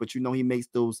Tyrese, but you know he makes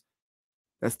those.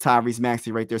 That's Tyrese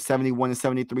Maxey right there.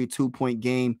 71-73, 2-point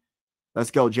game.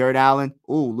 Let's go. Jared Allen.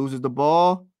 Ooh, loses the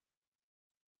ball.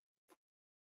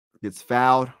 Gets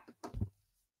fouled.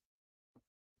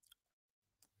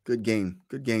 Good game.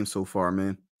 Good game so far,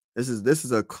 man. This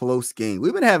is a close game.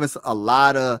 We've been having a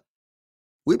lot of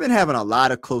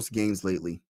close games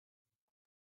lately.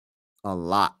 A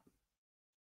lot.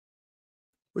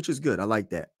 Which is good. I like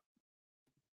that.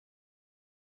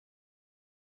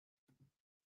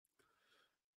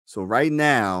 So right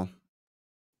now,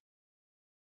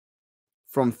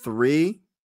 from 3,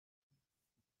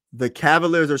 the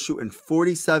Cavaliers are shooting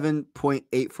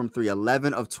 47.8 from 3,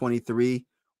 11 of 23.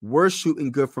 We're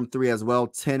shooting good from 3 as well,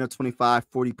 10 of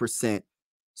 25, 40%.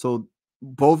 So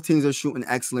both teams are shooting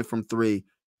excellent from 3,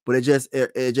 but it just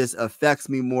affects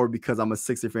me more because I'm a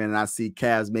Sixers fan and I see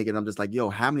Cavs making. I'm just like, yo,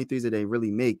 how many threes did they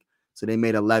really make? So they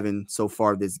made 11 so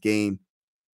far this game.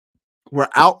 We're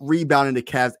out rebounding the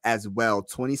Cavs as well,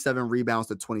 27 rebounds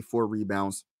to 24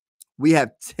 rebounds. We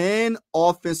have 10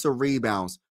 offensive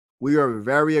rebounds. We are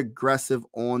very aggressive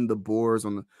on the boards,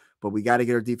 but we got to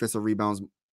get our defensive rebounds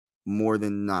more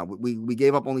than not. We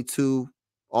gave up only 2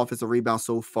 offensive rebounds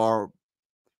so far,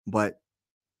 but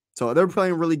so they're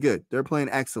playing really good. They're playing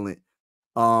excellent.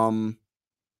 Blocks,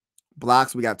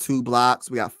 we got 2 blocks.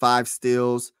 We got 5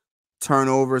 steals.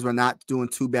 Turnovers, we're not doing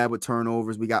too bad with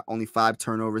turnovers. We got only 5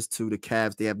 turnovers to the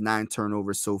Cavs. They have 9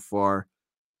 turnovers so far.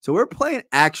 So we're playing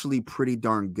actually pretty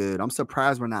darn good. I'm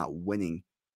surprised we're not winning.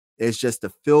 It's just the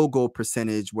field goal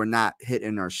percentage. We're not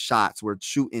hitting our shots. We're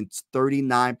shooting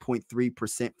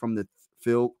 39.3% from the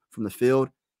field.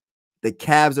 The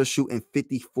Cavs are shooting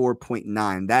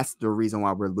 54.9. That's the reason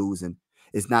why we're losing.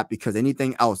 It's not because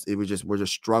anything else. We're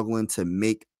just struggling to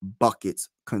make buckets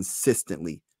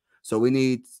consistently. So we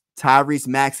need Tyrese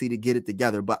Maxey to get it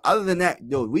together. But other than that,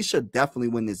 we should definitely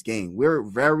win this game. We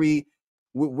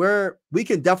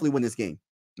can definitely win this game.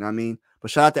 You know what I mean? But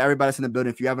shout out to everybody that's in the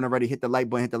building. If you haven't already, hit the like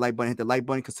button, hit the like button, hit the like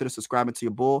button. Consider subscribing to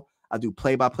your bull. I do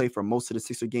play-by-play for most of the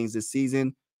Sixer games this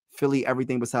season. Philly,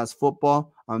 everything besides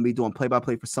football. I'm going to be doing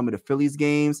play-by-play for some of the Phillies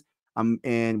games.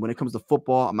 And when it comes to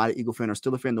football, I'm not an Eagle fan or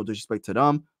Steelers fan, no disrespect to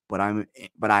them, but I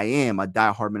am a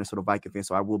diehard Minnesota Viking fan,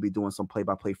 so I will be doing some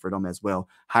play-by-play for them as well.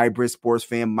 Hybrid Sports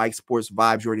fan, Mike Sports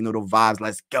Vibes, you already know the vibes.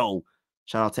 Let's go.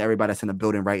 Shout out to everybody that's in the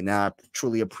building right now. I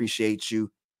truly appreciate you.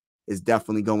 It's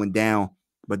definitely going down.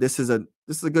 But this is a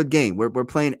good game. We're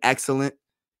playing excellent,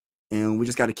 and we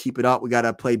just got to keep it up. We got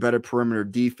to play better perimeter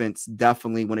defense,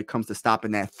 definitely when it comes to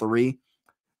stopping that three.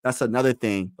 That's another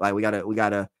thing. Like we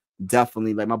gotta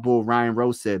definitely, like my bull Ryan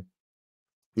Rose said,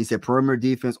 he said perimeter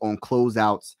defense on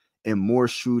closeouts and more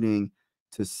shooting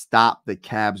to stop the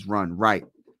Cavs run. Right.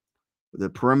 The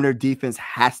perimeter defense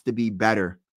has to be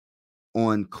better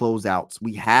on closeouts.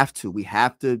 We have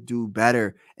to do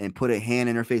better and put a hand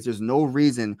in her face. There's no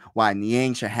reason why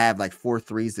Niang should have like 4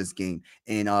 threes this game.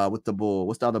 And with the bull,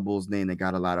 what's the other bull's name that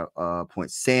got a lot of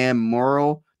points? Sam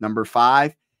Morrill, number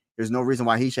 5. There's no reason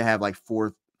why he should have like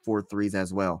 4 threes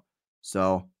as well.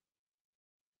 So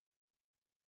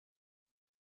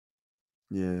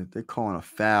yeah, they're calling a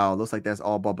foul. Looks like that's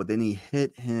all ball, but then he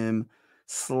hit him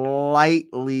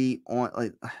slightly on,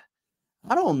 like,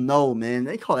 I don't know, man.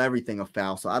 They call everything a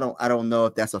foul, so I don't know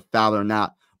if that's a foul or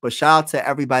not. But shout out to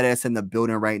everybody that's in the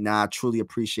building right now. I truly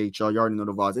appreciate y'all. You already know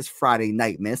the vibes. It's Friday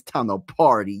night, man. It's time to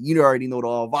party. You already know the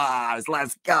vibes.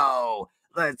 Let's go.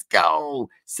 Let's go.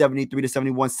 73 to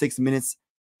 71, 6 minutes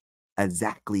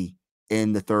exactly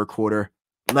in the third quarter.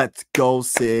 Let's go,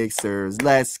 Sixers.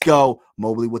 Let's go.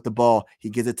 Mobley with the ball. He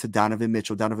gives it to Donovan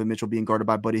Mitchell. Donovan Mitchell being guarded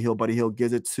by Buddy Hield. Buddy Hield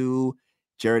gives it to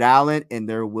Jared Allen, and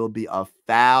there will be a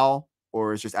foul,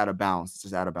 or it's just out of bounds. It's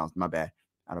just out of bounds. My bad.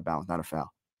 Out of bounds, not a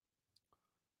foul.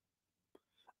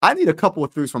 I need a couple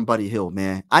of threes from Buddy Hield,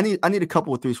 man. I need a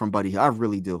couple of threes from Buddy Hield. I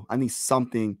really do. I need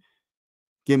something.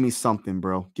 Give me something,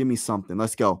 bro. Give me something.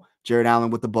 Let's go. Jared Allen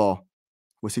with the ball.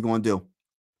 What's he going to do?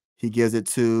 He gives it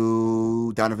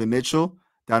to Donovan Mitchell.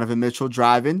 Donovan Mitchell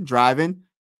driving,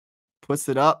 puts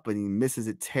it up, but he misses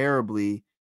it terribly.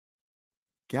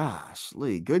 Gosh,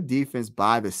 Lee, good defense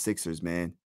by the Sixers,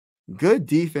 man. Good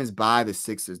defense by the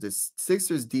Sixers. This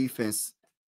Sixers defense,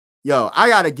 yo, I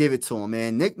got to give it to him,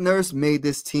 man. Nick Nurse made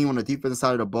this team on the defensive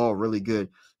side of the ball really good.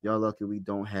 Y'all lucky we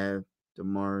don't have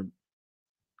DeMar.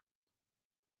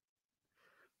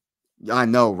 I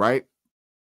know, right?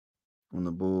 On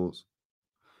the Bulls.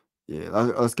 Yeah,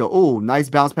 let's go. Oh, nice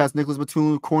bounce pass, Nicholas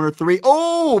Batum, corner 3.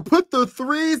 Oh, put the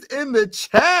threes in the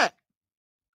chat.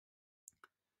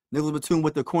 Nicholas Batum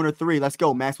with the corner 3. Let's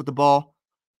go. Max with the ball.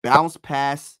 Bounce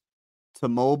pass to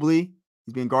Mobley.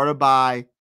 He's being guarded by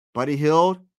Buddy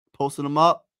Hield, posting him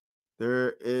up.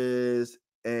 There is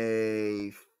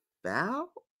a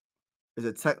foul? Is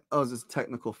it it's a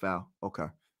technical foul. Okay.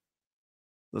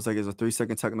 Looks like it's a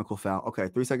 3-second technical foul. Okay,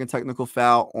 3-second technical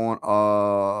foul on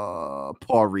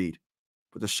Paul Reed.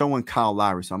 But they're showing Kyle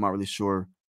Lowry, so I'm not really sure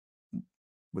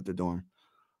what they're doing.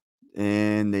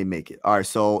 And they make it. All right,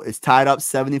 so it's tied up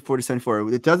 74 to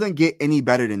 74. It doesn't get any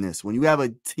better than this. When you have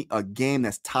a game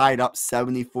that's tied up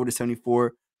 74 to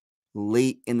 74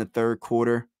 late in the third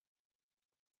quarter,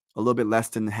 a little bit less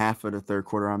than half of the third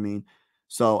quarter, I mean.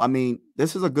 So, I mean,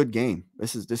 this is a good game.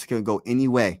 This can go any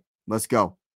way. Let's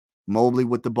go. Mobley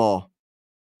with the ball.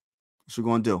 What's we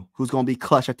going to do? Who's going to be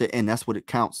clutch at the end? That's what it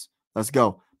counts. Let's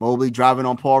go. Mobley driving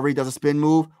on Paul Reed. Does a spin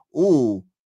move. Ooh,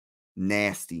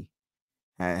 nasty.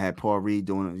 Had Paul Reed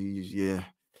doing it. Yeah.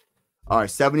 All right,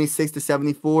 76 to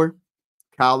 74.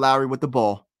 Kyle Lowry with the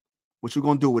ball. What you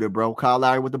going to do with it, bro? Kyle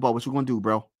Lowry with the ball. What you going to do,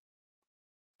 bro?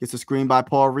 Gets a screen by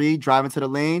Paul Reed. Driving to the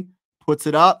lane. Puts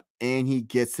it up. And he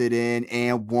gets it in.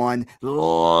 And 1.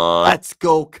 Let's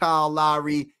go, Kyle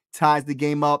Lowry. Ties the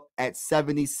game up at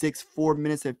 76, 4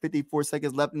 minutes and 54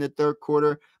 seconds left in the third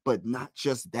quarter. But not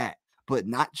just that.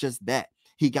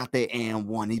 He got the and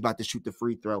 1. He's about to shoot the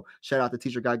free throw. Shout out to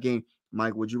Teacher Got Game.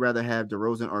 Mike, would you rather have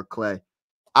DeRozan or Clay?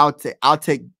 I would take I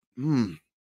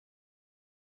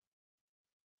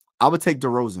would take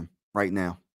DeRozan right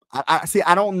now. I see.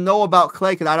 I don't know about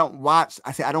Clay because I don't watch.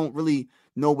 I don't really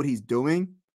know what he's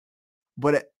doing,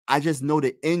 but I just know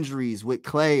the injuries with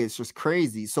Clay is just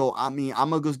crazy. So I mean, I'm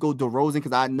gonna just go DeRozan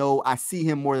because I know I see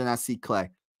him more than I see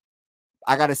Clay.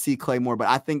 I gotta see Clay more, but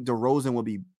I think DeRozan will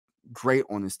be great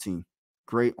on this team.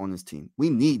 Great on this team. We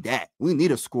need that. We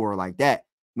need a scorer like that.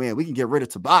 Man, we can get rid of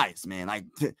Tobias, man. Like,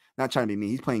 not trying to be mean.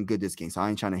 He's playing good this game, so I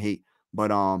ain't trying to hate.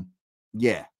 But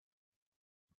yeah.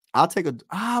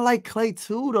 I like Clay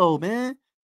too, though, man.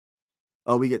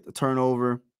 Oh, we get the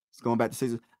turnover. It's going back to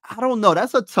Sixers. I don't know.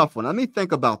 That's a tough one. Let me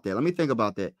think about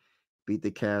that. Beat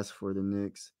the Cavs for the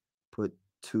Knicks. Put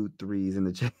 2 threes in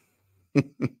the chat.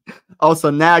 Oh,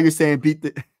 so now you're saying beat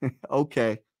the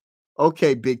okay.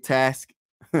 Okay, big task.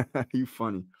 You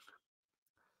funny.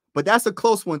 But that's a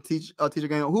close one, teacher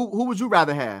game. Who would you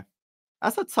rather have?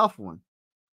 That's a tough one.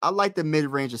 I like the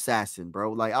mid-range assassin,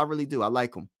 bro. Like I really do. I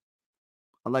like him.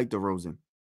 I like DeRozan.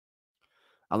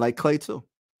 I like Clay too.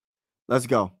 Let's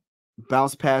go.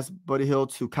 Bounce pass Buddy Hill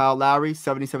to Kyle Lowry,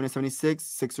 77-76.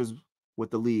 Sixers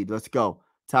with the lead. Let's go.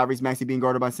 Tyrese Maxey being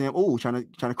guarded by Sam. Ooh, trying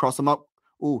to cross him up.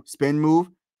 Ooh, spin move.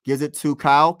 Gives it to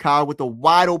Kyle. Kyle with the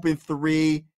wide open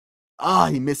three. Ah,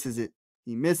 he misses it.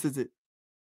 He misses it.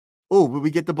 Ooh, will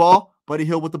we get the ball? Buddy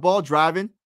Hill with the ball, driving.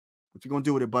 What you gonna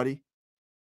do with it, buddy?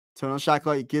 Turn on shot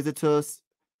clock. He gives it to us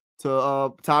to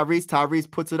Tyrese.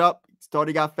 Tyrese puts it up.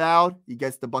 Started got fouled. He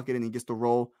gets the bucket and he gets the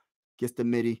roll. Gets the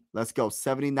midi. Let's go.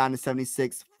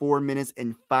 79-76. 4 minutes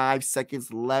and 5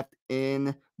 seconds left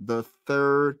in the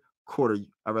third quarter.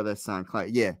 I'd rather sign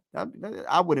Clyde. Yeah,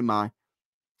 I wouldn't mind.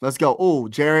 Let's go. Oh,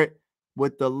 Jarrett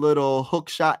with the little hook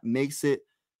shot makes it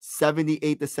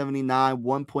 78-79.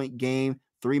 1 point game.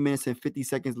 3 minutes and 50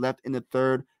 seconds left in the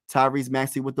third. Tyrese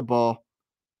Maxey with the ball.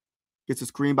 Gets a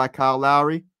screen by Kyle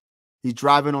Lowry. He's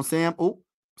driving on Sam. Oh,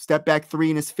 step back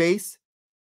three in his face.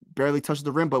 Barely touches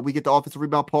the rim, but we get the offensive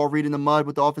rebound. Paul Reed in the mud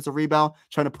with the offensive rebound,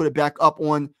 trying to put it back up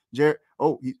on Jarrett.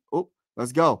 Oh,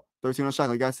 let's go. 13 on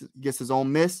shot. He gets his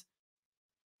own miss.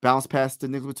 Bounce pass to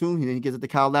Nicholas Batum. Then he gets it to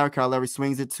Kyle Lowry. Kyle Lowry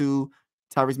swings it to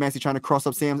Tyrese Maxey, trying to cross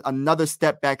up Sam. Another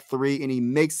step back three, and he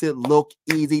makes it look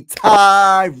easy.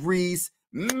 Tyrese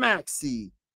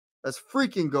Maxey. Let's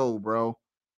freaking go, bro.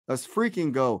 Let's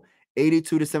freaking go.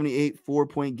 82-78, 4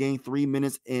 point game, 3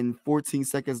 minutes and 14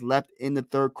 seconds left in the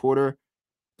third quarter.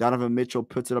 Donovan Mitchell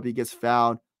puts it up. He gets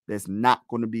fouled. There's not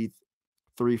going to be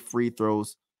 3 free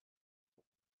throws.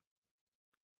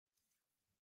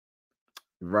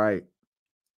 Right.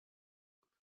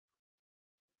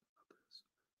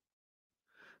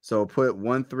 So put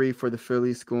 1-3 for the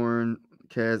Phillies scoring,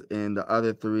 Cavs, and the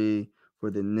other 3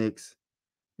 for the Knicks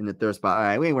in the third spot. All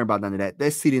right, we ain't worried about none of that.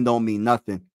 That seeding don't mean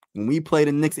nothing. When we play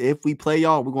the Knicks, if we play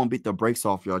y'all, we're going to beat the brakes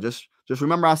off y'all. Just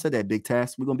remember I said that, big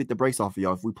task. We're going to beat the brakes off of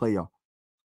y'all if we play y'all.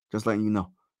 Just letting you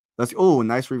know.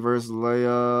 Nice reverse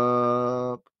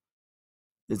layup.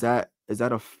 Is that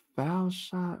a foul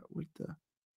shot with the?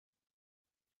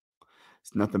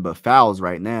 It's nothing but fouls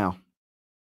right now.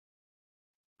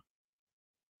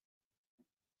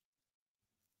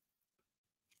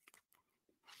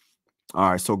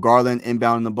 All right, so Garland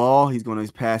inbounding the ball. He's going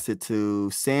to pass it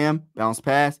to Sam, bounce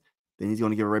pass. Then he's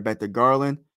going to give it right back to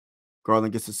Garland.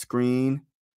 Garland gets a screen,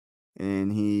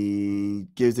 and he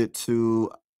gives it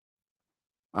to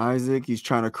Isaac. He's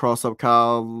trying to cross up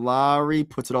Kyle Lowry,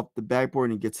 puts it off the backboard,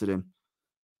 and he gets it in.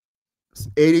 It's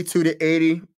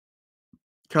 82-80.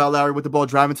 Kyle Lowry with the ball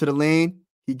driving to the lane.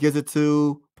 He gives it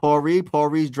to Paul Reed. Paul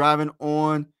Reed's driving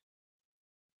on.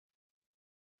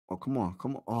 Oh, come on.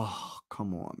 Oh,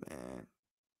 come on, man.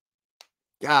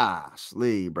 Gosh,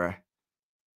 Lee, bruh.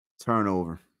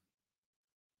 Turnover.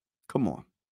 Come on,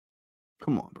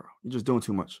 bro. You're just doing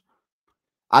too much.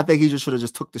 I think he just should have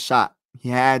just took the shot. He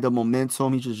had the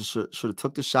momentum. He just should have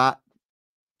took the shot.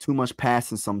 Too much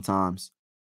passing sometimes.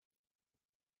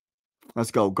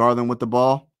 Let's go. Garland with the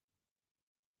ball.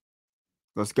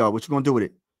 Let's go. What you going to do with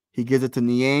it? He gives it to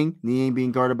Niang. Niang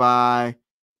being guarded by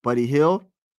Buddy Hill.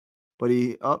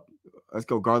 Buddy up. Let's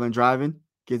go. Garland driving.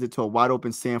 Gives it to a wide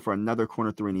open Sam for another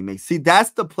corner three, and he makes. See, that's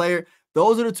the player.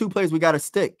 Those are the 2 players we got to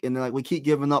stick. And then, we keep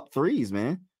giving up threes,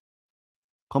 man.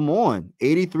 Come on.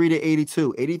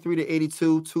 83-82.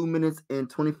 83-82. 2 minutes and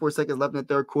 24 seconds left in the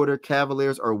third quarter.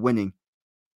 Cavaliers are winning.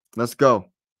 Let's go.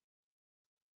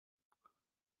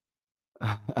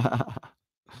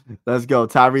 Let's go.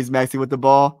 Tyrese Maxey with the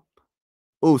ball.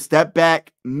 Oh, step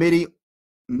back. Midi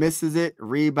misses it.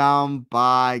 Rebound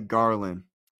by Garland.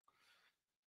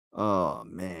 Oh,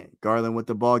 man. Garland with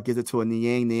the ball. Gives it to a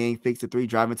Niang. Niang fakes the 3,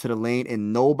 driving to the lane,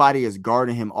 and nobody is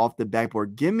guarding him off the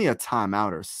backboard. Give me a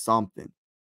timeout or something.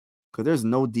 Because there's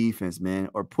no defense, man.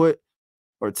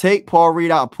 Or take Paul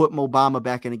Reed out and put Mo Bamba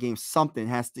back in the game. Something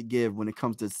has to give when it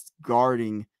comes to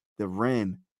guarding the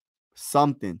rim.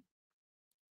 Something.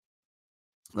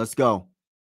 Let's go.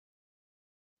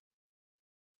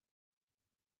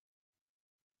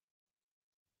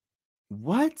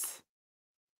 What?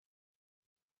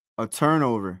 A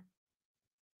turnover.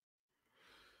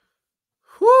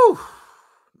 Whew.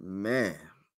 Man.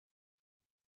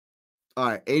 All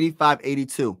right,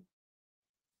 85-82.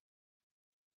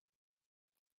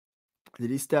 Did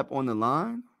he step on the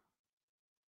line?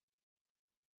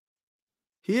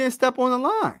 He didn't step on the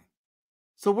line.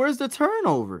 So where's the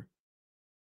turnover?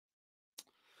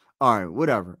 All right,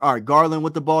 whatever. All right, Garland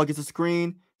with the ball gets a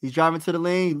screen. He's driving to the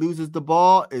lane. He loses the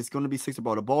ball. It's going to be Sixer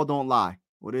ball. The ball don't lie.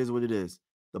 What is what it is.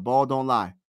 The ball don't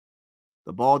lie.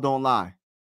 The ball don't lie.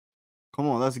 Come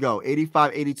on, let's go.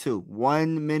 85-82.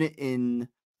 1 minute and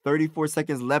 34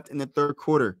 seconds left in the third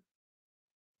quarter.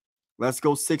 Let's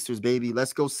go Sixers, baby.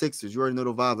 Let's go Sixers. You already know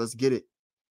the vibe. Let's get it.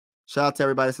 Shout out to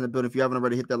everybody that's in the building. If you haven't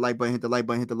already, hit that like button, hit the like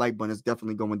button, hit the like button. It's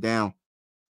definitely going down.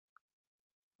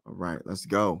 All right, let's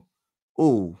go.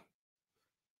 Ooh.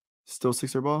 Still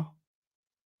Sixer ball?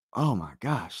 Oh my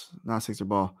gosh. Not Sixer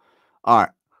ball. All right.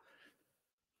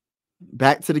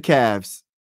 Back to the Cavs.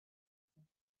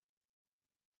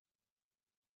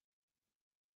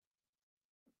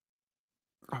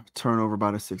 Turnover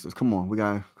by the Sixers. Come on.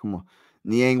 Come on.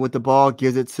 Niang with the ball.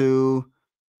 Gives it to.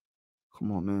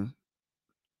 Come on, man.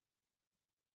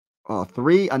 Oh,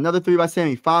 three. Another three by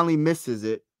Sammy. Finally misses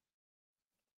it.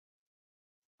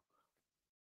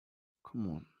 Come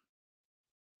on.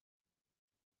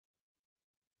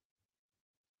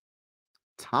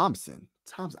 Thompson.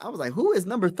 I was like, who is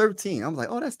number 13? I was like,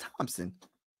 oh, that's Thompson.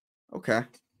 Okay.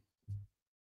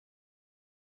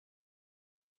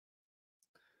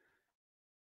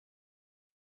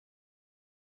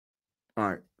 All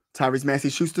right. Tyrese Maxey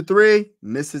shoots the three,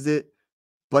 misses it,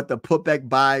 but the putback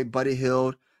by Buddy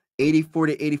Hield,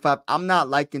 84-85. I'm not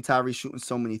liking Tyrese shooting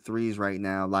so many threes right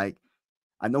now. Like,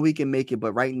 I know he can make it,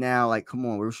 but right now, like, come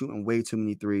on, we're shooting way too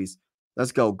many threes.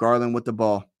 Let's go. Garland with the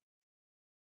ball.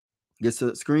 Gets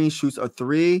a screen, shoots a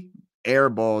three, air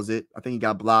balls it. I think he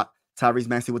got blocked. Tyrese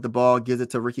Maxey with the ball, gives it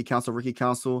to Ricky Council. Ricky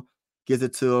Council gives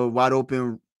it to a wide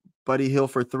open Buddy Hield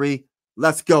for three.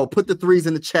 Let's go. Put the threes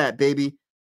in the chat, baby.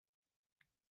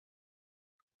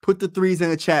 Put the threes in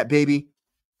the chat, baby.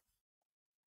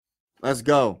 Let's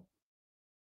go.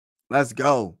 Let's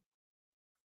go.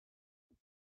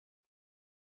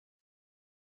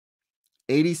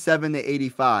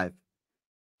 87-85.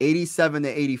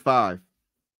 87-85.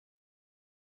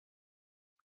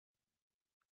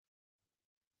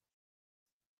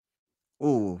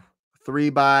 Ooh,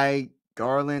 three by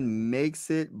Garland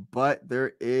makes it, but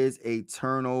there is a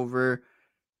turnover.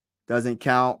 Doesn't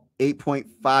count.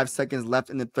 8.5 seconds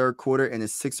left in the third quarter, and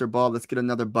it's Sixer ball. Let's get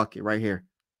another bucket right here.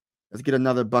 Let's get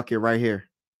another bucket right here.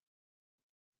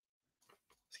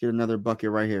 Let's get another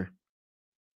bucket right here.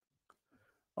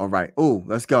 All right. Ooh,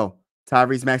 let's go.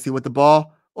 Tyrese Maxey with the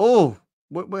ball. Oh,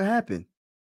 what happened?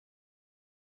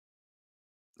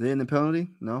 They in the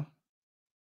penalty? No.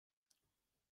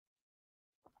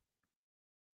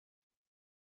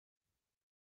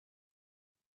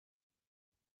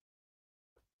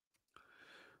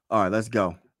 All right, let's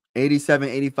go.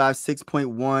 87-85,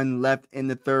 6.1 left in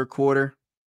the third quarter.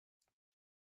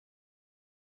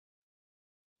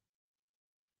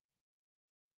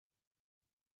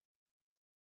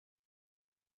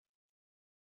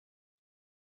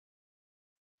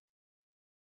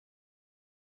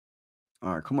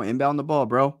 All right, come on, inbound the ball,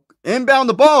 bro. Inbound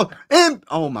the ball.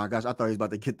 Oh my gosh, I thought he was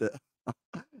about to get the.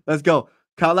 Let's go.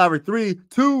 Kyle Lowry, 3,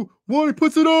 2, 1. He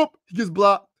puts it up. He gets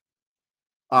blocked.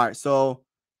 All right, so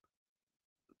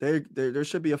there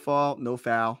should be a foul. No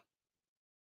foul.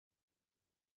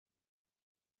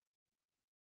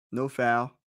 No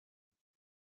foul.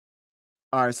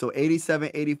 All right, so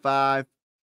 87-85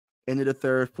 into the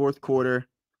third, fourth quarter.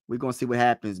 We're gonna see what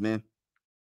happens, man.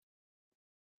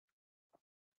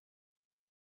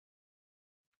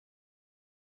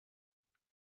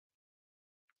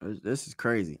 This is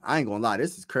crazy. I ain't gonna lie.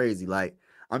 This is crazy. Like,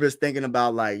 I'm just thinking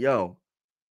about, like, yo,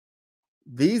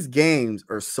 these games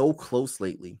are so close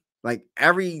lately. Like,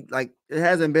 it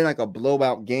hasn't been like a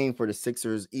blowout game for the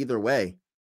Sixers either way.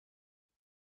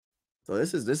 So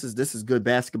this is good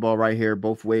basketball right here,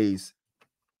 both ways.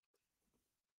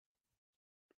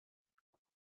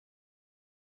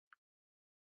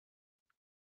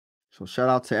 So shout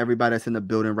out to everybody that's in the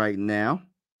building right now.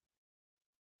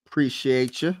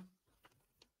 Appreciate you.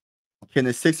 Can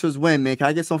the Sixers win, man? Can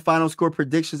I get some final score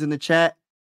predictions in the chat?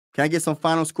 Can I get some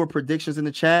final score predictions in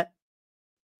the chat?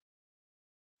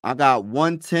 I got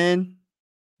 110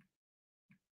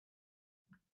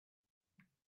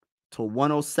 to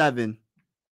 107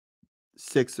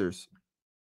 Sixers.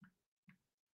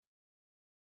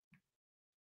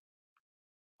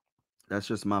 That's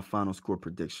just my final score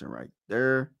prediction right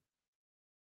there.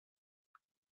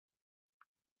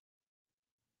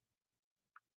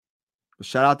 But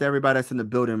shout out to everybody that's in the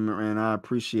building, man. I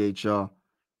appreciate y'all.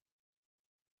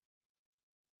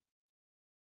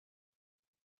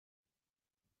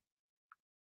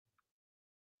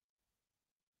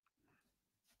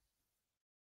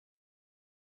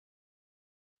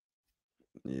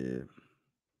 Yeah.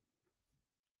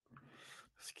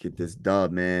 Let's get this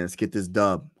dub, man. Let's get this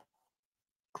dub.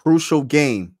 Crucial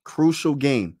game. Crucial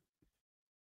game.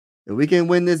 If we can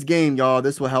win this game, y'all,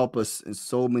 this will help us in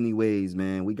so many ways,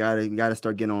 man. We gotta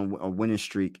start getting on a winning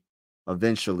streak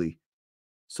eventually.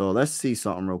 So let's see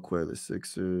something real quick. The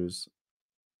Sixers.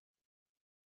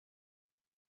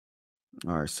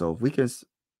 All right, so if we can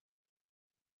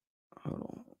hold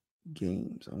on.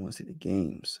 Games. I want to see the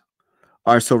games.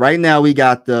 All right, so right now we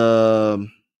got of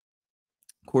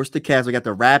course, the Cavs. We got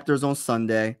the Raptors on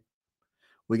Sunday.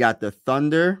 We got the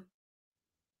Thunder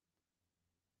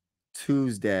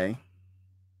Tuesday.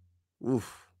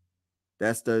 Oof.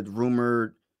 That's the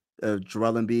rumored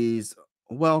Joel Embiid's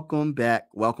welcome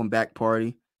back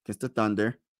party against the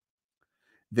Thunder.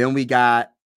 Then we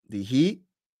got the Heat,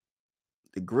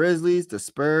 the Grizzlies, the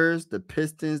Spurs, the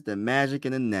Pistons, the Magic,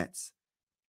 and the Nets.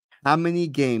 How many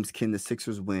games can the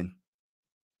Sixers win?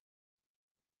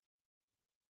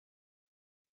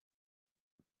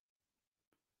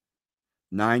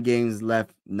 9 games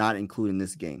left, not including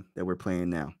this game that we're playing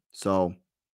now. So,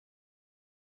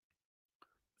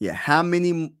 yeah, how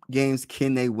many games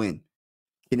can they win?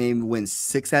 Can they win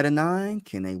 6 out of 9?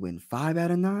 Can they win 5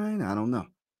 out of 9? I don't know.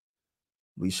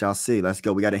 We shall see. Let's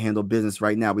go. We got to handle business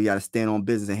right now. We got to stand on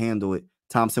business and handle it.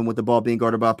 Thompson with the ball being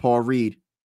guarded by Paul Reed.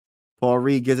 Paul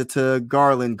Reed gives it to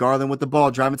Garland. Garland with the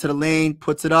ball, driving to the lane,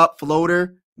 puts it up,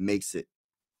 floater, makes it.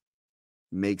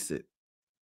 Makes it.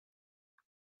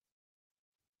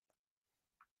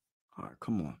 All right,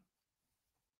 come on.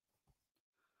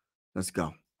 Let's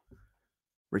go.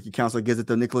 Ricky Council gives it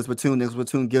to Nicholas Batum. Nicholas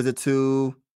Batum gives it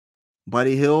to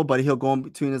Buddy Hill. Buddy Hill going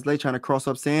between his legs, trying to cross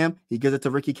up Sam. He gives it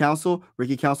to Ricky Council.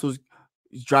 Ricky Council's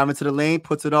driving to the lane,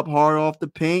 puts it up hard off the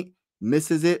paint,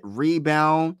 misses it.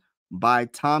 Rebound by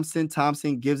Thompson.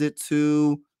 Thompson gives it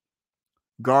to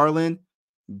Garland.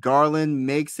 Garland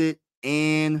makes it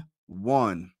and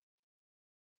 1.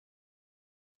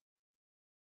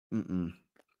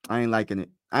 I ain't liking it.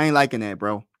 I ain't liking that,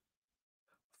 bro.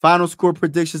 Final score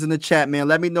predictions in the chat, man.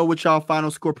 Let me know what y'all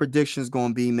final score predictions going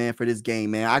to be, man, for this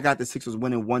game, man. I got the Sixers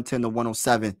winning 110 to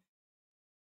 107.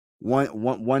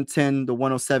 110 to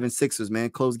 107 Sixers, man.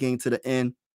 Close game to the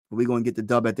end. But we're going to get the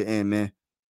dub at the end, man.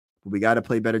 But we got to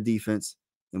play better defense,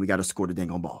 and we got to score the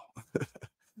dang on ball.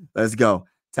 Let's go.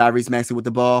 Tyrese Maxey with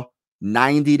the ball.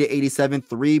 90 to 87,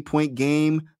 3-point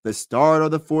game. The start of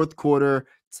the fourth quarter.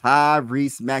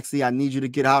 Tyrese Maxey, I need you to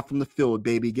get out from the field,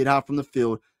 baby. Get out from the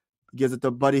field. Gives it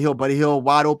to Buddy Hill. Buddy Hill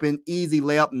wide open, easy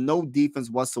layup, no defense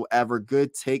whatsoever.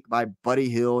 Good take by Buddy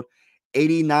Hill.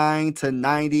 89 to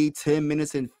 90, 10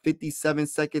 minutes and 57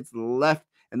 seconds left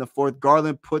in the fourth.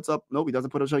 Garland puts up, nope, he doesn't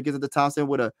put up a shot. Gives it to Thompson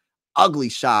with an ugly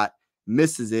shot,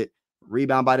 misses it.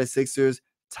 Rebound by the Sixers.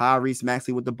 Tyrese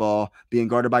Maxey with the ball, being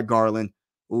guarded by Garland.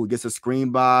 Ooh, gets a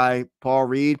screen by Paul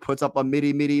Reed, puts up a midi,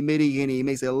 and he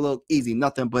makes it look easy.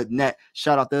 Nothing but net.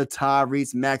 Shout out to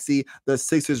Tyrese Maxey. The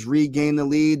Sixers regain the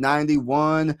lead,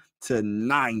 91 to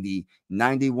 90.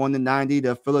 91 to 90.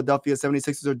 The Philadelphia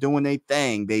 76ers are doing their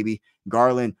thing, baby.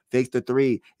 Garland fakes the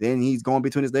 3. Then he's going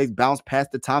between his legs, bounce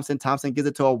past to Thompson. Thompson gives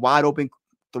it to a wide open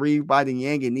 3 by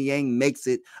Niang, and Niang makes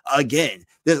it again.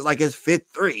 This is like his 5th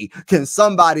 3. Can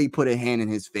somebody put a hand in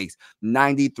his face?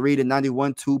 93 to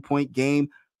 91, 2-point game.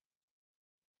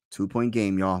 2-point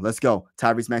game, y'all. Let's go.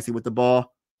 Tyrese Maxey with the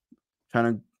ball.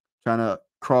 Trying to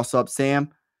cross up Sam.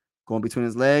 Going between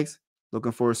his legs.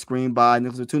 Looking for a screen by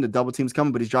Nicholas Batum. The double team's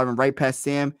coming, but he's driving right past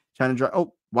Sam. Trying to drive.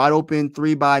 Oh, wide open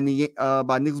 3 by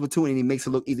Nicholas Batum, and he makes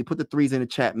it look easy. Put the 3s in the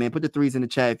chat, man. Put the 3s in the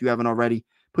chat if you haven't already.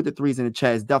 Put the 3s in the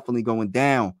chat. It's definitely going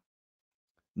down.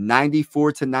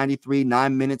 94 to 93,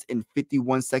 9 minutes and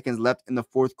 51 seconds left in the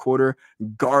fourth quarter.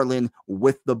 Garland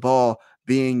with the ball,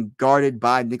 being guarded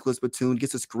by Nicholas Batum,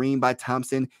 gets a screen by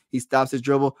Thompson. He stops his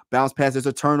dribble, bounce pass, there's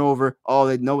a turnover. Oh,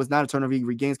 they know it's not a turnover. He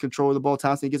regains control of the ball.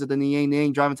 Thompson gets it to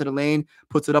Niang, driving to the lane,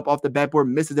 puts it up off the backboard,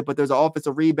 misses it, but there's an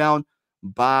offensive rebound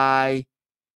by,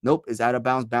 nope, is out of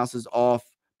bounds, bounces off.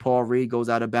 Paul Reed goes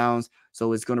out of bounds.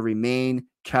 So it's going to remain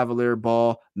Cavalier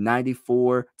ball,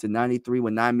 94 to 93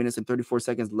 with 9 minutes and 34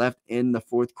 seconds left in the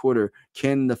fourth quarter.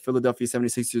 Can the Philadelphia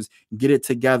 76ers get it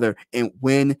together and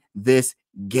win this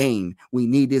game? We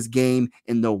need this game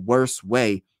in the worst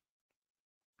way.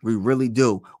 We really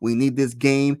do. We need this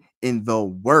game in the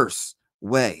worst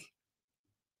way.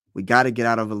 We got to get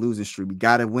out of a losing streak. We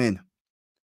got to win.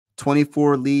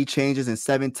 24 lead changes and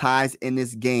 7 ties in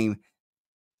this game.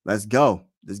 Let's go.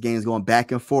 This game is going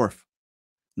back and forth.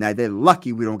 Now, they're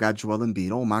lucky we don't got Joel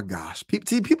Embiid. Oh, my gosh.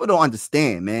 People don't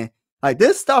understand, man. Like,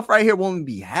 this stuff right here won't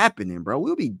be happening, bro.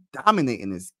 We'll be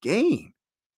dominating this game.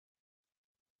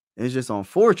 It's just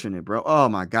unfortunate, bro. Oh,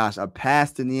 my gosh. A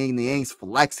pass to Niang's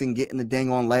flexing, getting the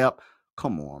dang on layup.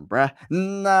 Come on, bruh.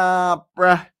 Nah,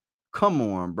 bruh. Come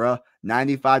on, bro.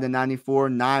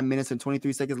 95-94, 9 minutes and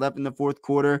 23 seconds left in the fourth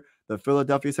quarter. The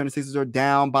Philadelphia 76ers are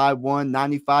down by 1,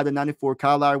 95-94.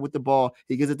 Kyle Lowry with the ball.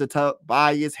 He gives it to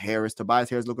Tobias Harris. Tobias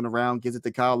Harris looking around, gives it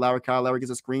to Kyle Lowry. Kyle Lowry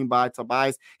gets a screen by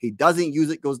Tobias. He doesn't use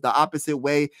it, goes the opposite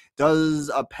way, does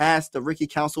a pass to Ricky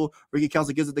Council. Ricky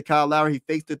Council gives it to Kyle Lowry. He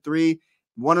fakes the three.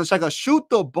 One on strike, shoot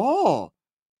the ball.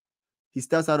 He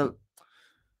steps out of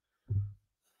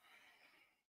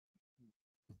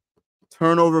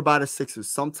turnover by the Sixers.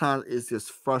 Sometimes it's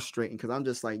just frustrating because I'm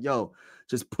just like, yo,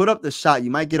 just put up the shot.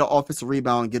 You might get an offensive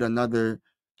rebound and get another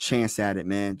chance at it,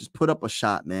 man. Just put up a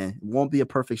shot, man. It won't be a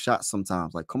perfect shot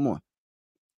sometimes. Like, come on.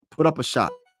 Put up a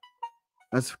shot.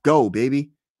 Let's go,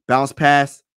 baby. Bounce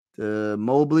pass to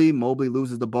Mobley. Mobley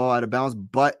loses the ball out of bounds,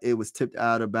 but it was tipped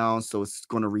out of bounds, so it's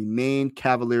going to remain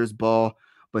Cavaliers ball.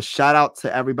 But shout out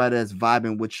to everybody that's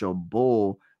vibing with your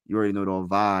bull. You already know those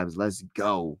vibes. Let's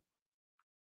go.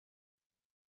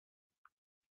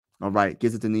 All right,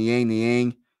 gives it to Niang.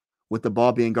 Niang with the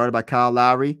ball being guarded by Kyle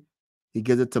Lowry. He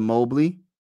gives it to Mobley.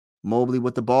 Mobley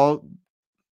with the ball,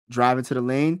 driving to the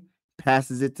lane,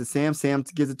 passes it to Sam. Sam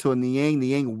gives it to a Niang.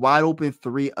 Niang wide open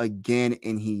three again,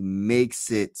 and he makes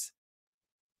it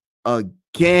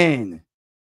again.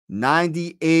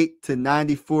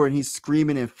 98-94, and he's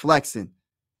screaming and flexing.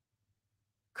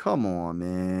 Come on,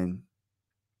 man.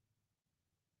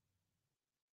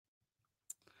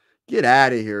 Get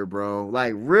out of here, bro.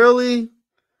 Like, really?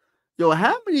 Yo,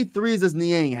 how many threes does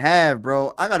Niang have,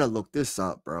 bro? I gotta look this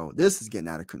up, bro. This is getting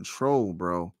out of control,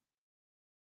 bro.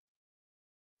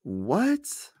 What?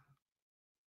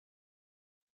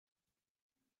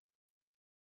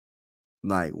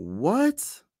 Like,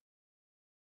 what?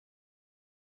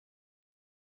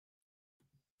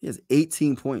 He has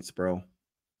 18 points, bro.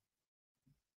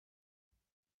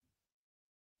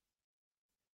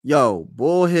 Yo,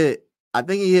 Bull hit. I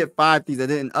think he hit 5 threes. I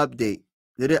didn't update.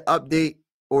 Did it update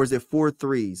or is it 4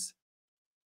 threes?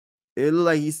 It look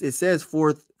like it says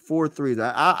four threes.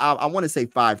 I want to say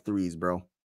 5 threes, bro.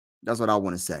 That's what I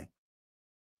want to say.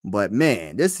 But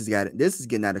man, this is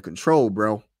getting out of control,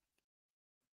 bro.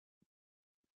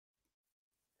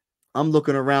 I'm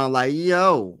looking around like,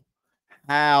 yo,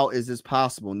 how is this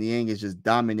possible? Niang is just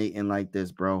dominating like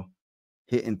this, bro.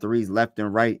 Hitting threes left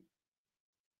and right.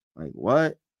 Like,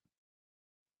 what?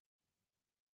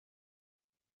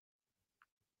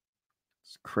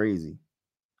 It's crazy.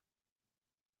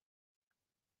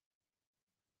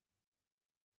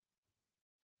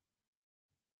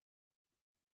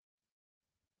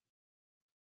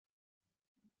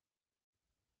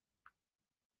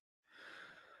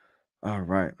 All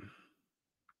right.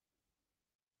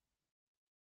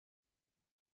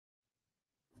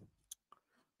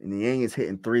 And Niang is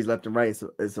hitting threes left and right.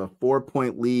 It's a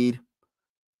 4-point lead,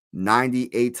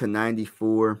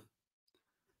 98-94.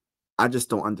 I just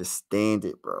don't understand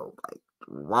it, bro. Like,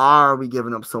 why are we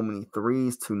giving up so many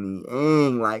threes to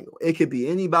Niang? Like, it could be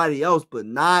anybody else, but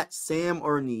not Sam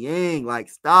or Niang. Like,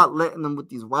 stop letting them with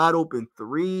these wide open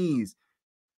threes.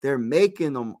 They're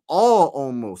making them all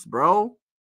almost, bro.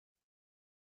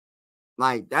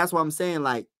 Like, that's what I'm saying.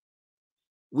 Like,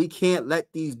 we can't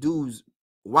let these dudes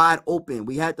wide open.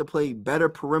 We had to play better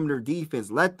perimeter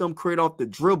defense. Let them create off the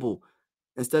dribble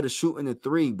instead of shooting the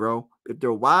three, bro. If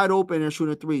they're wide open and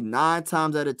shooting a three 9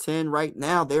 times out of 10 right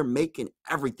now, they're making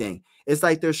everything. It's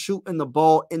like they're shooting the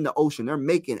ball in the ocean. They're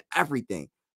making everything.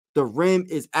 The rim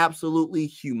is absolutely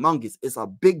humongous. It's a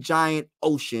big, giant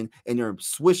ocean, and they're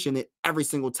swishing it every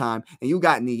single time. And you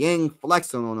got Niang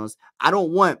flexing on us. I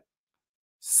don't want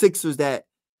Sixers that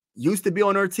used to be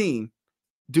on our team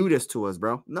do this to us,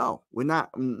 bro. No, we're not.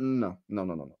 No.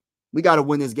 We got to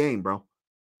win this game, bro.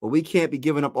 But we can't be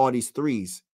giving up all these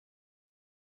threes.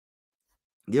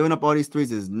 Giving up all these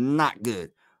threes is not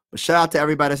good. But shout out to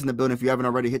everybody that's in the building. If you haven't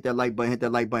already, hit that like button, hit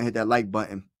that like button, hit that like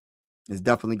button. It's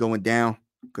definitely going down.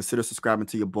 Consider subscribing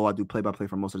to your boy. I do play-by-play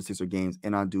for most of the Sixer games,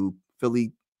 and I do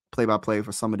Philly play-by-play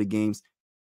for some of the games,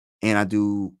 and I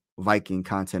do Viking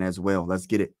content as well. Let's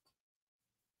get it.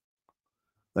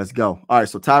 Let's go. All right,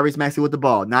 so Tyrese Maxey with the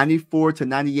ball.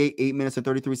 94-98, 8 minutes and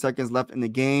 33 seconds left in the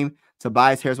game.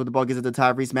 Tobias Harris with the ball gives it to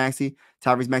Tyrese Maxey.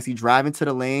 Tyrese Maxey driving to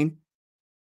the lane.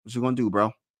 What you going to do,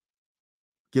 bro?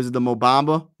 Gives it to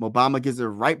Mobamba. Mobamba gives it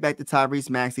right back to Tyrese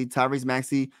Maxey. Tyrese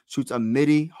Maxey shoots a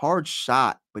midi. Hard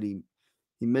shot, but he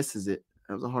misses it.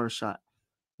 That was a hard shot.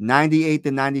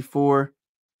 98-94.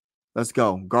 Let's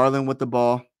go. Garland with the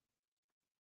ball.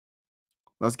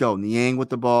 Let's go. Niang with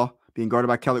the ball. Being guarded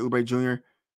by Kelly Oubre Jr.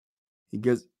 He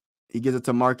gives it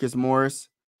to Marcus Morris.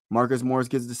 Marcus Morris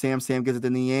gives it to Sam. Sam gives it to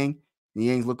Niang.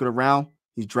 Niang's looking around.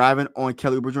 He's driving on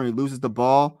Kelly Oubre Jr. He loses the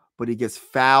ball, but he gets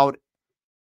fouled.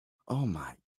 Oh,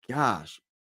 my Gosh.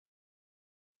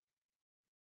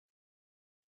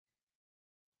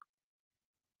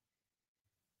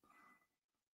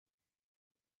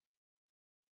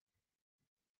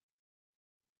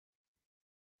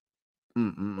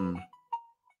 Mm-mm-mm.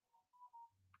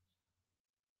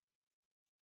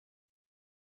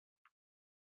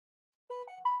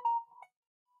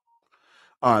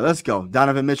 All right, let's go.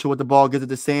 Donovan Mitchell with the ball, gives it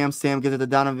to Sam. Sam gives it to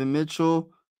Donovan Mitchell.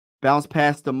 Bounce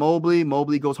pass to Mobley.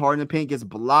 Mobley goes hard in the paint, gets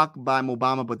blocked by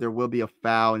Mobama, but there will be a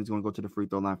foul, and he's going to go to the free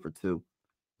throw line for 2.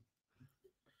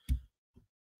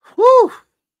 Whew.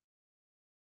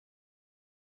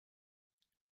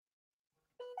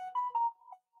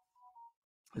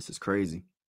 This is crazy.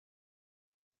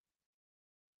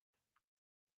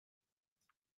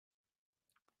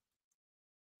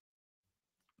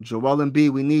 Joel Embiid,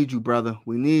 we need you, brother.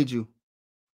 We need you.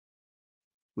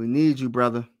 We need you,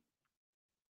 brother.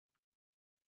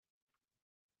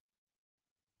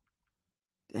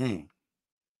 Dang.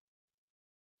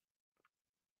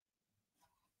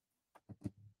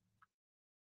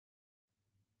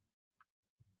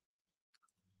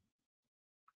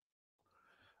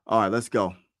 All right, let's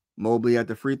go. Mobley at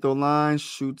the free throw line,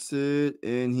 shoots it,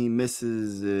 and he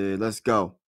misses it. Let's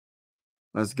go.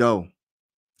 Let's go.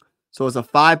 So it's a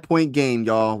 5-point game,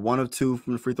 y'all. 1 of 2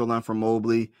 from the free throw line from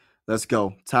Mobley. Let's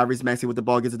go. Tyrese Maxey with the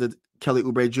ball, gets it to Kelly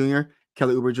Oubre Jr.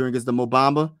 Kelly Oubre Jr. gets the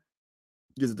Mobamba.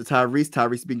 Gives it to Tyrese.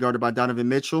 Tyrese being guarded by Donovan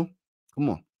Mitchell. Come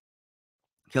on.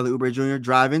 Kelly Oubre Jr.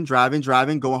 driving,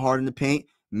 going hard in the paint.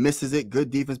 Misses it. Good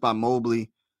defense by Mobley.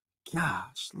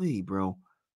 Gosh, Lee, bro.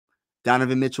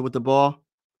 Donovan Mitchell with the ball.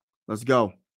 Let's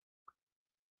go.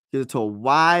 Get it to a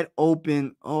wide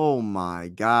open. Oh, my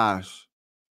gosh.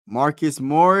 Marcus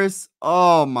Morris.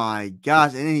 Oh, my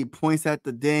gosh. And then he points at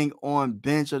the dang on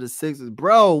bench of the Sixers.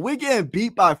 Bro, we're getting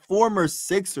beat by former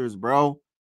Sixers, bro.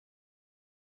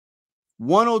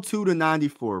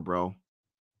 102-94, bro.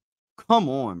 Come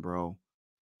on, bro.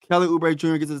 Kelly Oubre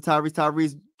Jr. gets it to Tyrese.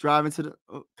 Tyrese driving to the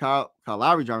Kyle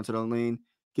Lowry driving to the lane.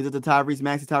 Gives it to Tyrese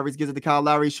Maxey. Tyrese gives it to Kyle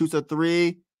Lowry. Shoots a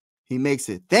 3. He makes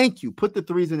it. Thank you. Put the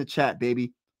 3s in the chat,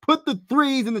 baby. Put the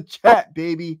 3s in the chat,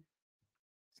 baby.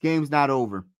 This game's not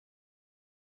over.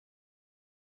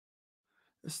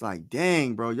 It's like,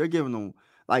 dang, bro. You're giving them,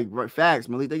 like, facts,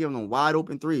 Malik. They're giving them wide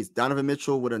open 3s. Donovan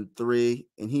Mitchell with a 3,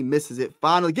 and he misses it.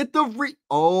 Finally, get the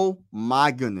oh,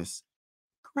 my goodness.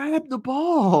 Grab the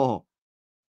ball.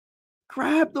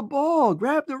 Grab the ball.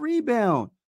 Grab the rebound.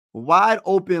 Wide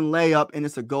open layup, and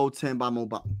it's a goal 10 by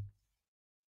Mobile.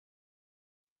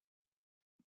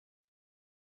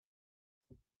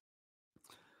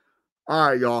 All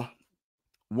right, y'all.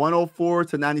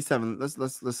 104-97.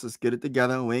 Let's just get it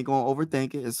together. We ain't gonna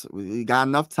overthink it. We got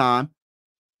enough time.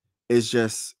 It's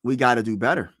just we got to do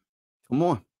better. Come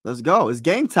on, let's go. It's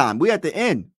game time. We at the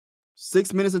end.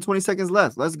 6 minutes and 20 seconds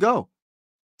left. Let's go.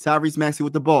 Tyrese Maxey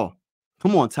with the ball.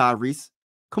 Come on, Tyrese.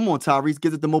 Come on, Tyrese.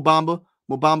 Gives it to Mobamba.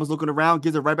 Mobamba's looking around.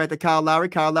 Gives it right back to Kyle Lowry.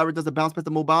 Kyle Lowry does a bounce pass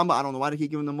to Mobamba. I don't know why they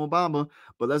keep giving the Mobamba,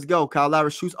 but let's go. Kyle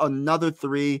Lowry shoots another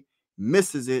 3.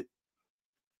 Misses it.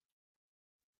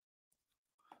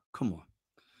 Come on.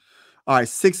 All right,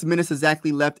 6 minutes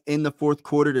exactly left in the fourth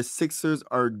quarter. The Sixers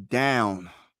are down,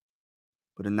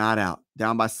 but are not out.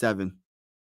 Down by 7.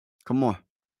 Come on.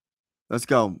 Let's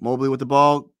go. Mobley with the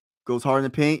ball. Goes hard in the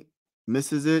paint.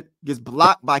 Misses it. Gets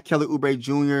blocked by Kelly Oubre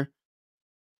Jr.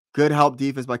 Good help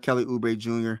defense by Kelly Oubre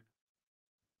Jr.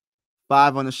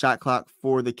 5 on the shot clock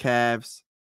for the Cavs.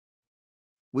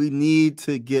 We need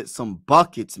to get some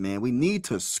buckets, man. We need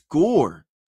to score.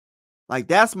 Like,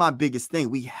 that's my biggest thing.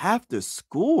 We have to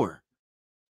score.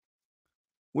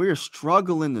 We're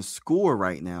struggling to score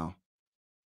right now.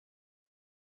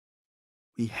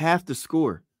 We have to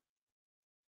score.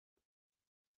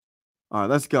 All right,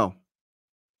 let's go.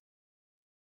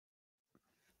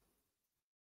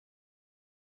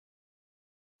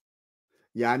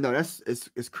 Yeah, I know.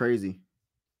 It's crazy.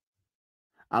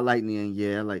 I like Niang.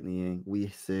 Yeah, I like Niang. We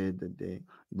said the day.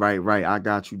 Right. I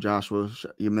got you, Joshua.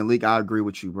 Malik, I agree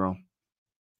with you, bro.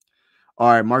 All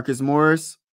right, Marcus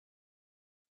Morris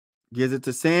gives it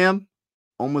to Sam.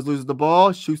 Almost loses the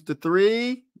ball. Shoots the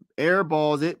 3.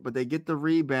 Airballs it, but they get the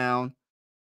rebound.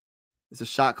 It's a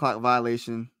shot clock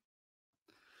violation.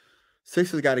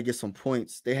 Sixers got to get some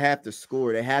points. They have to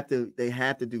score. They have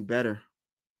to do better.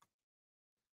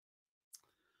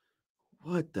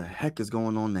 What the heck is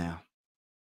going on now?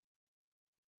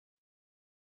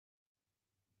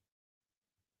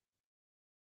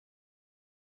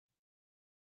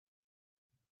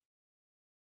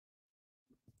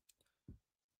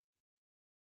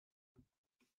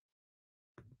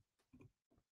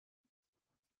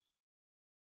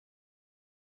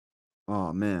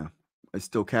 Oh man. It's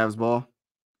still Cavs ball.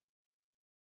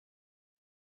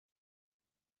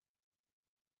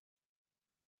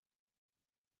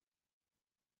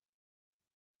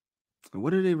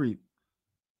 What did they read?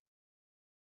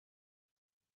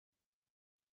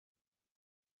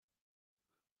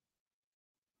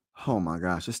 Oh my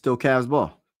gosh, it's still Cavs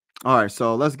ball. All right,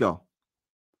 so let's go.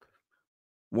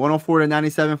 104 to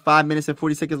 97, 5 minutes and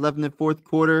 40 seconds left in the fourth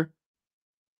quarter.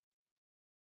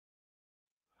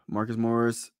 Marcus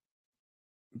Morris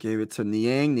gave it to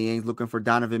Niang. Niang's looking for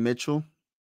Donovan Mitchell.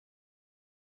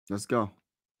 Let's go.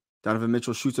 Donovan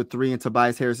Mitchell shoots a three in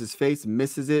Tobias Harris's face,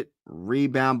 misses it.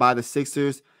 Rebound by the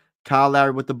Sixers. Kyle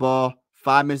Lowry with the ball.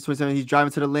 5 minutes, 27. He's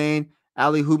driving to the lane.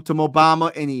 Alley hoop to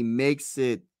Mobama, and he makes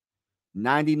it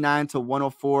 99 to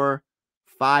 104.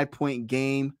 5-point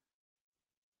game.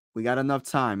 We got enough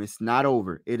time. It's not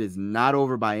over. It is not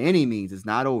over by any means. It's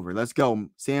not over. Let's go.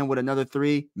 Sam with another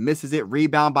three. Misses it.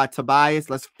 Rebound by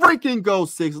Tobias. Let's freaking go,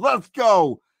 Six. Let's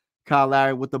go. Kyle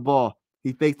Lowry with the ball.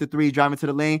 He fakes the three, driving to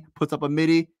the lane, puts up a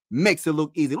midi, makes it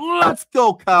look easy. Let's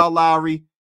go, Kyle Lowry.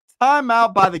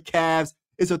 Timeout by the Cavs.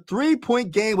 It's a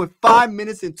 3-point game with 5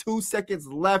 minutes and 2 seconds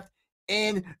left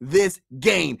in this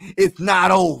game. It's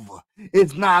not over.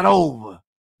 It's not over.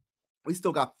 We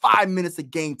still got 5 minutes of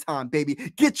game time, baby.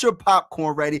 Get your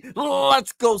popcorn ready.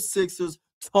 Let's go, Sixers.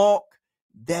 Talk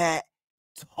that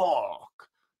talk.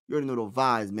 You already know the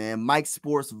vibes, man. Mike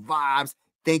Sports Vibes.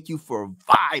 Thank you for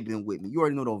vibing with me. You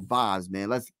already know the vibes, man.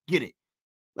 Let's get it.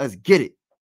 Let's get it.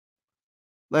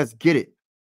 Let's get it.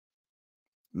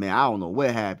 Man, I don't know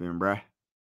what happened, bruh.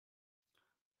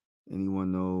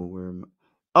 Anyone know where?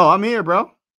 Oh, I'm here,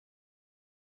 bro.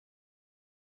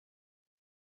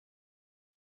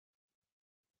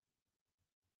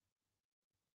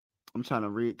 I'm trying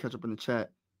to catch up in the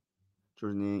chat.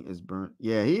 Jordan is burnt.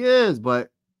 Yeah, he is,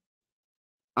 but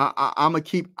I'm gonna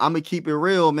keep it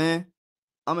real, man.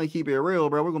 I'm gonna keep it real,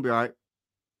 bro. We're gonna be all right.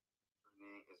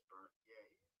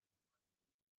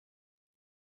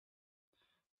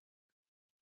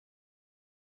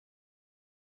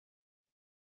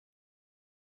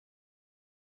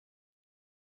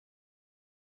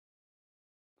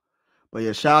 But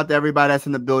yeah, shout out to everybody that's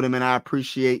in the building, man. I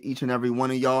appreciate each and every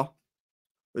one of y'all.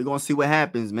 We're gonna see what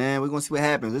happens, man. We're gonna see what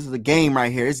happens. This is a game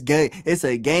right here. It's good. It's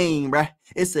a game, bruh.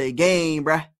 It's a game,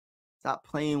 bruh. Stop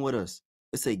playing with us.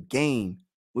 It's a game.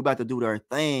 We about to do our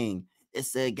thing.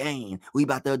 It's a game. We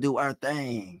about to do our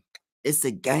thing. It's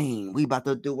a game. We about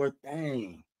to do our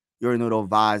thing. You already know those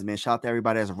vibes, man. Shout out to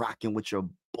everybody that's rocking with your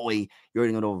boy. You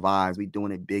already know those vibes. We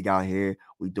doing it big out here.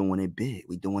 We doing it big.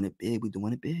 We doing it big. We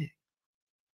doing it big.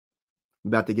 We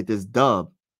about to get this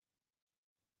dub.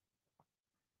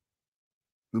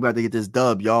 We about to get this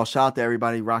dub, y'all. Shout out to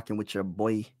everybody rocking with your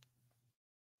boy.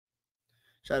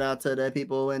 Shout out to the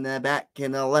people in the back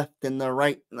and the left and the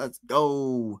right. Let's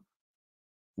go.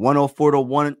 104 to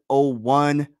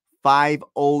 101.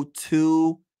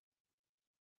 5:02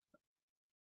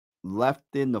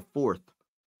 left in the fourth.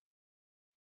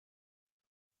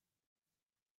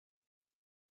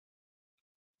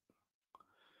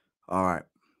 All right.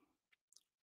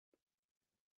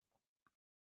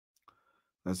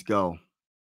 Let's go.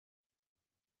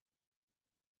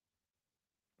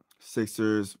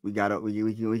 Sixers, we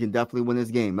can definitely win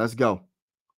this game. Let's go.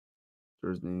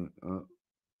 Thursday.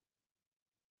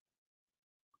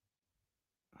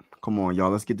 Come on,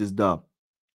 y'all. Let's get this dub.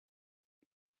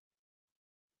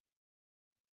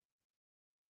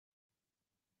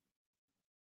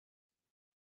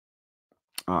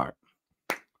 All right.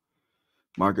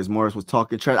 Marcus Morris was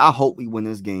talking trash. I hope we win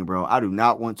this game, bro. I do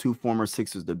not want two former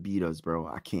Sixers to beat us, bro.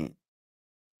 I can't.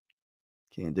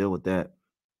 Can't deal with that.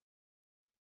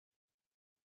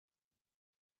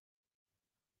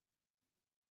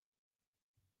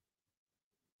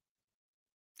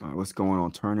 All right, what's going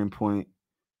on? Turning point.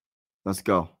 Let's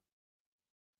go.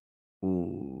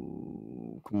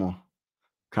 Ooh, come on.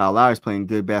 Kyle Lowry's playing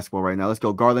good basketball right now. Let's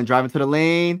go. Garland driving to the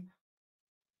lane.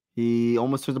 He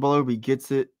almost turns the ball over. He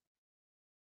gets it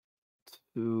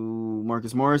to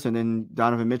Marcus Morris, and then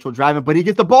Donovan Mitchell driving, but he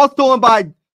gets the ball stolen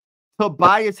by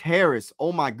Tobias Harris.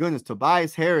 Oh my goodness,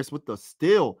 Tobias Harris with the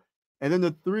steal. And then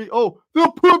the three. Oh,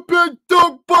 the putback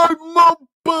dunk by Mobamba.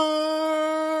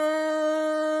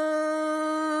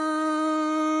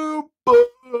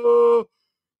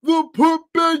 The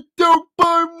putback dunk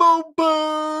by Mobamba.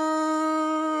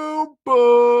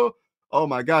 Oh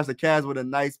my gosh, the Cavs with a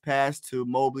nice pass to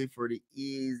Mobley for the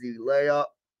easy layup.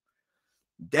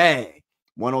 Dang.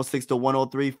 106 to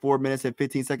 103, 4 minutes and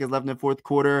 15 seconds left in the fourth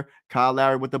quarter. Kyle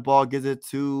Lowry with the ball gives it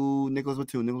to Nicholas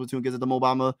Batum. Nicholas Batum gives it to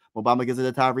Mobama. Mobama gives it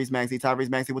to Tyrese Maxey. Tyrese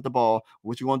Maxey with the ball.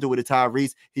 What you gonna do with it,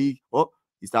 Tyrese? He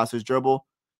stops his dribble.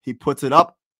 He puts it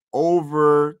up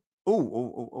over.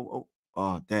 Oh,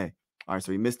 dang. All right,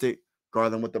 so he missed it.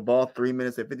 Garland with the ball. 3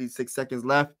 minutes and 56 seconds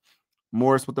left.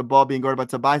 Morris with the ball being guarded by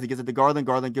Tobias. He gets it to Garland.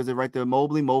 Garland gives it right to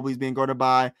Mobley. Mobley's being guarded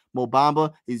by Mo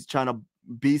Bamba. He's trying to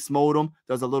beast mode him.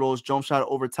 Does a little jump shot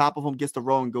over top of him. Gets the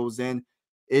roll and goes in.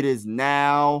 It is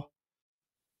now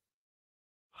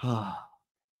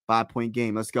 5-point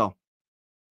game. Let's go.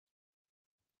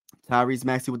 Tyrese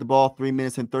Maxey with the ball. 3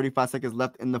 minutes and 35 seconds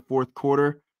left in the fourth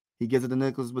quarter. He gives it to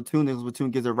Nicholas Batum. Nicholas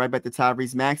Batum gives it right back to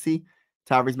Tyrese Maxey.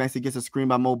 Tyrese Maxey gets a screen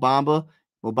by Mo Bamba.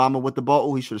 Mo Bamba with the ball.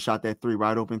 Oh, he should have shot that three.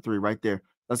 Wide open three right there.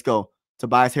 Let's go.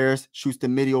 Tobias Harris shoots the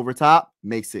midi over top.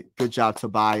 Makes it. Good job,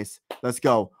 Tobias. Let's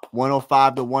go.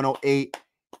 105 to 108.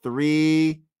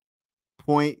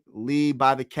 3-point lead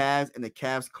by the Cavs, and the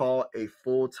Cavs call a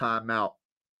full timeout.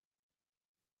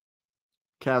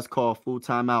 Cavs call full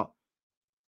timeout.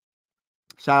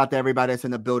 Shout out to everybody that's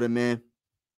in the building, man.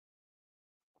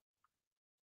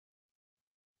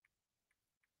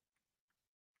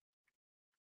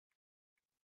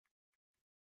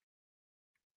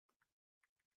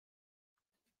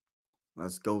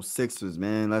 Let's go Sixers,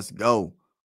 man. Let's go.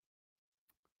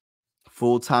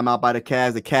 Full timeout by the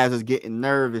Cavs. The Cavs is getting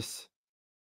nervous.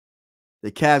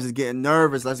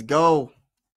 Let's go.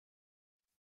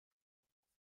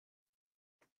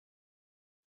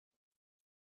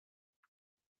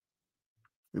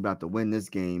 We about to win this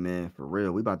game, man. For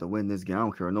real. We about to win this game. I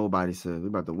don't care what nobody says. We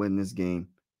about to win this game.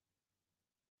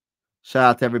 Shout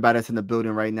out to everybody that's in the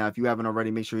building right now. If you haven't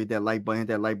already, make sure you hit that like button, hit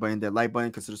that like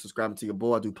button. Consider subscribing to your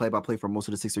boy. I do play-by-play for most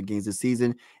of the Sixer games this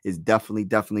season. It's definitely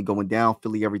going down.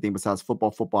 Philly, everything besides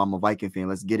football. I'm a Viking fan.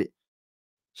 Let's get it.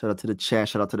 Shout out to the chat.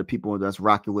 Shout out to the people that's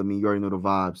rocking with me. You already know the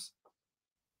vibes.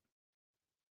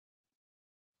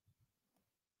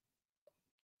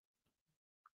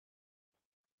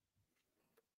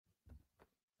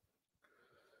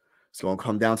 It's going to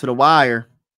come down to the wire.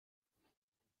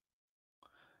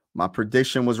 My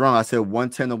prediction was wrong. I said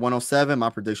 110 to 107. My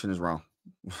prediction is wrong.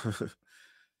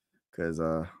 Because,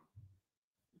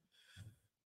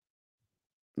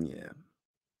 yeah.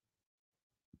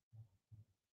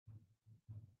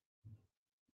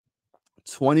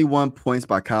 "21 points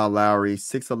by Kyle Lowry,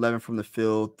 6-11 from the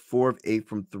field, 4 of 8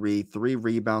 from 3, 3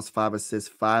 rebounds, 5 assists,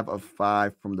 5 of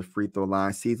 5 from the free throw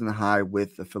line, season high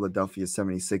with the Philadelphia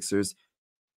 76ers.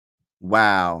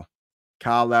 Wow.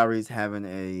 Kyle Lowry's having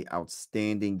an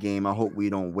outstanding game. I hope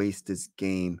we don't waste this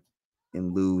game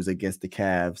and lose against the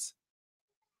Cavs.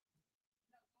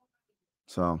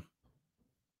 So,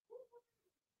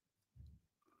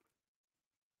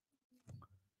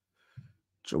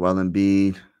 Joel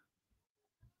Embiid.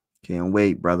 Can't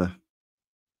wait, brother.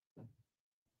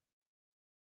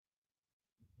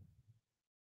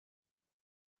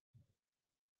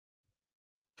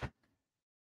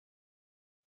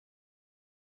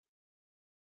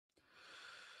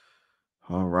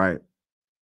 All right.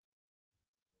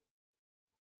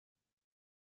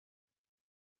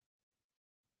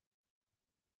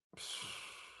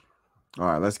 All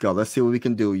right, let's go. Let's see what we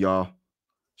can do, y'all.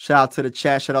 Shout out to the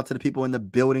chat. Shout out to the people in the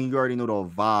building. You already know the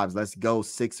vibes. Let's go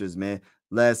Sixers, man.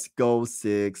 Let's go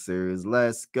Sixers.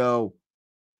 Let's go.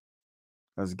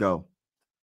 Let's go.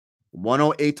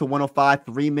 108 to 105.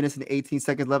 3 minutes and 18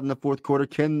 seconds left in the fourth quarter.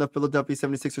 Can the Philadelphia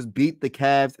 76ers beat the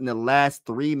Cavs in the last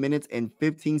 3 minutes and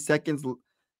 15 seconds?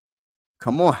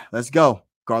 Come on. Let's go.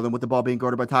 Garland with the ball being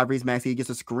guarded by Tyrese Maxey. He gets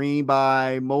a screen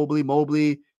by Mobley.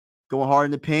 Mobley going hard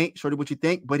in the paint. Shorty, what you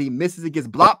think? But he misses. It gets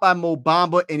blocked by Mo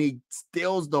Bamba, and he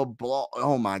steals the ball.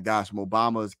 Oh, my gosh. Mo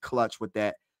Bamba is clutch with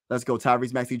that. Let's go.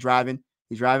 Tyrese Maxey driving.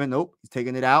 He's driving. Nope. He's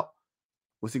taking it out.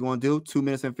 What's he going to do? 2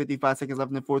 minutes and 55 seconds left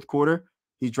in the fourth quarter.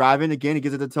 He's driving again. He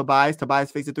gives it to Tobias.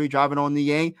 Tobias fakes a three, driving on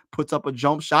Niang, puts up a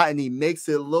jump shot, and he makes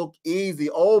it look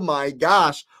easy. Oh, my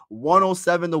gosh.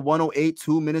 107 to 108.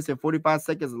 2 minutes and 45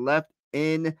 seconds left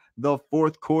in the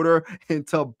fourth quarter, and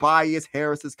Tobias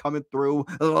Harris is coming through.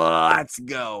 Let's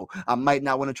go. I might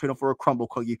not want to trade him for a crumble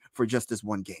cookie for just this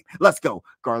one game. Let's go.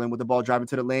 Garland with the ball driving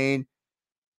to the lane.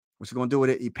 What's he going to do with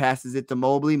it? He passes it to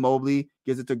Mobley. Mobley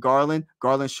gives it to Garland.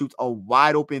 Garland shoots a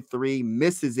wide open three,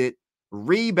 misses it.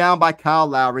 Rebound by Kyle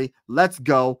Lowry. Let's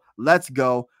go. Let's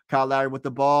go. Kyle Lowry with the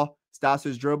ball. Stops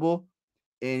his dribble.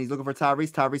 And he's looking for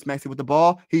Tyrese. Tyrese Maxey with the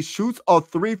ball. He shoots a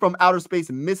three from outer space.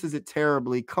 Misses it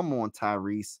terribly. Come on,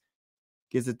 Tyrese.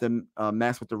 Gives it to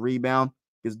Max with the rebound.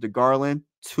 Gives it to Garland.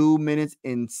 2 minutes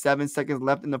and 7 seconds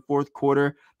left in the fourth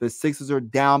quarter. The Sixers are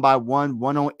down by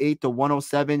 108 to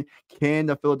 107. Can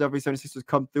the Philadelphia 76ers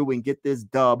come through and get this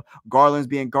dub? Garland's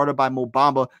being guarded by Mo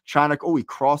Bamba. Trying to, he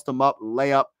crossed him up.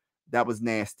 Layup. That was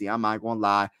nasty. I'm not going to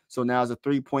lie. So now it's a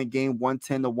 3-point game,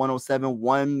 110-107,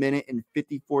 1 minute and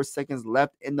 54 seconds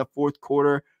left in the fourth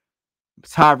quarter.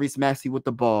 Tyrese Maxey with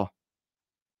the ball.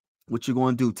 What you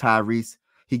going to do, Tyrese?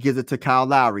 He gives it to Kyle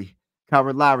Lowry. Kyle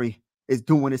Lowry is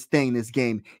doing his thing this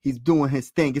game. He's doing his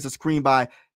thing. Gets a screen by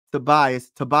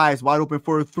Tobias. Tobias wide open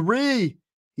for a 3.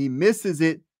 He misses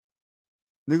it.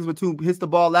 Niggas Batum hits the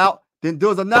ball out. Then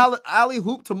does an alley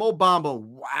hoop to Mo Bamba.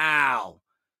 Wow.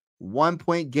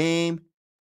 1-point game.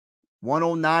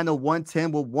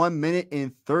 109-110 with 1 minute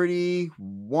and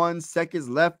 31 seconds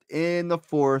left in the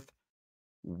fourth.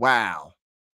 Wow.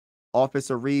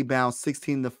 Offensive rebound,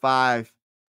 16-5.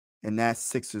 And that's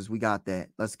Sixers. We got that.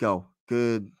 Let's go.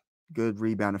 Good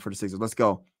rebounding for the Sixers. Let's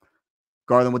go.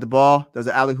 Garland with the ball. There's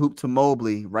an alley hoop to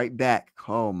Mobley. Right back.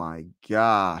 Oh, my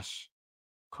gosh.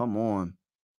 Come on.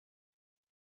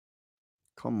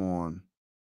 Come on.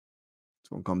 It's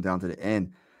going to come down to the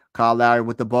end. Kyle Lowry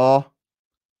with the ball.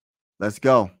 Let's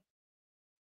go.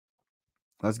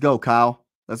 Let's go, Kyle.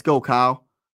 Let's go, Kyle.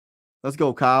 Let's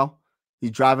go, Kyle.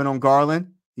 He's driving on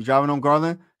Garland. He's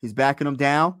backing him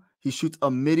down. He shoots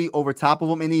a midi over top of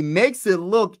him, and he makes it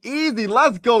look easy.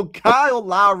 Let's go, Kyle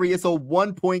Lowry. It's a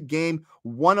 1-point game,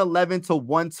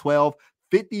 111-112.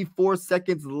 54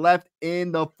 seconds left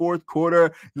in the fourth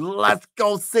quarter. Let's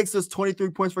go, Sixers. 23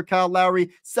 points for Kyle Lowry.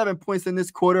 7 points in this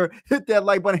quarter. Hit that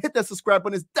like button. Hit that subscribe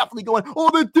button. It's definitely going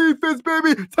on the defense,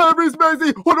 baby. Tyrese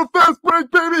Maxey on a fast break,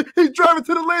 baby. He's driving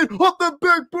to the lane off the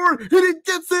backboard, and he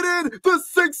gets it in. The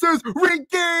Sixers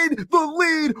regain the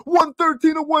lead,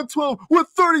 113-112 with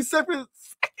 30 seconds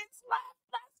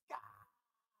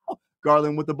left.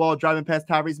 Garland with the ball, driving past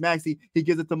Tyrese Maxey. He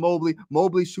gives it to Mobley.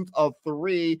 Mobley shoots a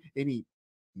 3, and he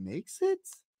makes it?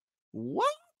 What?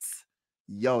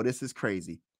 Yo, this is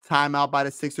crazy. Timeout by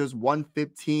the Sixers,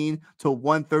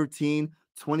 115-113.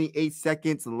 28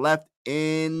 seconds left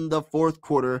in the fourth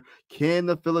quarter. Can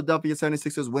the Philadelphia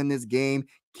 76ers win this game?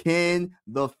 Can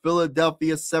the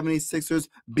Philadelphia 76ers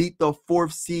beat the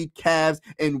 4th seed Cavs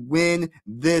and win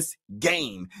this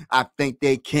game? I think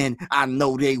they can. I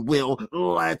know they will.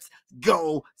 Let's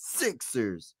go,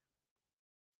 Sixers.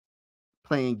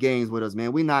 Playing games with us,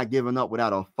 man. We're not giving up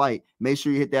without a fight. Make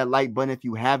sure you hit that like button if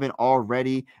you haven't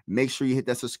already. Make sure you hit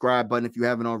that subscribe button if you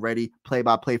haven't already.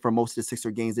 Play-by-play for most of the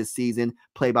Sixer games this season.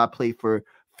 Play-by-play for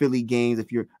Philly games.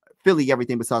 If you're Philly,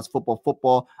 everything besides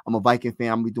football. I'm a Viking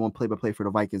fan. I'm going to be doing play-by-play for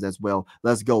the Vikings as well.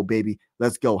 Let's go, baby.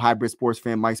 Let's go. Hybrid Sports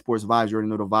fan, Mike Sports Vibes. You already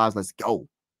know the vibes. Let's go.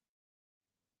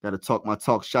 Gotta talk my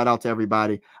talk. Shout out to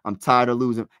everybody. I'm tired of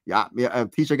losing. Yeah,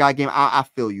 teacher got game. I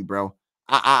feel you, bro.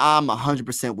 I'm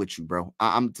 100% with you, bro.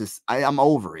 I'm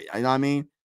over it. You know what I mean?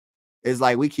 It's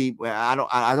like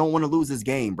I don't want to lose this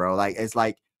game, bro. Like it's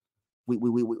like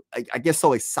I get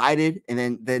so excited,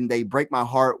 and then they break my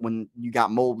heart when you got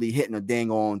Mobley hitting a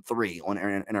dang on 3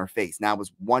 in our face. Now it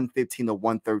was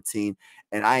 115-113,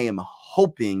 and I am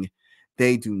hoping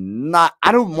they do not.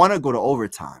 I don't want to go to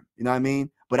overtime. You know what I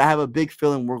mean? But I have a big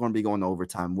feeling we're going to be going to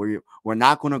overtime. We're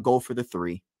not going to go for the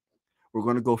 3. We're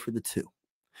going to go for the 2.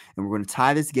 And we're going to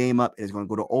tie this game up, and it's going to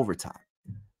go to overtime.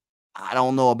 I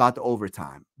don't know about the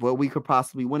overtime, but we could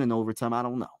possibly win in overtime. I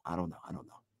don't know.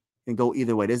 And go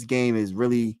either way. This game is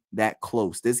really that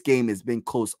close. This game has been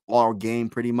close all game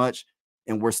pretty much,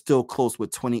 and we're still close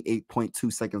with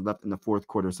 28.2 seconds left in the fourth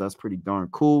quarter, so that's pretty darn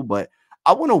cool. But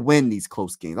I want to win these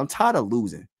close games. I'm tired of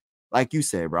losing. Like you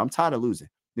said, bro, I'm tired of losing.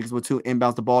 Niggas with 2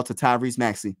 inbounds the ball to Tyrese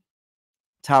Maxey.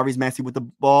 Tyrese Maxey with the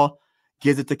ball,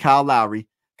 gives it to Kyle Lowry.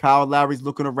 Kyle Lowry's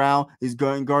looking around. He's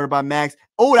getting guarded by Max.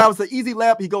 Oh, that was an easy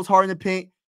layup. He goes hard in the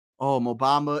paint. Oh, Mo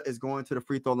Bamba is going to the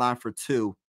free throw line for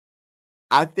 2.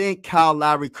 I think Kyle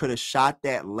Lowry could have shot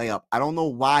that layup. I don't know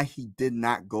why he did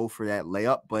not go for that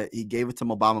layup, but he gave it to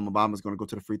Mo Bamba. Mo Bamba's going to go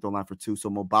to the free throw line for 2.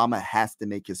 So Mo Bamba has to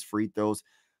make his free throws.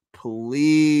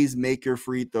 Please make your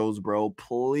free throws, bro.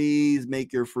 Please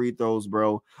make your free throws,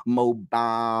 bro. Mo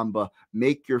Bamba,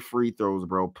 make your free throws,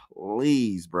 bro.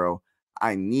 Please, bro.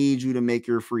 I need you to make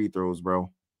your free throws,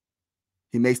 bro.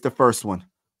 He makes the first one.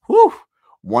 Whew.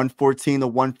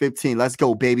 114-115. Let's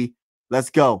go, baby. Let's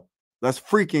go. Let's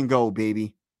freaking go,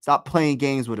 baby. Stop playing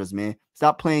games with us, man.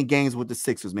 Stop playing games with the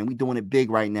Sixers, man. We doing it big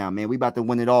right now, man. We about to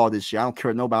win it all this year. I don't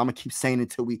care nobody. I'm gonna keep saying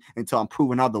it until I'm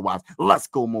proven otherwise. Let's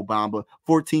go, Mo Bamba.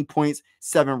 14 points,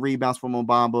 7 rebounds for Mo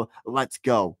Bamba. Let's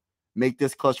go. Make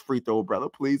this clutch free throw, brother.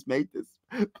 Please make this.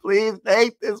 Please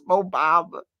make this, Mo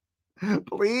Bamba.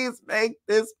 Please make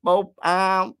this, Mo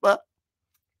Bamba.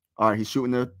 All right, he's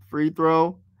shooting the free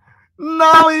throw.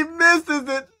 No, he misses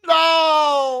it.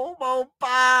 No, Mo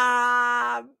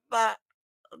Bamba.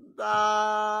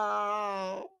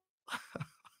 No.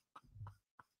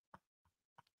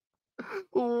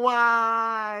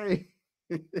 Why?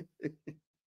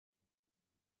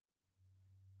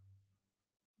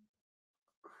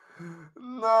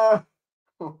 No.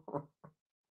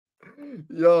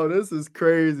 Yo, this is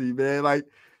crazy, man. Like,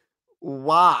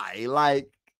 why?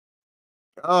 Like,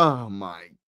 oh my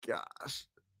gosh.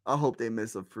 I hope they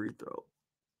miss a free throw.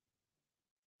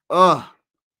 Oh,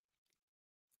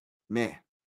 man.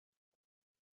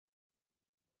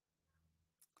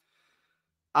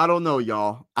 I don't know,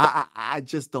 y'all. I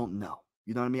just don't know.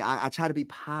 You know what I mean? I try to be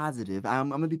positive. I'm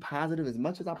gonna be positive as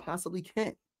much as I possibly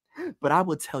can. But I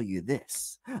will tell you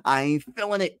this. I ain't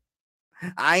feeling it.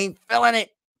 I ain't feeling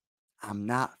it. I'm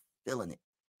not feeling it.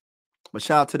 But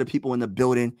shout out to the people in the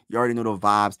building. You already know the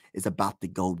vibes. It's about to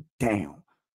go down.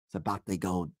 It's about to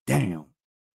go down.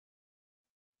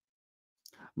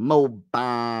 Mo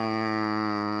Bamba.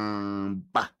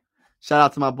 Shout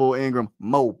out to my boy Ingram.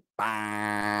 Mo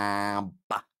Bamba.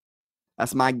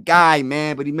 That's my guy,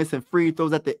 man. But he missing free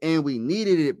throws at the end. We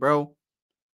needed it, bro.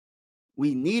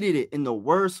 We needed it in the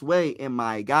worst way. And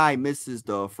my guy misses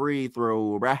the free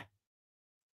throw, bruh.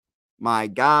 My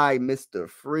guy missed the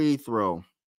free throw.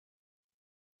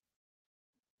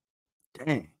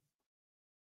 Dang.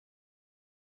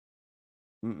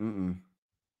 Mm-mm-mm.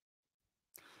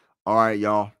 All right,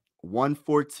 y'all.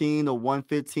 114 to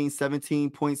 115,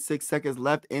 17.6 seconds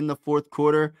left in the fourth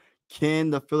quarter. Can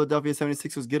the Philadelphia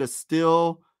 76ers get a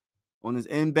steal on this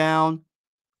inbound,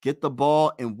 get the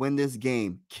ball, and win this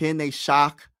game? Can they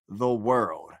shock the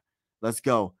world? Let's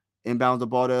go. Inbounds the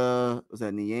ball to, was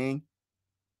that Niang?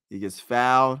 He gets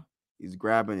fouled. He's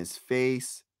grabbing his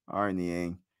face. All right,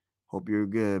 Niang. Hope you're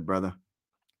good, brother.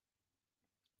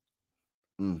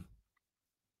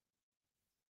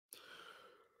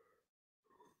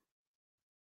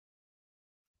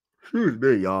 Excuse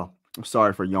me, y'all. I'm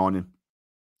sorry for yawning.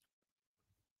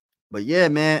 But yeah,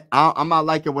 man, I'm not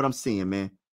liking what I'm seeing,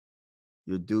 man.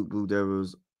 Your Duke Blue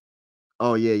Devils.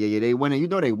 Oh, yeah. They winning. You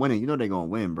know they winning. You know they gonna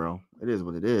win, bro. It is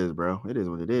what it is, bro. It is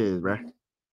what it is, bro.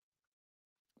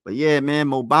 But yeah, man,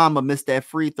 Mobamba missed that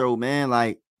free throw, man.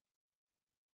 Like,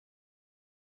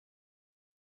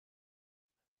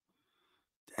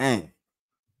 dang.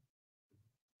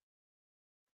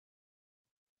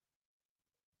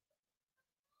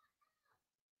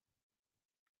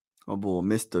 Oh boy,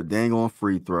 missed the dang on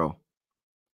free throw.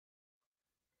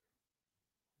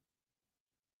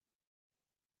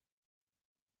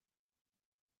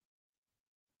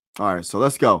 All right, so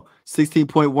let's go.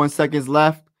 16.1 seconds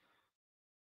left.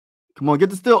 Come on, get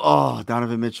the steal. Oh,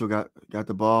 Donovan Mitchell got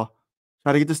the ball.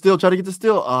 Try to get the steal. Try to get the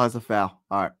steal. Oh, it's a foul.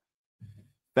 All right.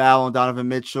 Foul on Donovan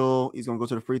Mitchell. He's going to go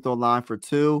to the free throw line for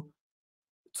two.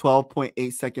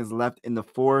 12.8 seconds left in the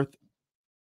fourth.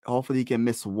 Hopefully he can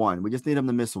miss one. We just need him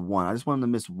to miss one. I just want him to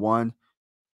miss one,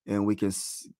 and we can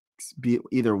be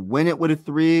either win it with a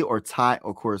three or tie.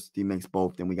 Of course, if he makes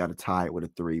both, then we got to tie it with a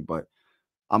three. But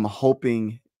I'm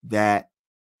hoping that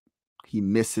he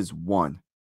misses one.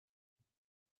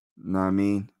 You know what I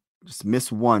mean? Just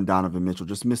miss one, Donovan Mitchell.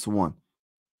 Just miss one.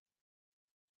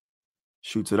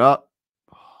 Shoots it up.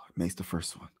 Oh, makes the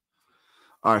first one.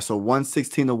 All right, so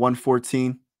 116 to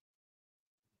 114.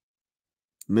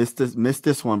 Miss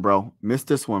this one, bro. Miss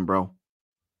this one, bro.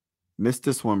 Miss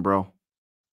this one, bro.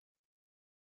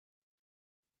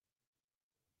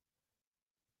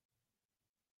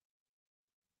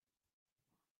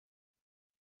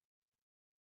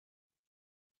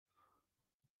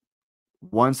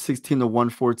 $116 to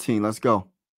 $114. Let's go.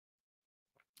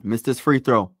 Miss this free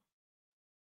throw.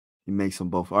 He makes them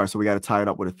both. All right, so we got to tie it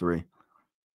up with a three.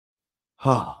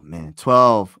 Oh, man.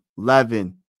 12,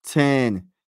 11, 10,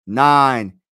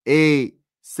 9, 8,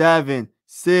 7,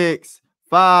 6,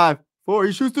 5, 4.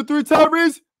 He shoots the three,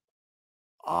 Tyrese.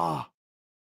 Oh,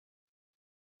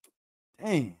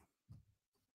 dang.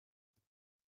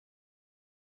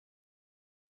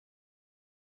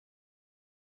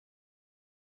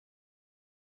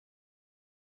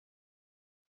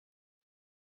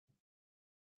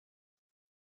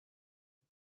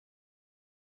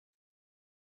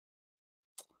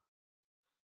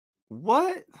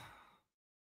 What?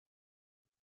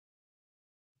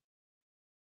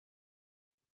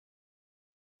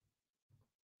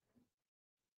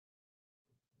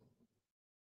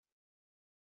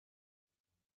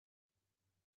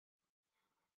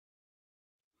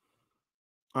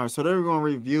 All right, so they're going to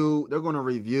review. They're going to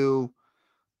review,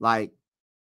 like,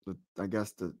 I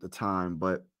guess the time,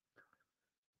 but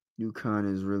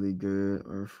UConn is really good.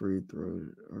 Our free throw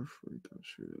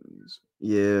shooters.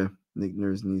 Yeah, Nick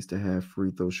Nurse needs to have free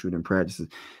throw shooting practices.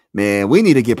 Man, we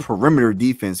need to get perimeter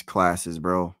defense classes,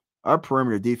 bro. Our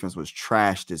perimeter defense was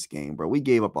trash this game, bro. We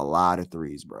gave up a lot of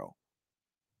threes, bro.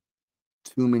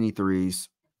 Too many threes.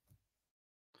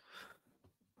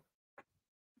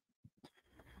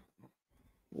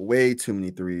 Way too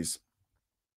many threes.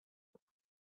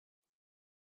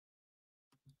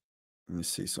 Let me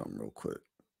see something real quick.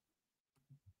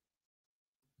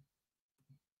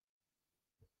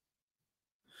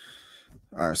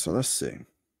 All right, so let's see.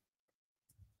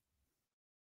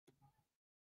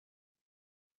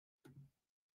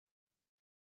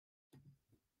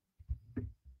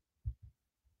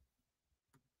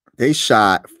 They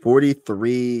shot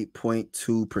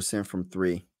 43.2% from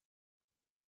three.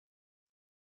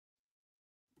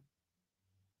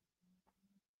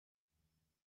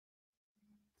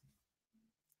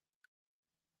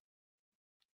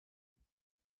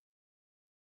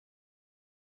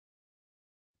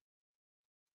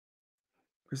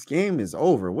 This game is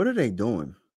over. What are they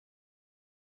doing?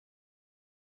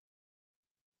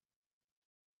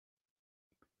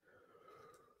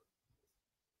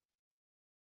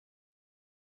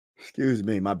 Excuse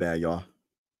me, my bad, y'all.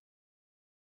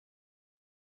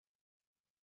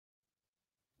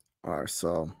 All right,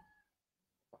 so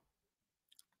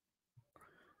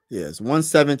yeah, it's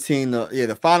 117.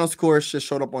 The final score just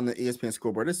showed up on the ESPN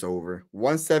scoreboard. It's over.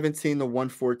 117 to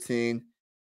 114.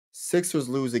 Sixers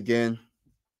lose again.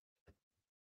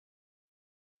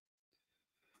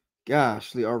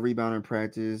 Gosh, our rebounding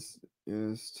practice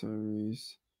is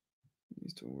Tyrese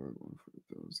needs to work on for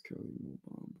those Kelly.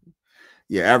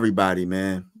 Yeah, everybody,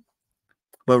 man.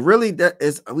 But really, that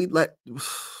is we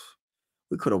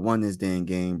could have won this damn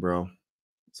game, bro.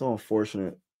 It's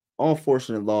unfortunate.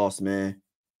 Unfortunate loss, man.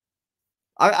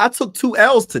 I took 2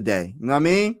 L's today. You know what I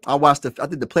mean? I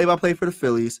did the play-by-play for the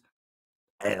Phillies.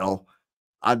 L.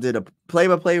 I did a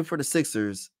play-by-play for the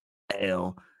Sixers.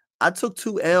 L. I took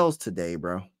 2 L's today,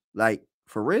 bro. Like,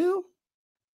 for real?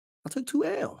 I took 2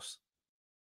 L's.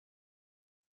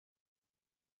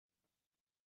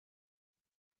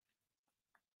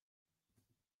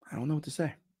 I don't know what to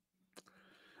say.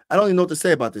 I don't even know what to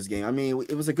say about this game. I mean,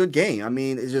 it was a good game. I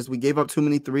mean, it's just we gave up too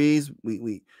many threes.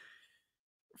 We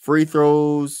free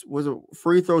throws was a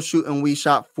free throw shooting. We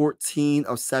shot 14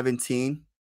 of 17,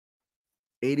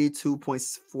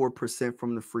 82.4%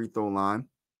 from the free throw line.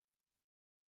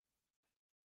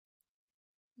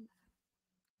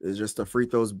 It's just the free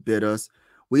throws bit us.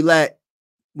 We let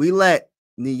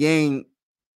Niang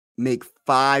make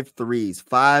 5 threes,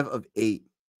 5 of 8.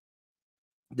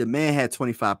 The man had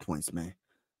 25 points, man.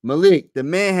 Malik, the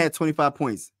man had 25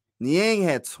 points. Niang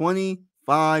had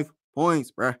 25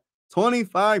 points, bruh.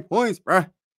 25 points, bruh.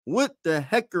 What the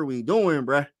heck are we doing,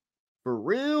 bruh? For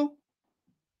real?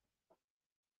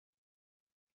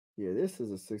 Yeah, this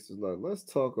is a Sixers love. Let's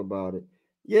talk about it.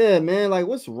 Yeah, man. Like,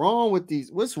 what's wrong with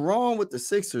these? What's wrong with the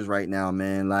Sixers right now,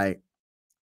 man? Like,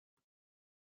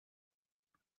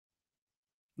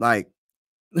 like,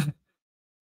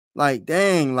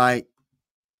 dang, like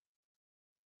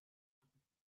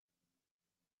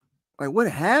what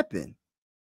happened?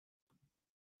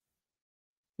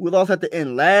 We lost at the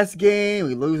end last game.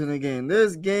 We losing again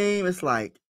this game. It's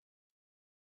like,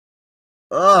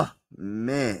 oh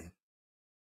man.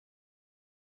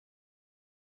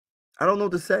 I don't know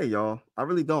what to say, y'all. I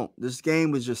really don't. This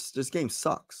game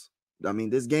sucks. I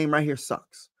mean, this game right here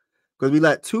sucks. Because we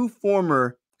let 2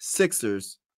 former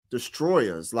Sixers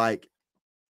destroy us. Like,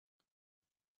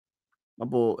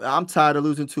 I'm tired of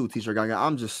losing too, T-shirt guy.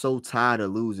 I'm just so tired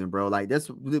of losing, bro. Like,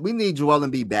 we need Joel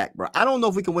Embiid back, bro. I don't know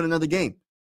if we can win another game.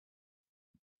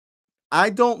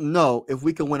 I don't know if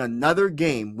we can win another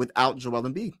game without Joel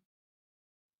Embiid.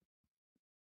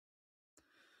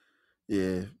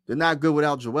 Yeah, they're not good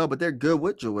without Joel, but they're good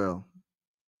with Joel.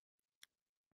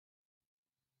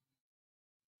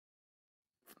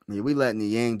 Yeah, we letting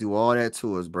Niang do all that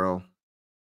to us, bro.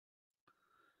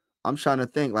 I'm trying to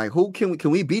think, like, who can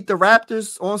we beat the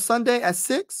Raptors on Sunday at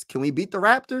 6? Can we beat the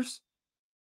Raptors?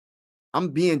 I'm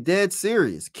being dead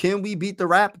serious. Can we beat the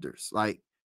Raptors? Like,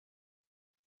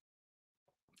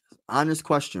 honest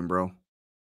question, bro.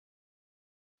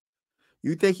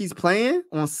 You think he's playing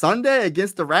on Sunday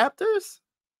against the Raptors?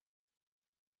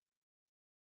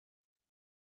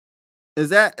 Is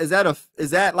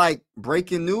that like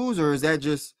breaking news, or is that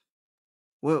just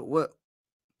what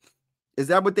is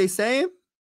that what they saying?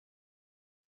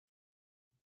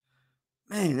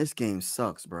 Man, this game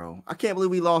sucks, bro. I can't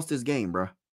believe we lost this game, bro.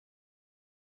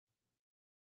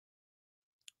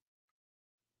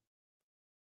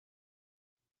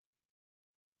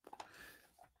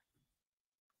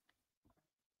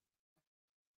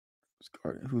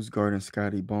 Who's guarding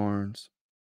Scotty Barnes?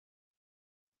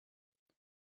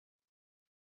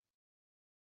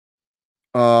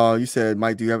 You said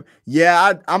Mike. Do you have?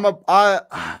 Yeah,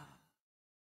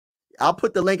 I'll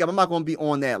put the link up. I'm not going to be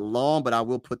on that long, but I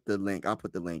will put the link. I'll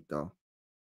put the link though.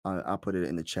 I'll put it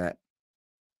in the chat.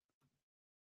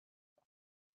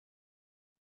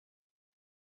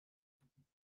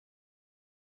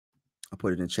 I'll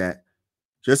put it in the chat.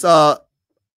 Just I'm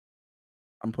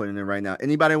putting it right now.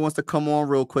 Anybody wants to come on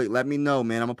real quick, let me know,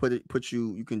 man. I'm gonna put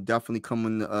you. You can definitely come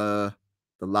in the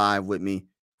live with me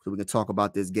so we can talk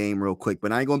about this game real quick.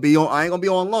 But I ain't gonna be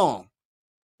on long.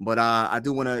 But I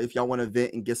do want to, if y'all want to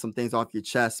vent and get some things off your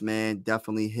chest, man,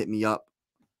 definitely hit me up.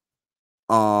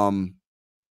 Come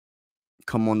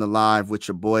on the live with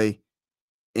your boy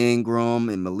Ingram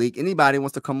and Malik. Anybody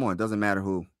wants to come on, doesn't matter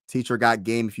who. Teacher got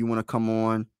game if you want to come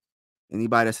on.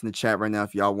 Anybody that's in the chat right now,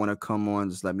 if y'all want to come on,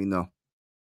 just let me know.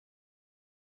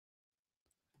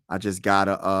 I just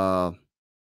gotta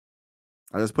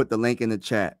I just put the link in the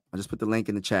chat.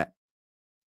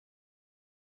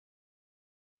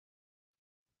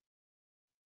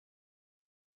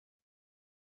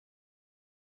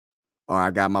 All right,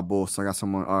 I got my bull. So I got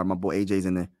someone. All right, my boy AJ's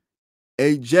in there.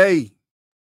 AJ.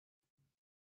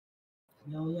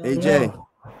 AJ.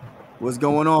 What's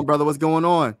going on, brother? What's going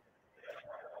on?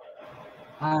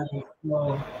 Hi.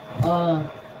 So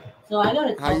I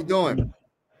gotta. How you doing?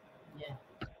 Yeah.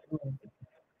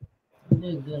 I'm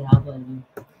doing good. How about you?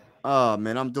 Oh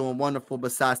man, I'm doing wonderful.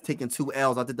 Besides taking 2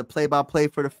 L's, I did the play-by-play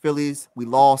for the Phillies. We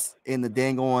lost in the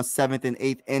dang on 7th and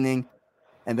 8th inning.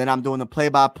 And then I'm doing the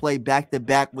play-by-play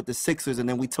back-to-back with the Sixers, and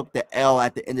then we took the L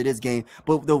at the end of this game.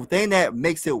 But the thing that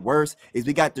makes it worse is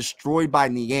we got destroyed by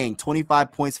Niang.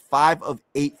 25 points, 5 of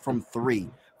 8 from 3.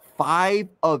 5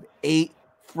 of 8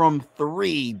 from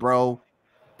 3, bro.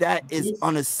 That is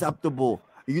unacceptable.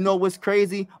 You know what's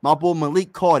crazy? My boy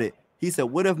Malik caught it. He said,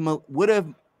 what if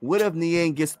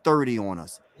Niang gets 30 on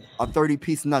us? A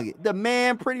 30-piece nugget. The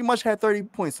man pretty much had 30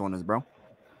 points on us, bro.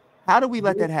 How do we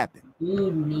let that happen?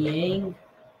 Dude, Niang.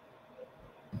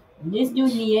 This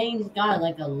dude Niang's got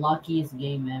like a luckiest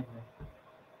game ever.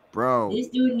 Bro. This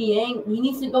dude Niang, he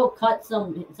needs to go cut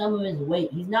some of his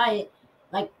weight. He's not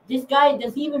like this guy.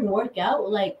 Does he even work out?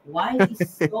 Like, why is he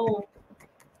so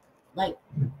like?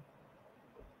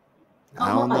 I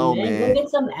don't know, man. Go get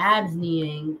some abs,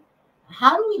 Niang.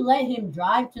 How do we let him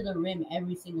drive to the rim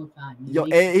every single time? Yo,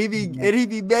 and he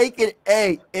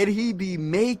be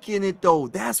making it though.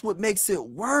 That's what makes it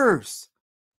worse.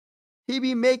 He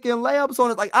be making layups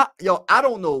on it. Like, I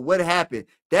don't know what happened.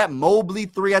 That Mobley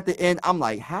 3 at the end, I'm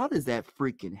like, how does that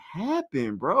freaking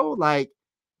happen, bro? Like,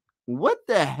 what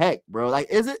the heck, bro? Like,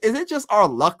 is it just our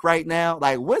luck right now?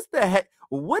 Like, what's the heck?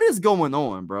 What is going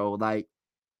on, bro? Like,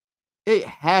 it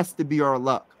has to be our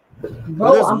luck.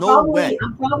 Bro, there's no way. I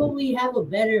probably have a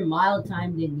better mile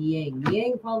time than Niang.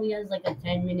 Niang probably has like a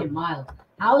 10-minute mile.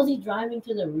 How is he driving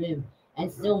to the rim and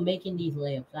still making these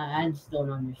layups? I just don't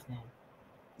understand.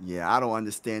 Yeah, I don't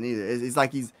understand either. It's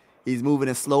like he's moving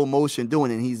in slow motion, doing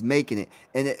it, and he's making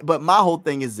it. But my whole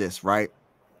thing is this, right?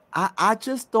 I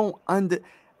just don't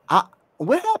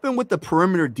what happened with the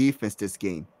perimeter defense this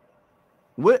game?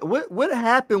 What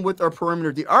happened with our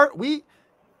perimeter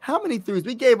how many threes?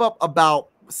 We gave up about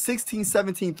 16,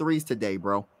 17 threes today,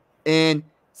 bro. And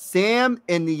Sam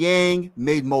and Niang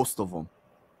made most of them.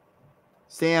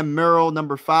 Sam Merrill,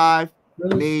 number 5,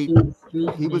 he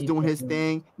was doing his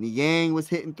thing. Niang was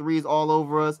hitting threes all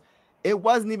over us. It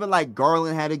wasn't even like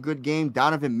Garland had a good game.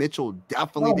 Donovan Mitchell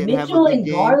definitely didn't have a good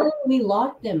game. Garland, we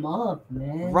locked them up,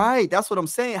 man. Right, that's what I'm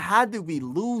saying. How did we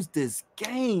lose this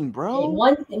game, bro?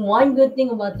 Hey, one good thing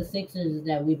about the Sixers is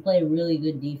that we play really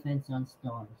good defense on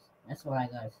stars. That's what I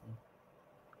gotta say.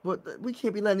 But we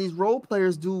can't be letting these role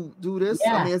players do this.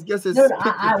 Yeah. I mean, I guess it's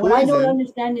what I don't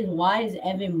understand is why is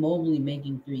Evan Mobley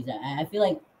making threes? I feel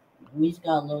like we just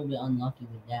got a little bit unlucky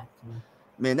with that too.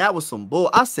 Man, that was some bull.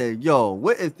 I said, yo,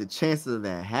 what is the chances of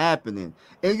that happening?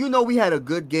 And we had a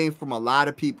good game from a lot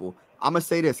of people. I'm going to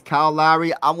say this, Kyle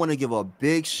Lowry, I want to give a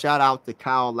big shout out to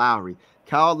Kyle Lowry.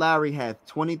 Kyle Lowry had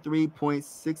 23 points,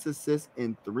 6 assists,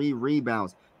 and 3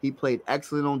 rebounds. He played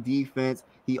excellent on defense.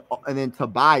 And then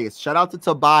Tobias, shout out to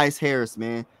Tobias Harris,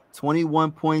 man.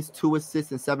 21 points, 2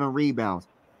 assists, and 7 rebounds.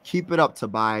 Keep it up,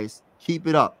 Tobias. Keep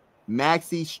it up.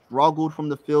 Maxey struggled from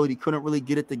the field. He couldn't really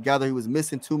get it together. He was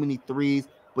missing too many threes,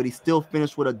 but he still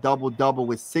finished with a double-double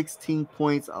with 16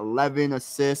 points, 11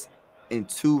 assists, and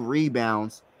 2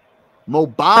 rebounds. Mo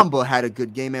Bamba had a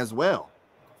good game as well.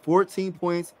 14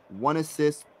 points, 1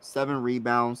 assist, 7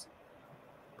 rebounds.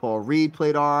 Paul Reed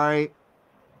played all right.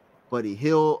 Buddy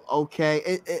Hill, okay.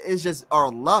 It's just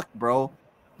our luck, bro.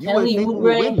 Kelly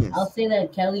Oubre, I'll say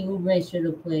that Kelly Oubre should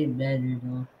have played better,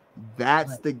 though.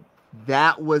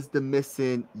 That was the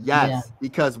missing, yes.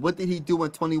 Because what did he do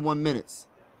in 21 minutes?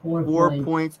 4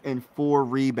 points and 4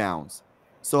 rebounds.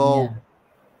 So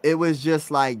it was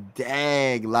just like,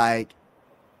 dang, like,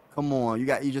 come on,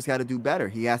 you just got to do better.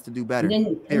 He has to do better.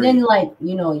 And then like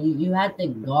you had to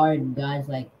guard guys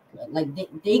like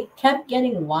they kept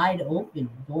getting wide open.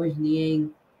 George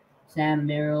Niang, Sam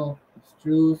Merrill,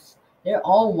 Struess, they're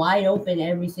all wide open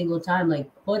every single time. Like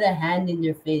put a hand in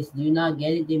their face. Do you not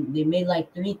get it? They made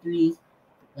like 3 threes.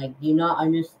 Like do you not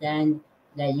understand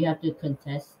that you have to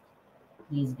contest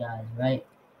these guys, right?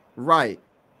 Right.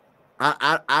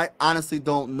 I honestly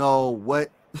don't know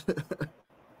what.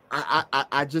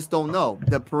 I just don't know.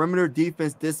 The perimeter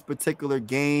defense this particular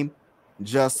game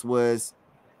just was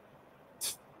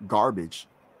garbage,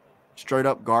 straight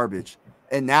up garbage.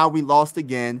 And now we lost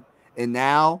again. And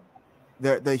now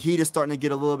the Heat is starting to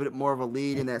get a little bit more of a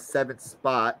lead in that 7th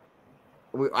spot.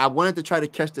 I wanted to try to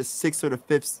catch the 6th or the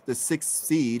 6th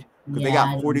seed because they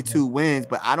got 42 wins,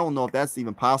 but I don't know if that's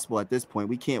even possible at this point.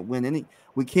 We can't win any.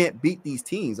 We can't beat these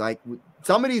teams. Like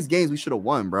some of these games, we should have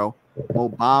won, bro. Mo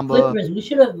Bamba. Clippers. We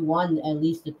should have won at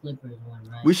least the Clippers one,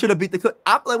 right? We should have beat the Clippers.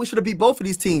 I feel like we should have beat both of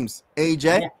these teams.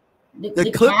 AJ,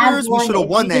 the Clippers, we should have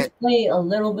won that. Just play a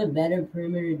little bit better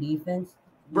perimeter defense,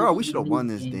 bro. We should have won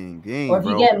this dang game. Or if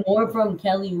you get more from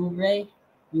Kelly Oubre,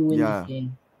 you win this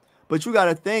game. But you got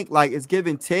to think like it's give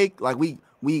and take. Like we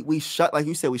shut, like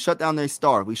you said, we shut down their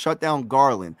star. We shut down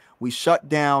Garland. We shut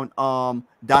down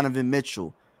Donovan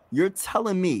Mitchell. You're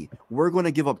telling me we're going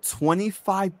to give up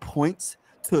 25 points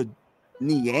to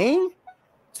Niang?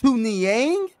 To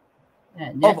Niang?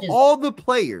 Of all the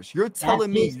players, you're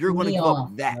telling me you're going to give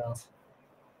up that? Bro.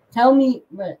 Tell me,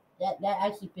 bro, that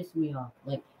actually pissed me off.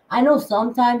 Like I know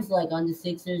sometimes, like on the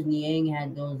Sixers, Niang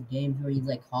had those games where he's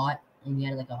like hot and he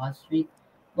had like a hot streak.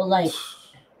 But like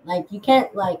you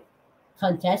can't like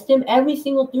contest him. Every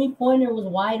single 3-pointer was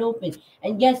wide open.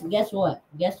 And guess what?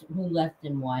 Guess who left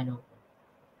him wide open?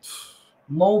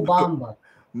 Mo Bamba.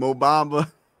 Mo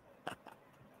Bamba.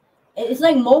 It's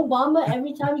like Mo Bamba.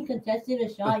 Every time he contested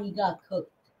a shot, he got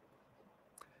cooked.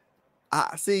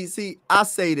 I see. I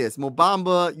say this, Mo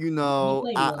Bamba.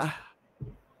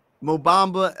 Mo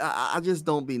Bamba. I just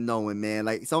don't be knowing, man.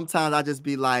 Like sometimes I just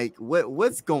be like,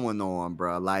 what's going on,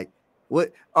 bro? Like.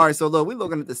 What? All right, so look, we're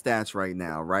looking at the stats right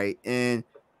now, right? And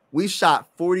we shot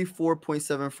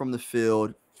 44.7 from the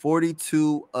field,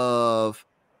 42 of,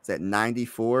 is that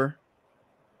 94?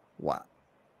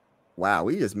 Wow,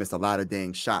 we just missed a lot of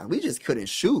dang shots. We just couldn't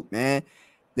shoot, man.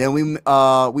 Then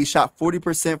we shot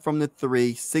 40% from the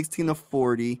 3, 16 of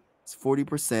 40, it's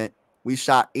 40%. We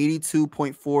shot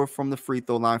 82.4 from the free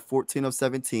throw line, 14 of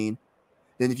 17.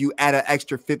 Then if you add an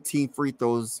extra 15 free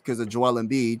throws because of Joel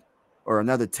Embiid, or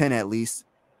another 10 at least,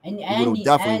 we would have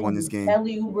definitely won this game.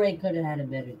 Kelly Oubre could have had a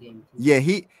better game too. Yeah,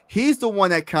 he's the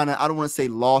one that kind of, I don't want to say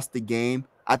lost the game.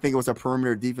 I think it was a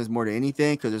perimeter defense more than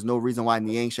anything because there's no reason why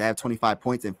Niang should have 25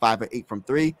 points and 5 of 8 from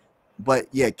 3. But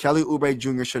yeah, Kelly Oubre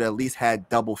Jr. should have at least had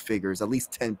double figures, at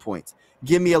least 10 points.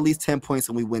 Give me at least 10 points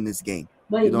and we win this game.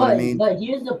 But, you know what I mean? But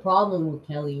here's the problem with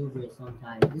Kelly Oubre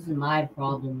sometimes. This is my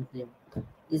problem with him.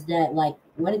 Is that like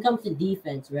when it comes to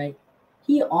defense, right?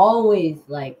 He always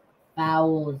like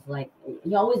fouls, like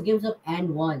he always gives up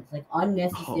and ones, like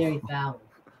unnecessary fouls.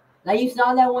 Like you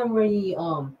saw that one where he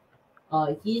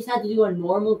just had to do a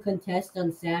normal contest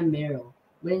on Sam Merrill,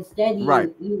 but instead he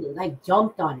like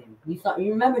jumped on him. You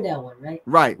remember that one, right?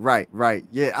 Right.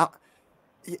 Yeah,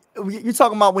 you're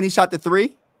talking about when he shot the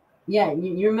 3? Yeah,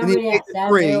 you remember that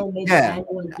Sam Merrill made the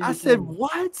one. I said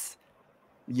what?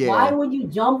 Yeah. Why would you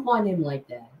jump on him like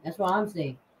that? That's what I'm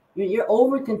saying. You're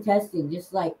over contesting,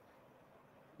 just like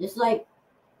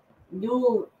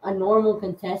do a normal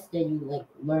contest that you like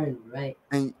learned, right?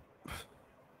 And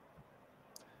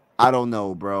I don't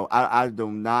know, bro. I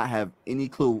do not have any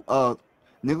clue.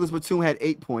 Nicholas Batum had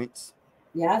 8 points.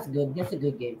 Yeah, that's good. That's a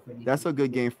good game for him. That's a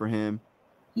good game for him.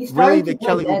 He's really the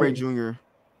Kelly Oubre Jr.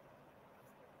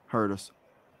 hurt us.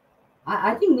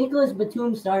 I think Nicholas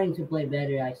Batum's starting to play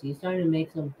better. Actually, he's starting to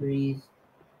make some threes.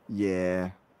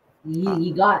 Yeah.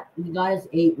 He got his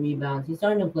 8 rebounds. He's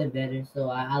starting to play better, so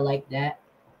I like that.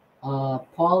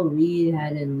 Paul Reed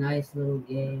had a nice little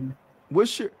game.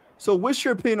 What's your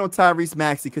opinion on Tyrese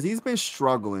Maxey? Because he's been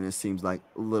struggling, it seems like,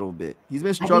 a little bit. He's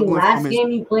been struggling. Last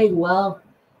game he played well.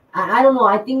 I don't know.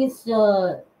 I think it's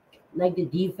like the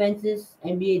defenses,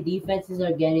 NBA defenses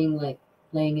are getting like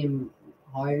playing him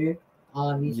harder.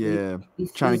 Obviously,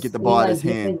 he's trying to get the ball in his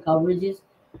hand. Coverages.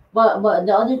 But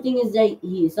the other thing is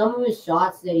that some of his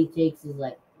shots that he takes is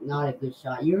like not a good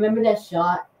shot. You remember that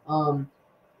shot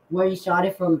where he shot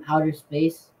it from outer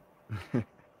space?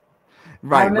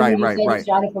 Right. He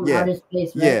shot it from outer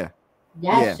space, right? Yeah.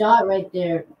 That shot right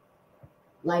there,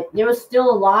 like there was still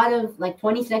a lot of like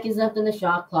 20 seconds left on the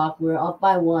shot clock. We were up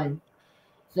by 1.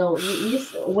 So you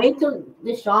just wait till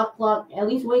the shot clock. At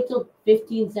least wait till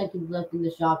 15 seconds left in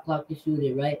the shot clock to shoot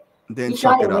it. Right? Then He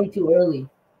shot chuck it it way up. too early.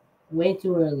 Way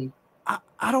too early.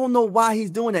 I don't know why he's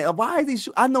doing that. Why is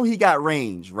he? I know he got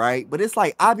range, right? But it's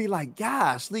like I'd be like,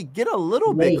 gosh, Lee, get a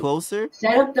little bit Wait. closer.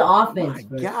 Set up the offense My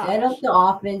first. gosh. Set up the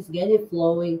offense. Get it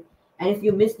flowing. And if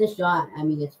you miss the shot, I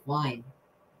mean, it's fine.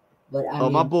 But I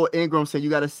My mean, boy Ingram said you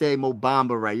gotta say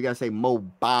Mobamba right. You gotta say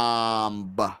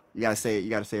Mobamba. You gotta say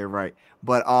it right.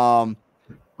 But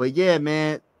yeah,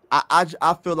 man,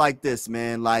 I feel like this,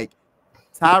 man. Like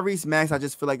Tyrese Max, I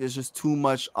just feel like there's just too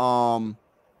much.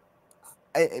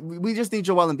 We just need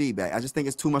Joel Embiid back. I just think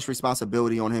it's too much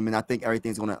responsibility on him, and I think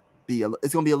everything's gonna be a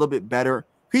little bit better.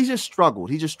 He just struggled.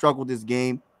 He just struggled this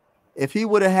game. If he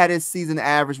would have had his season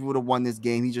average, we would have won this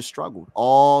game. He just struggled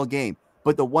all game.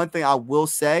 But the one thing I will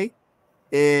say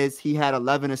is he had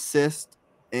 11 assists,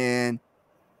 and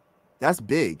that's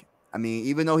big. I mean,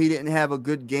 even though he didn't have a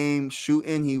good game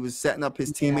shooting, he was setting up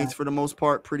his teammates for the most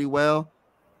part pretty well.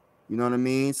 You know what I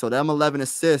mean? So them 11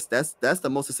 assists, that's the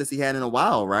most assists he had in a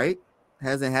while, right?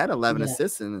 Hasn't had 11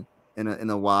 assists in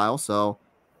a while, so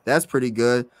that's pretty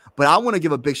good. But I want to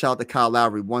give a big shout out to Kyle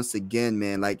Lowry once again,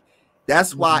 man. Like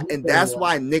that's why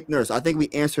Nick Nurse. I think we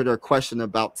answered our question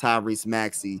about Tyrese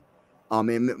Maxey,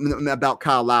 and about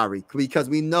Kyle Lowry, because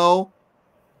we know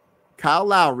Kyle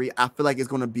Lowry, I feel like it's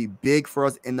going to be big for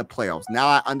us in the playoffs. Now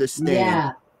I understand.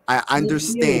 Yeah. I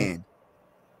understand.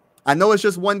 I know it's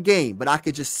just one game, but I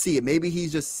could just see it. Maybe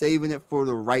he's just saving it for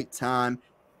the right time.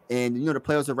 And, the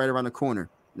playoffs are right around the corner.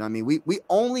 You know what I mean? We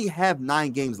only have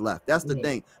 9 games left. That's the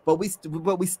thing. But we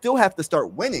still have to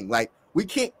start winning. Like, we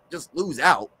can't just lose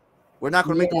out. We're not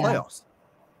going to make the playoffs.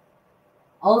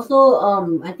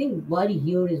 Also, I think Buddy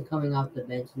Hield is coming off the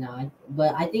bench now.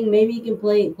 But I think maybe he can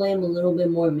play him a little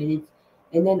bit more minutes.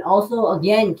 And then also,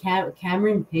 again,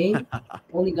 Cameron Payne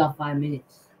only got 5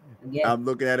 minutes. Again. I'm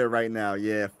looking at it right now.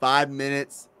 Yeah, 5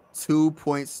 minutes, 2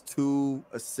 points, 2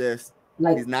 assists.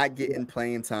 Like, he's not getting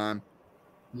playing time.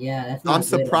 Yeah, that's not I'm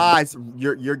surprised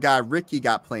your guy Ricky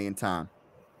got playing time.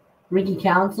 Ricky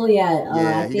Council, yeah.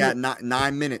 Yeah, he got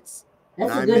 9 minutes.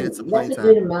 That's a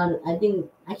good amount. I think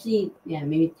actually,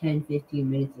 maybe 10, 15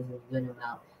 minutes is a good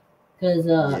amount.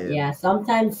 Because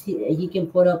sometimes he can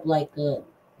put up like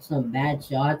some bad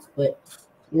shots, but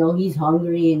he's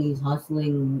hungry and he's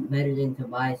hustling better than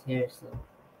Tobias Harris. So.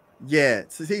 Yeah,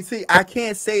 so see, I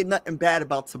can't say nothing bad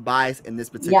about Tobias in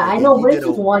this particular game. Yeah, I know, but it's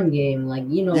just one game, like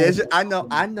Yeah, I know,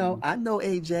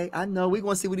 AJ. I know. We're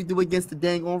gonna see what he do against the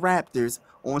dang on Raptors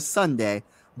on Sunday.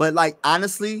 But like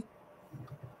honestly,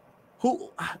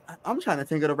 I'm trying to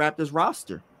think of the Raptors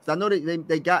roster. I know they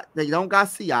don't got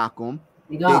Siakam.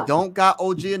 They don't got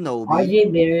OG Anunoby.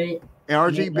 RJ Barrett. And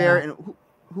RJ Barrett and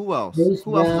who else? Bruce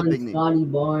who Brown, else is a big name? Scotty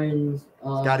Barnes.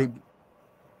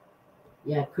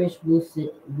 Yeah, Chris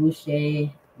Boucher.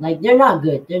 Like they're not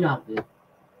good. They're not good.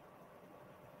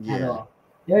 Yeah. At all.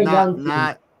 They're a young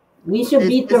team. We should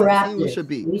beat the Raptors. We should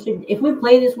beat. If we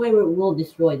play this way, we'll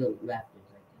destroy the Raptors.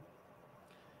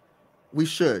 We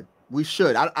should.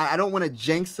 I don't want to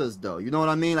jinx us though. You know what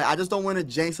I mean? Like I just don't want to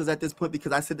jinx us at this point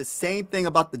because I said the same thing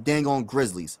about the dang on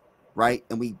Grizzlies, right?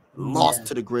 And we lost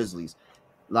to the Grizzlies.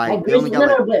 Like but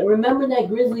remember that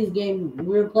Grizzlies game?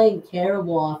 We were playing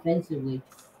terrible offensively.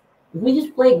 If we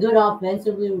just play good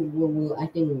offensively, I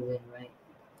think we'll win, right?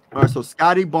 All right. So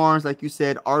Scotty Barnes, like you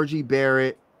said, RG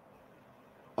Barrett,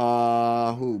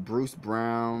 Bruce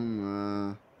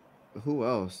Brown, who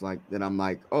else? Like that, I'm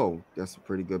like, oh, that's a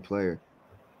pretty good player.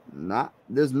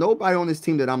 There's nobody on this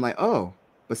team that I'm like, oh,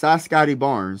 besides Scotty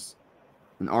Barnes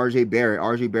and RJ Barrett.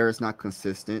 RJ Barrett's not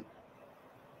consistent.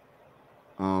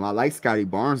 I like Scotty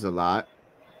Barnes a lot.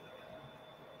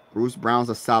 Bruce Brown's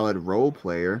a solid role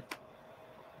player.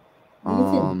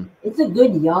 It's a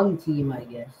good young team, I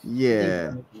guess.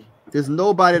 Yeah. There's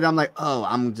nobody that I'm like, oh,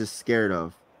 I'm just scared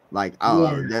of. Like,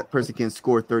 that person can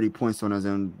score 30 points on us.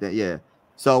 And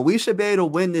so we should be able to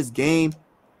win this game.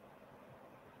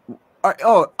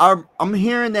 I'm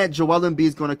hearing that Joel Embiid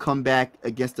is going to come back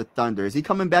against the Thunder. Is he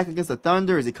coming back against the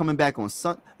Thunder? Is he coming back on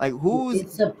Sun? Like, who's?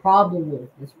 It's a probable.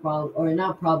 It's probable or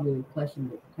not probable.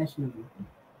 Questionable.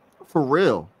 For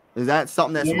real? Is that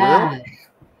something that's real?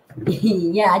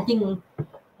 Yeah, I think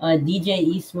DJ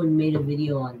Eastwood made a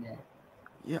video on that.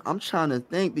 Yeah, I'm trying to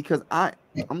think because I'm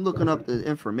looking up the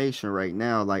information right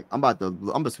now. Like I'm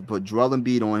just to put Joel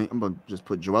Embiid on. I'm gonna just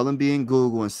put Joel Embiid in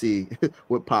Google and see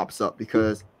what pops up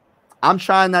because I'm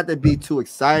trying not to be too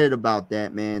excited about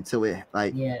that, man. Until it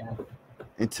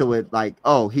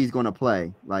oh, he's gonna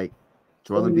play. Like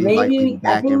Joel Embiid might be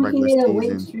back in regular season. A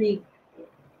win streak.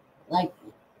 Like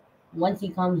once he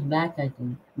comes back, I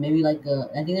think maybe I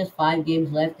think there's 5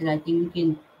 games left, and I think we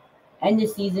can end the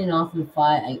season off with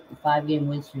 5 game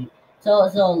win streak. So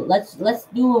let's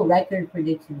do a record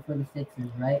prediction for the Sixers,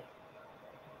 right?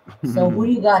 So who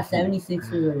do you got,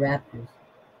 76ers or Raptors?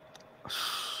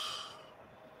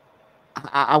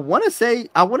 I want to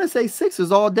say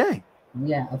Sixers all day.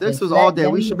 Yeah, okay. Sixers So all day.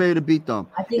 We should be able to beat them.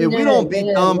 I think If we don't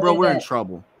beat them, bro, we're in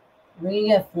trouble. We're gonna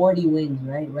get 40 wins,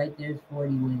 right? Right there's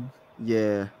 40 wins.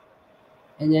 Yeah.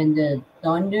 And then the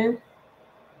Thunder,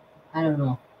 I don't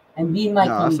know. Embiid might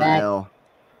come back.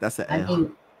 That's an L. I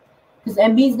think because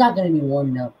Embiid's not gonna be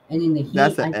warmed up, and in the Heat,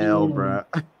 that's an L, bro.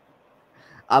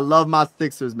 I love my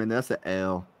Sixers, man. That's an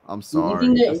L. I'm sorry.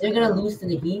 You think they're gonna lose to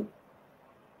the Heat?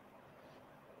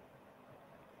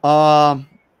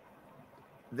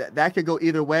 That could go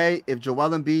either way. If Joel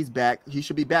Embiid's back, he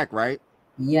should be back, right?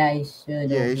 Yeah, he should.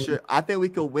 Yeah, he should. I think we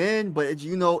could win, but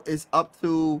it's up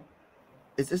to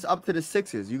the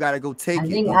Sixers. You got to go take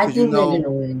it. I think they're gonna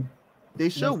win. They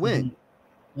should win.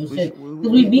 They should. Because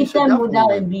we beat them without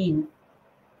Embiid.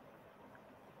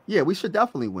 Yeah, we should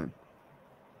definitely win.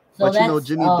 So but that's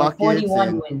Jimmy Buckets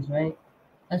 41 wins, right?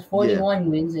 That's 41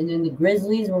 wins, and then the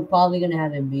Grizzlies, we're probably gonna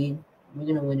have Embiid. We're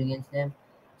gonna win against them.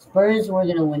 Spurs, we're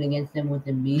gonna win against them with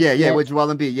Embiid. Yeah, with Joel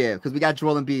Embiid. Yeah, because we got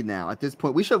Joel Embiid now. At this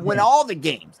point, we should win all the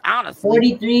games. Honestly,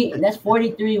 43. That's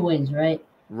 43 wins, right?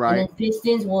 Right. And then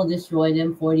Pistons will destroy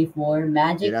them, 44.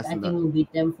 Magic, I think we'll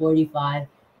beat them, 45.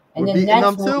 And we're then beating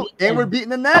Nets them too, and we're beating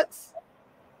the Nets.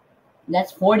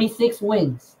 That's 46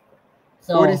 wins.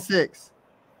 So 46.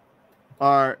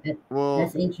 All right. Well,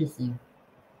 that's interesting.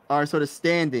 All right. So the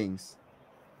standings,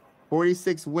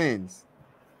 46 wins.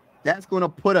 That's going to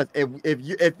put us.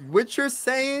 If what you're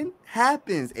saying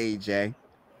happens, AJ,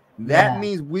 that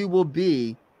means we will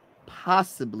be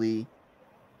possibly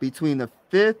between the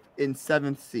 5th and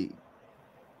 7th seed.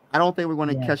 I don't think we're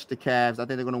going to catch the Cavs. I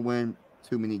think they're going to win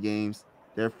too many games.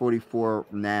 They're 44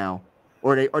 now.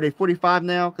 Or are they 45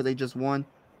 now because they just won?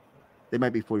 They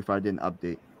might be 45. Didn't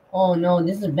update. Oh, no.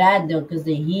 This is bad, though, because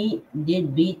the Heat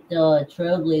did beat the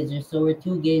Trailblazers, so we're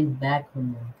 2 games back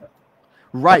from them.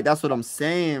 Right. That's what I'm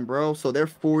saying, bro. So they're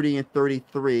 40 and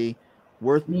 33.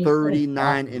 We're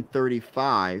 39 and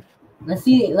 35. Let's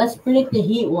see. Let's predict the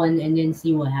Heat one and then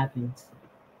see what happens.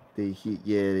 The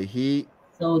Heat.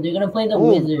 So they're going to play the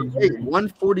Wizards. Wait,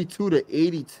 142 to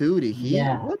 82, the Heat?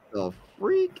 Yeah. What the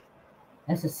freak?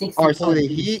 That's a 60. All right, so the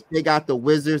Heat, they got the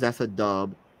Wizards. That's a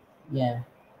dub. Yeah.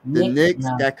 The Knicks,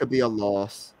 that could be a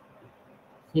loss.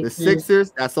 The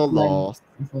Sixers, that's a loss.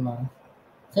 That's a loss.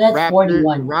 So that's Raptors,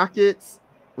 41. Rockets,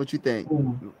 what you think?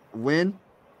 Ooh. Win?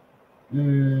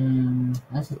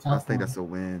 That's a tough one. I think that's a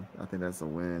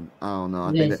win. I don't know.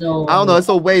 Okay, I don't know. It's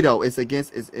a way though. It's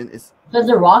because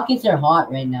the Rockets are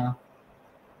hot right now.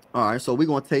 All right, so we're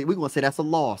gonna say that's a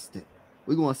loss. Then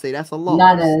we're gonna say that's a loss. No,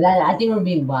 I think we're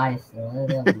being biased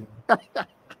though.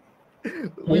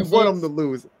 We want them to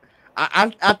lose.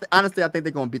 Honestly, I think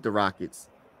they're gonna beat the Rockets,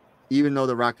 even though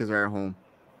the Rockets are at home.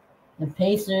 The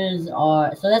Pacers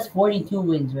are that's 42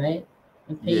 wins, right?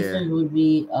 The Pacers would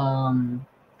be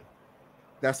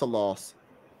That's a loss.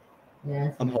 Yeah,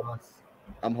 that's a loss.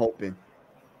 I'm hoping.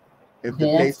 If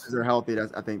the Pacers are healthy,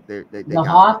 I think they the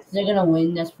Hawks, they're gonna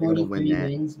win. That's 43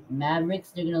 wins.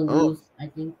 Mavericks, they're gonna lose. I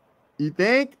think. You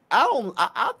think?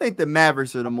 I think the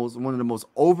Mavericks are one of the most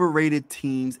overrated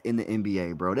teams in the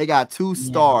NBA, bro. They got 2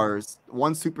 stars,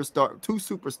 1 superstar, 2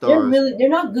 superstars. They're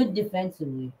not good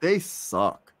defensively. They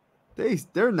suck.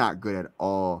 They're not good at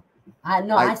all.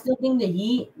 I still think the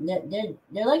Heat,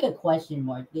 they're like a question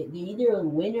mark. They either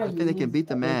win or lose. I think they can beat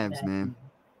the Mavs, man.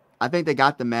 I think they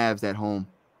got the Mavs at home.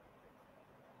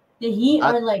 The Heat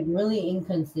are like really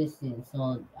inconsistent,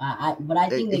 so I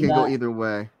think they can go either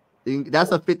way.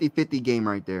 That's a 50-50 game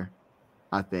right there,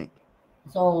 I think.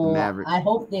 So I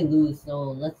hope they lose.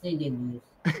 So let's say they lose.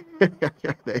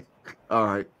 All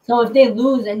right. So if they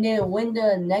lose and they win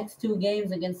the next 2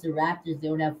 games against the Raptors, they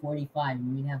would have 45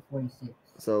 and we'd have 46.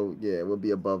 So yeah, we'll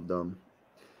be above them.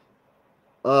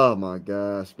 Oh my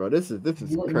gosh, bro. This is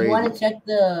crazy. You want to check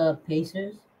the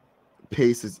Pacers?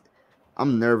 Pacers.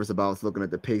 I'm nervous about looking at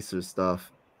the Pacers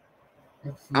stuff.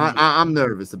 I'm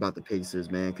nervous about the Pacers,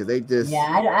 man, because they just. Yeah,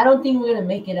 I don't think we're gonna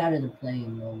make it out of the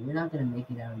play-in, though. We're not gonna make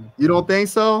it out of the play-in. You don't think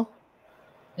so?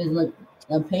 Because look,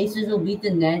 the Pacers will beat the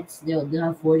Nets. They'll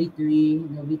have 43.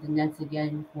 They'll beat the Nets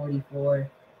again, 44.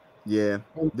 Yeah,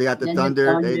 they got the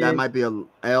Thunder. That might be a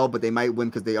L, but they might win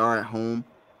because they are at home.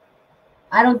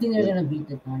 I don't think they're gonna beat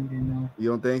the Thunder, no. You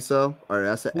don't think so? All right,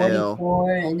 that's an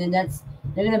 44, and then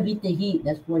they're gonna beat the Heat.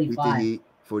 That's 45. Beat the Heat,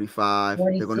 45.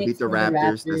 They're gonna beat the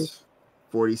Raptors. That's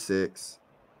 46.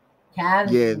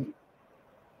 Cavs,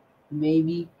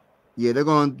 maybe. Yeah, they're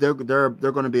going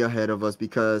to be ahead of us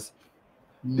because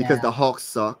Yeah. the Hawks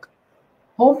suck.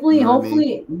 Hopefully, You know what I mean?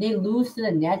 hopefully they lose to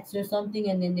the Nets or something,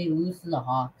 and then they lose to the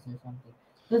Hawks or something.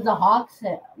 Because the Hawks,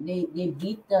 they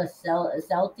beat the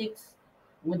Celtics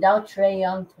without Trey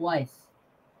Young twice.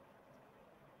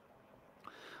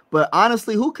 But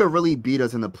honestly, who could really beat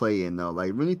us in the play-in though?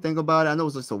 Like, really think about it. I know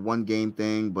it's just a one-game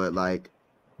thing, but like,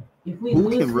 If we who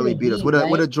lose can to the really beat us Heat, with a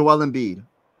right, Joel Embiid?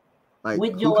 Like,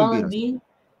 with who can Joel beat us? Embiid,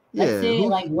 let's Yeah, say who?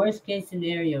 like worst case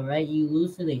scenario, right? You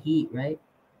lose to the Heat, right?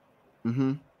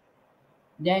 Mm-hmm.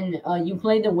 Then you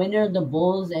play the winner of the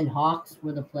Bulls and Hawks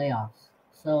for the playoffs.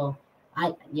 So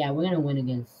we're gonna win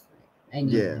against any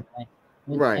of Yeah, them, right?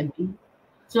 With right. Embiid.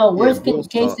 So Yeah, worst Bulls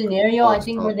case talk. scenario, I Hawks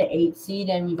think we're talk. the 8th seed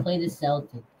and we play the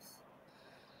Celtics.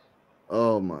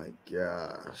 Oh my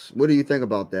gosh, what do you think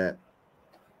about that?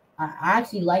 I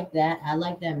actually like that. I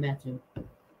like that matchup.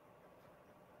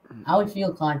 I would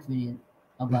feel confident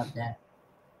about that.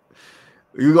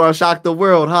 You gonna shock the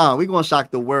world, huh? We gonna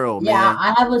shock the world, Yeah, man.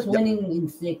 I have us winning in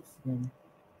 6. Then.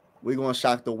 We gonna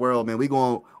shock the world, man. We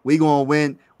gonna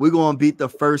win. We gonna beat the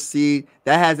first seed.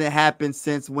 That hasn't happened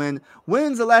since when?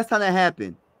 When's the last time that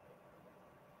happened?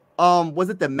 Was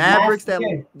it the Mavericks Last that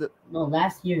year. No,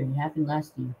 last year. It happened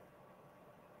last year.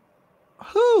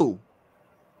 who?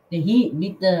 The Heat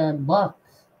beat the Bucks.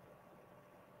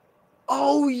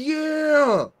 Oh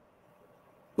yeah.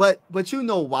 But you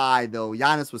know why though?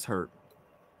 Giannis was hurt.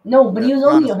 No, but he was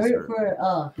only Giannis was hurt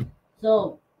hurt. for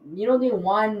so they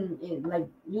won like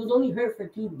he was only hurt for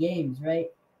 2 games, right?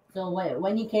 So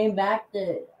when he came back,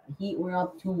 the Heat were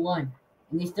up 2-1,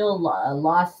 and they still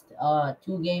lost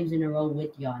 2 games in a row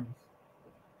with Giannis.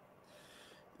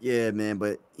 Yeah, man,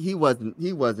 but he wasn't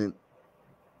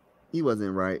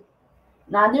right.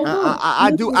 Nah, there's no I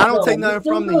excuses don't take though. There's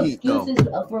nothing still from the no Heat though. excuses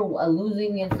for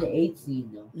losing against the 8th seed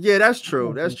though. Yeah, that's I true.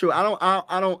 can't That's say true. I don't.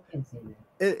 can't say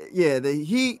that. Yeah, the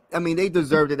Heat. I mean, they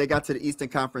deserved it. They got to the Eastern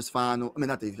Conference Final. I mean,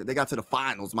 not they got to the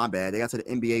finals. My bad. They got to the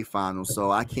NBA Finals. So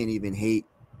I can't even hate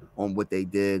on what they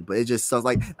did. But it just sounds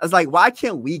like it's like, why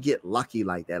can't we get lucky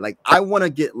like that? Like, I want to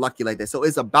get lucky like that. So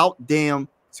it's about damn.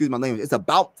 Excuse my language. It's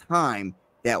about time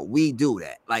that we do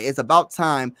that. Like, it's about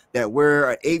time that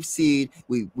we're an 8th seed.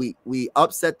 We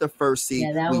upset the first seed.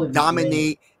 Yeah, that We would be great.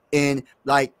 dominate and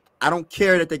like. I don't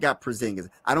care that they got Porzingis.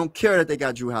 I don't care that they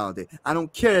got Drew Holiday. I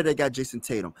don't care that they got Jason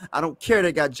Tatum. I don't care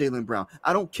they got Jaylen Brown.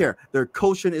 I don't care. Their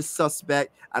coaching is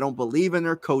suspect. I don't believe in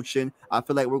their coaching. I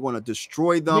feel like we're going to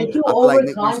destroy them. They're too I feel like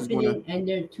Nick Nurse is going to. overconfident and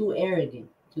they're too arrogant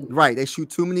too. Right. They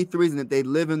shoot too many threes and they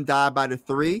live and die by the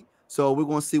 3. So we're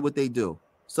going to see what they do.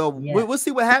 So Yeah. we'll see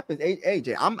what happens.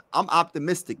 AJ, I'm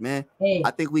optimistic, man. Hey,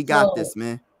 I think we got this,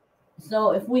 man.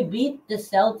 So if we beat the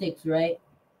Celtics, right?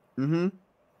 Mm-hmm.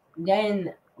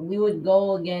 Then we would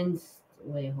go against.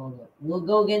 Wait, hold on. We'll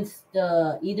go against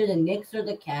either the Knicks or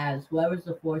the Cavs, whoever's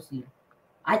the 4th seed.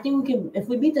 I think we can. If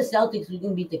we beat the Celtics, we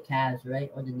can beat the Cavs,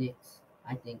 right, or the Knicks.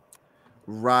 I think.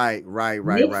 Right.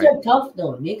 Knicks are tough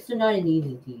though. Knicks are not an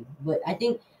easy team, but I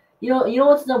think you know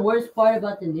what's the worst part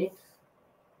about the Knicks.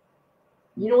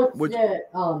 You know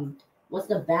what's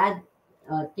the bad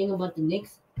thing about the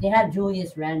Knicks? They have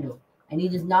Julius Randle, and he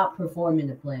does not perform in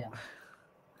the playoffs.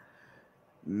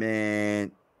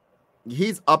 Man,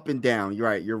 he's up and down.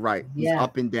 You're right. He's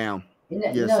up and down.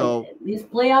 So his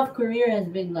playoff career has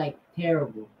been like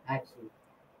terrible, actually.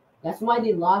 That's why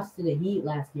they lost to the Heat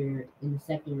last year in the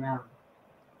 2nd round.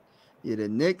 Yeah, the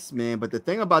Knicks, man. But the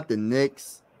thing about the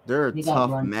Knicks, they're a tough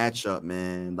matchup,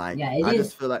 man. Like, yeah, I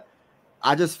just feel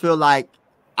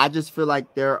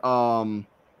like they're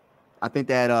I think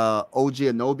that OG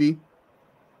Anunoby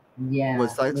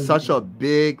was such a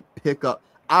big pickup.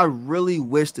 I really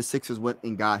wish the Sixers went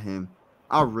and got him.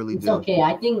 I really do. Okay.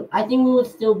 I think we would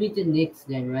still beat the Knicks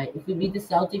then, right? If we beat the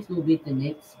Celtics, we'll beat the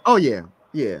Knicks. Oh yeah.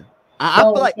 I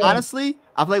feel like honestly,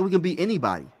 I feel like we can beat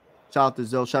anybody. Shout out to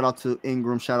Zoe, shout out to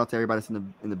Ingram, shout out to everybody that's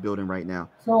in the building right now.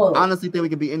 So honestly, think we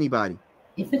can beat anybody.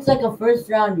 If it's like a 1st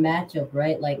round matchup,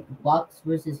 right? Like Bucks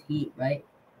versus Heat, right?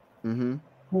 Mm-hmm.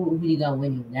 Who do you got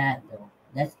winning that though?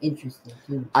 That's interesting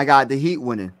too. I got the Heat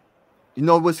winning. You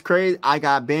know what's crazy? I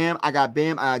got Bam. I got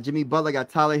Jimmy Butler. I got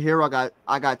Tyler Hero.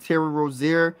 I got Terry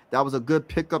Rozier. That was a good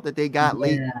pickup that they got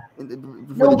late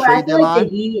before the trade deadline. Like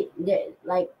the Heat,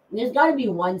 there's got to be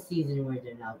one season where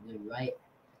they're not good, right?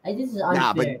 Like this is unfair.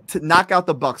 Nah, but to knock out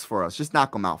the Bucks for us, just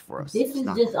knock them out for us. This is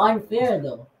just unfair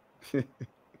though.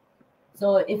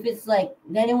 So if it's like,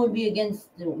 then it would be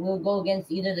we'll go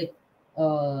against either the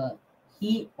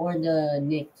Heat or the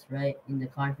Knicks, right, in the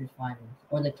conference finals,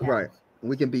 or the Cavs. Right.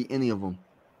 We can beat any of them.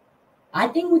 I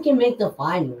think we can make the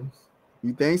finals.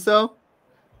 You think so?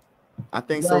 I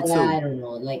think so too. I don't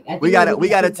know. Like I think we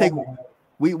gotta take.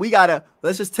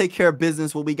 let's just take care of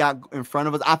business. What we got in front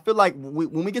of us. I feel like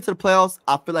when we get to the playoffs,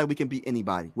 I feel like we can beat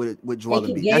anybody with Joel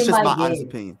Embiid. That's just my honest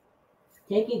opinion.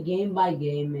 Take it game by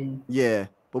game, and yeah.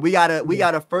 But we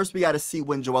gotta see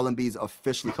when Joel Embiid's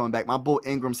officially coming back. My boy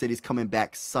Ingram said he's coming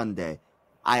back Sunday.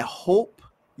 I hope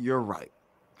you're right,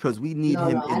 because we need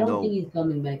him. I don't think he's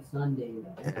coming back Sunday.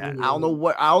 I don't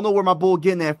know where my boy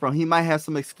getting that from. He might have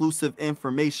some exclusive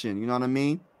information. You know what I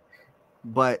mean?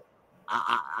 But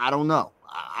I don't know.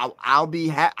 I'll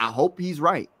be. I hope he's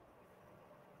right.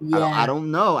 Yeah, I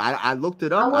don't know. I looked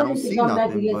it up. I don't see nothing. I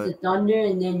want him to come back against the Thunder,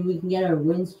 and then we can get our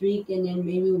win streak, and then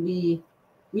maybe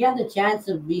we have the chance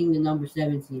of being the number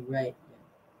 7 seed, right?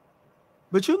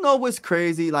 But you know what's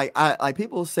crazy? Like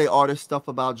people say all this stuff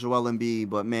about Joel Embiid,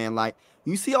 but man, like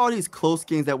you see all these close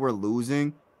games that we're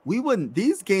losing.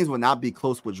 These games would not be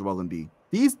close with Joel Embiid.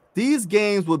 These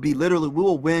games would be literally, we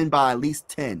will win by at least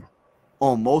 10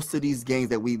 on most of these games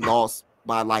that we lost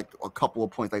by like a couple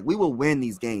of points. Like we will win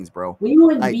these games, bro. We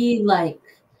would be like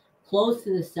close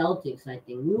to the Celtics, I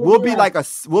think. We'll be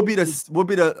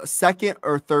the second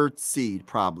or third seed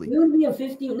probably. We would be a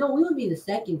 50. No, we would be the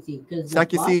second seed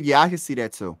seed. Yeah, I can see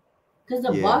that too. Because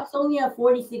the Bucks only have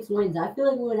 46 wins. I feel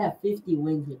like we would have 50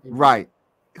 wins with them. Right.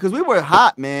 Because we were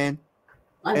hot, man.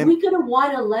 Like we could have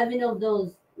won 11 of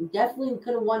those. Definitely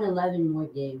could have won 11 more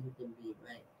games with them beat,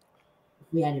 right? If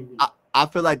we hadn't beat. I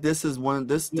feel like this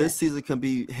season can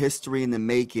be history in the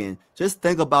making. Just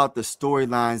think about the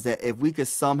storylines that if we could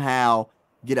somehow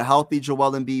get a healthy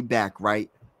Joel Embiid back, right?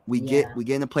 We get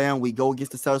in the play-in, we go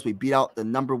against the Celtics, we beat out the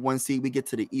number 1 seed, we get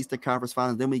to the Eastern Conference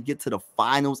Finals, then we get to the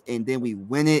finals, and then we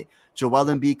win it. Joel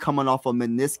Embiid coming off a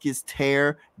meniscus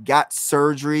tear, got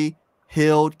surgery,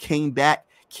 healed, came back.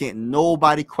 Can't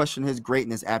nobody question his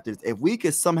greatness after this. If we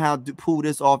could somehow pull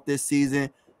this off this season,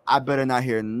 I better not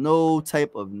hear no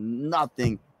type of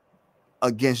nothing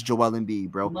against Joel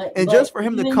Embiid, bro. But just for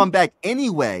him to come back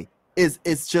anyway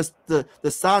it's just the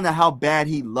sign of how bad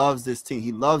he loves this team.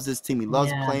 He loves this team. He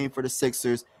loves playing for the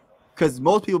Sixers. Because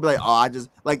most people be like, oh, I just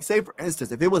like, say for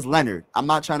instance, if it was Leonard, I'm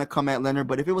not trying to come at Leonard,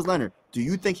 but if it was Leonard, do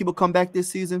you think he would come back this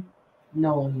season?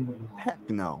 No, he would not. Heck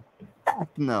no. Heck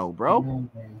no, bro. No,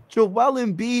 Joel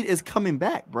Embiid is coming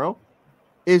back, bro.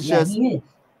 It's just he is.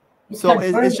 It's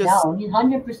just out. He's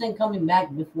 100% coming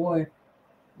back before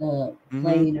the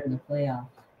play-in or the playoffs.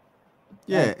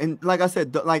 Yeah, and like I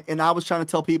said, and I was trying to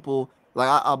tell people,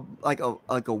 like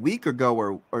a week ago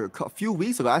or a few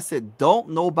weeks ago, I said, don't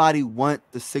nobody want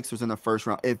the Sixers in the first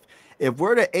round. If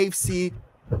we're the 8th seed,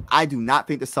 I do not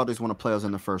think the Celtics want to play us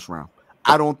in the first round.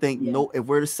 I don't think if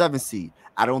we're the 7th seed,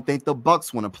 I don't think the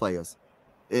Bucks want to play us.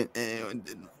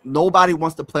 Nobody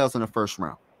wants to play us in the first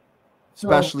round.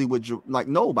 Especially with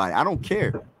nobody. I don't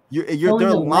care.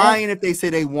 They're lying if they say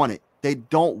they want it. They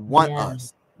don't want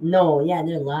us. No,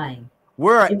 they're lying.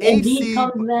 We're an 8th seed.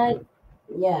 Comes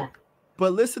back,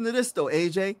 But listen to this though,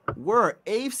 AJ. We're an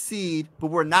 8th seed, but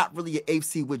we're not really an 8th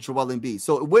seed with Joel Embiid.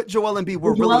 So with Joel Embiid,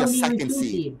 we're really a 2nd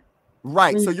seed.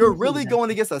 Right. So you're really going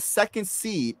against a 2nd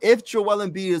seed. If Joel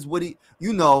Embiid is what I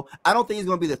don't think he's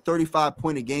going to be the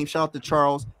 35-point a game. Shout out to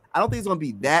Charles. I don't think he's going to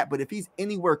be that, but if he's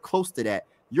anywhere close to that,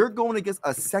 you're going against a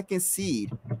 2nd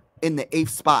seed in the 8th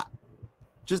spot.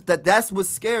 Just that's what's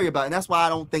scary about it. And that's why I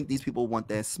don't think these people want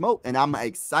that smoke. And I'm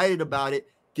excited about it.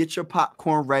 Get your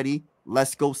popcorn ready.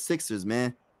 Let's go Sixers,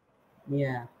 man.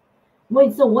 Yeah.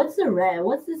 Wait, so what's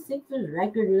the Sixers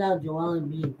record without Joel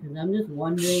Embiid? Because I'm just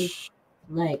wondering,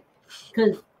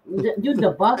 because dude,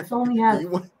 the Bucks only have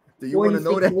do you want to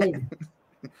know that? Wins.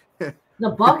 The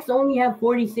Bucks only have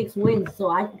 46 wins. So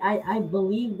I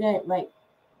believe that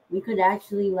we could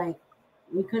actually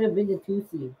we could have been the 2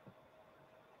 seed.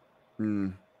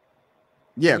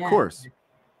 Yeah, of course.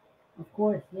 Of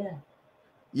course, yeah.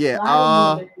 Yeah,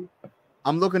 so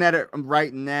I'm looking at it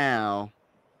right now.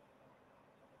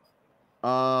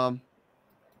 Oh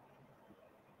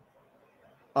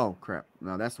crap.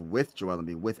 No, that's with Joel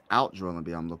Embiid. Without Joel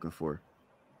Embiid, I'm looking for.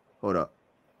 Hold up.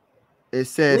 It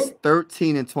says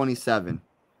 13 and 27.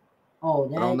 Oh,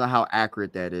 I don't know how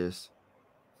accurate that is.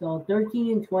 So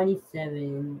 13 and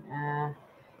 27.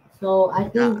 So I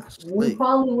think we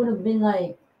probably would have been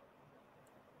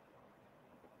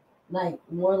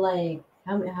more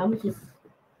how much is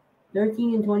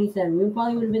 13 and 27? We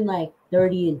probably would have been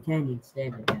 30 and 10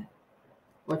 instead of that,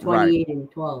 or 28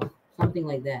 and 12, something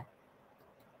like that.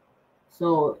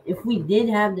 So if we did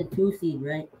have the 2 seed,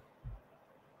 right?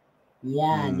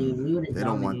 Yeah, dude, we would have. They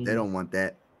don't want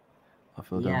that. I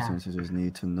feel that Sixers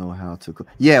need to know how to.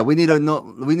 Yeah, we need to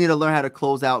know. We need to learn how to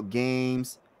close out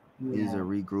games. needs to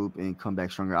regroup and come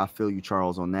back stronger. I feel you,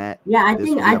 Charles, on that. Yeah, I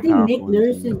think Nick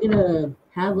Nurse is gonna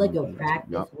have like a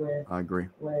practice where I agree.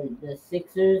 Where the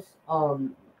Sixers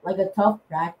like a tough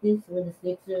practice where the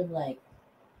Sixers like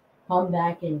come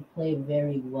back and play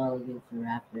very well against the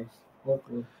Raptors.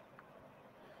 Hopefully.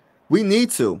 We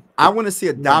need to. I want to see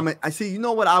a dominant. I see. You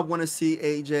know what I want to see,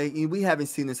 AJ? We haven't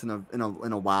seen this in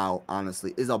a while.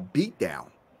 Honestly, is a beatdown.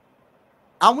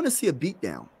 I want to see a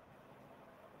beatdown.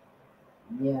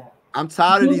 Yeah. I'm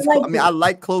tired of these. I mean, I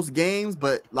like close games,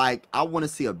 but like I want to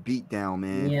see a beatdown,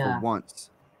 man. Yeah.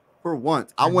 For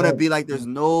once, I want to be like, there's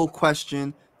no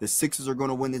question the Sixers are going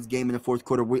to win this game in the fourth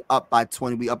quarter. We're up by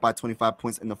 20. We up by 25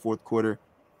 points in the fourth quarter.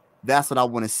 That's what I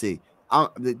want to see.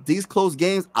 These close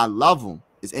games, I love them.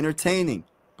 It's entertaining.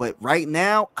 But right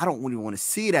now, I don't really want to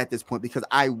see it at this point because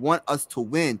I want us to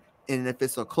win. And if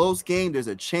it's a close game, there's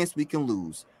a chance we can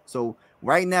lose. So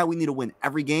right now, we need to win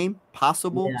every game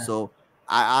possible. Yeah. So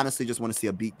I honestly just want to see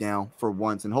a beatdown for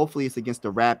once. And hopefully it's against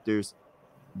the Raptors.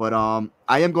 But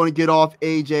I am going to get off,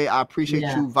 AJ. I appreciate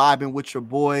you vibing with your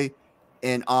boy.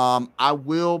 And I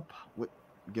will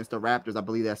against the Raptors. I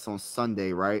believe that's on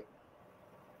Sunday, right?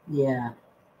 Yeah.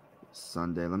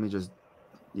 Sunday. Let me just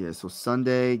so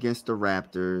Sunday against the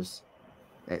Raptors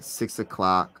at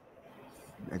 6:00.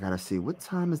 I gotta see what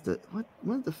time is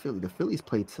when's the Philly? The Phillies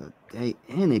play today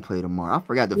and they play tomorrow. I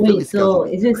forgot the Phillies. So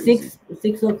is it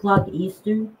 6 o'clock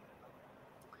Eastern?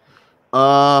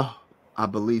 I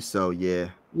believe so, yeah.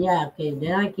 Yeah, okay.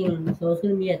 Then I can so it's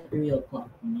gonna be at 3 o'clock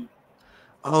for me.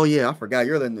 Oh yeah, I forgot.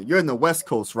 You're in the West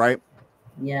Coast, right?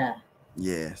 Yeah.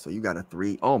 Yeah, so you got a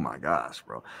 3. Oh my gosh,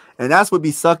 bro. And that's what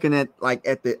be sucking at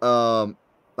the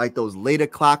like those late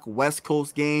o'clock West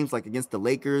Coast games, like against the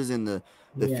Lakers and the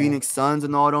Phoenix Suns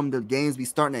and all them. The games be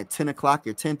starting at 10 o'clock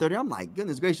or 10:30. I'm like,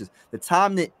 goodness gracious, the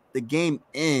time that the game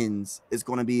ends is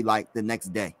gonna be like the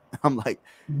next day. I'm like,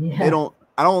 I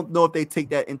don't know if they take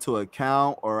that into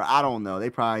account, or I don't know. They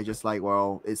probably just like,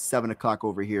 well, it's 7 o'clock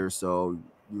over here, so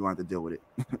you want to deal with it.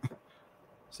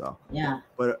 So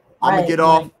but I'm gonna get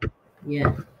off.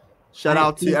 Yeah. Shout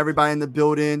out to everybody in the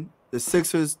building. The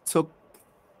Sixers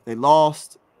they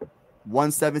lost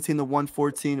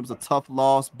 117-114. It was a tough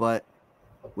loss, but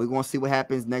we're gonna see what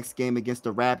happens next game against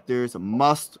the Raptors.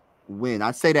 Must win.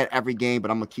 I say that every game,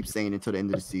 but I'm gonna keep saying it until the end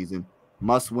of the season.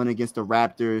 Must win against the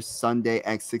Raptors Sunday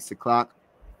at 6:00.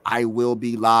 I will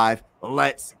be live.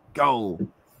 Let's go.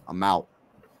 I'm out.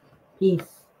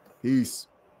 Peace. Peace.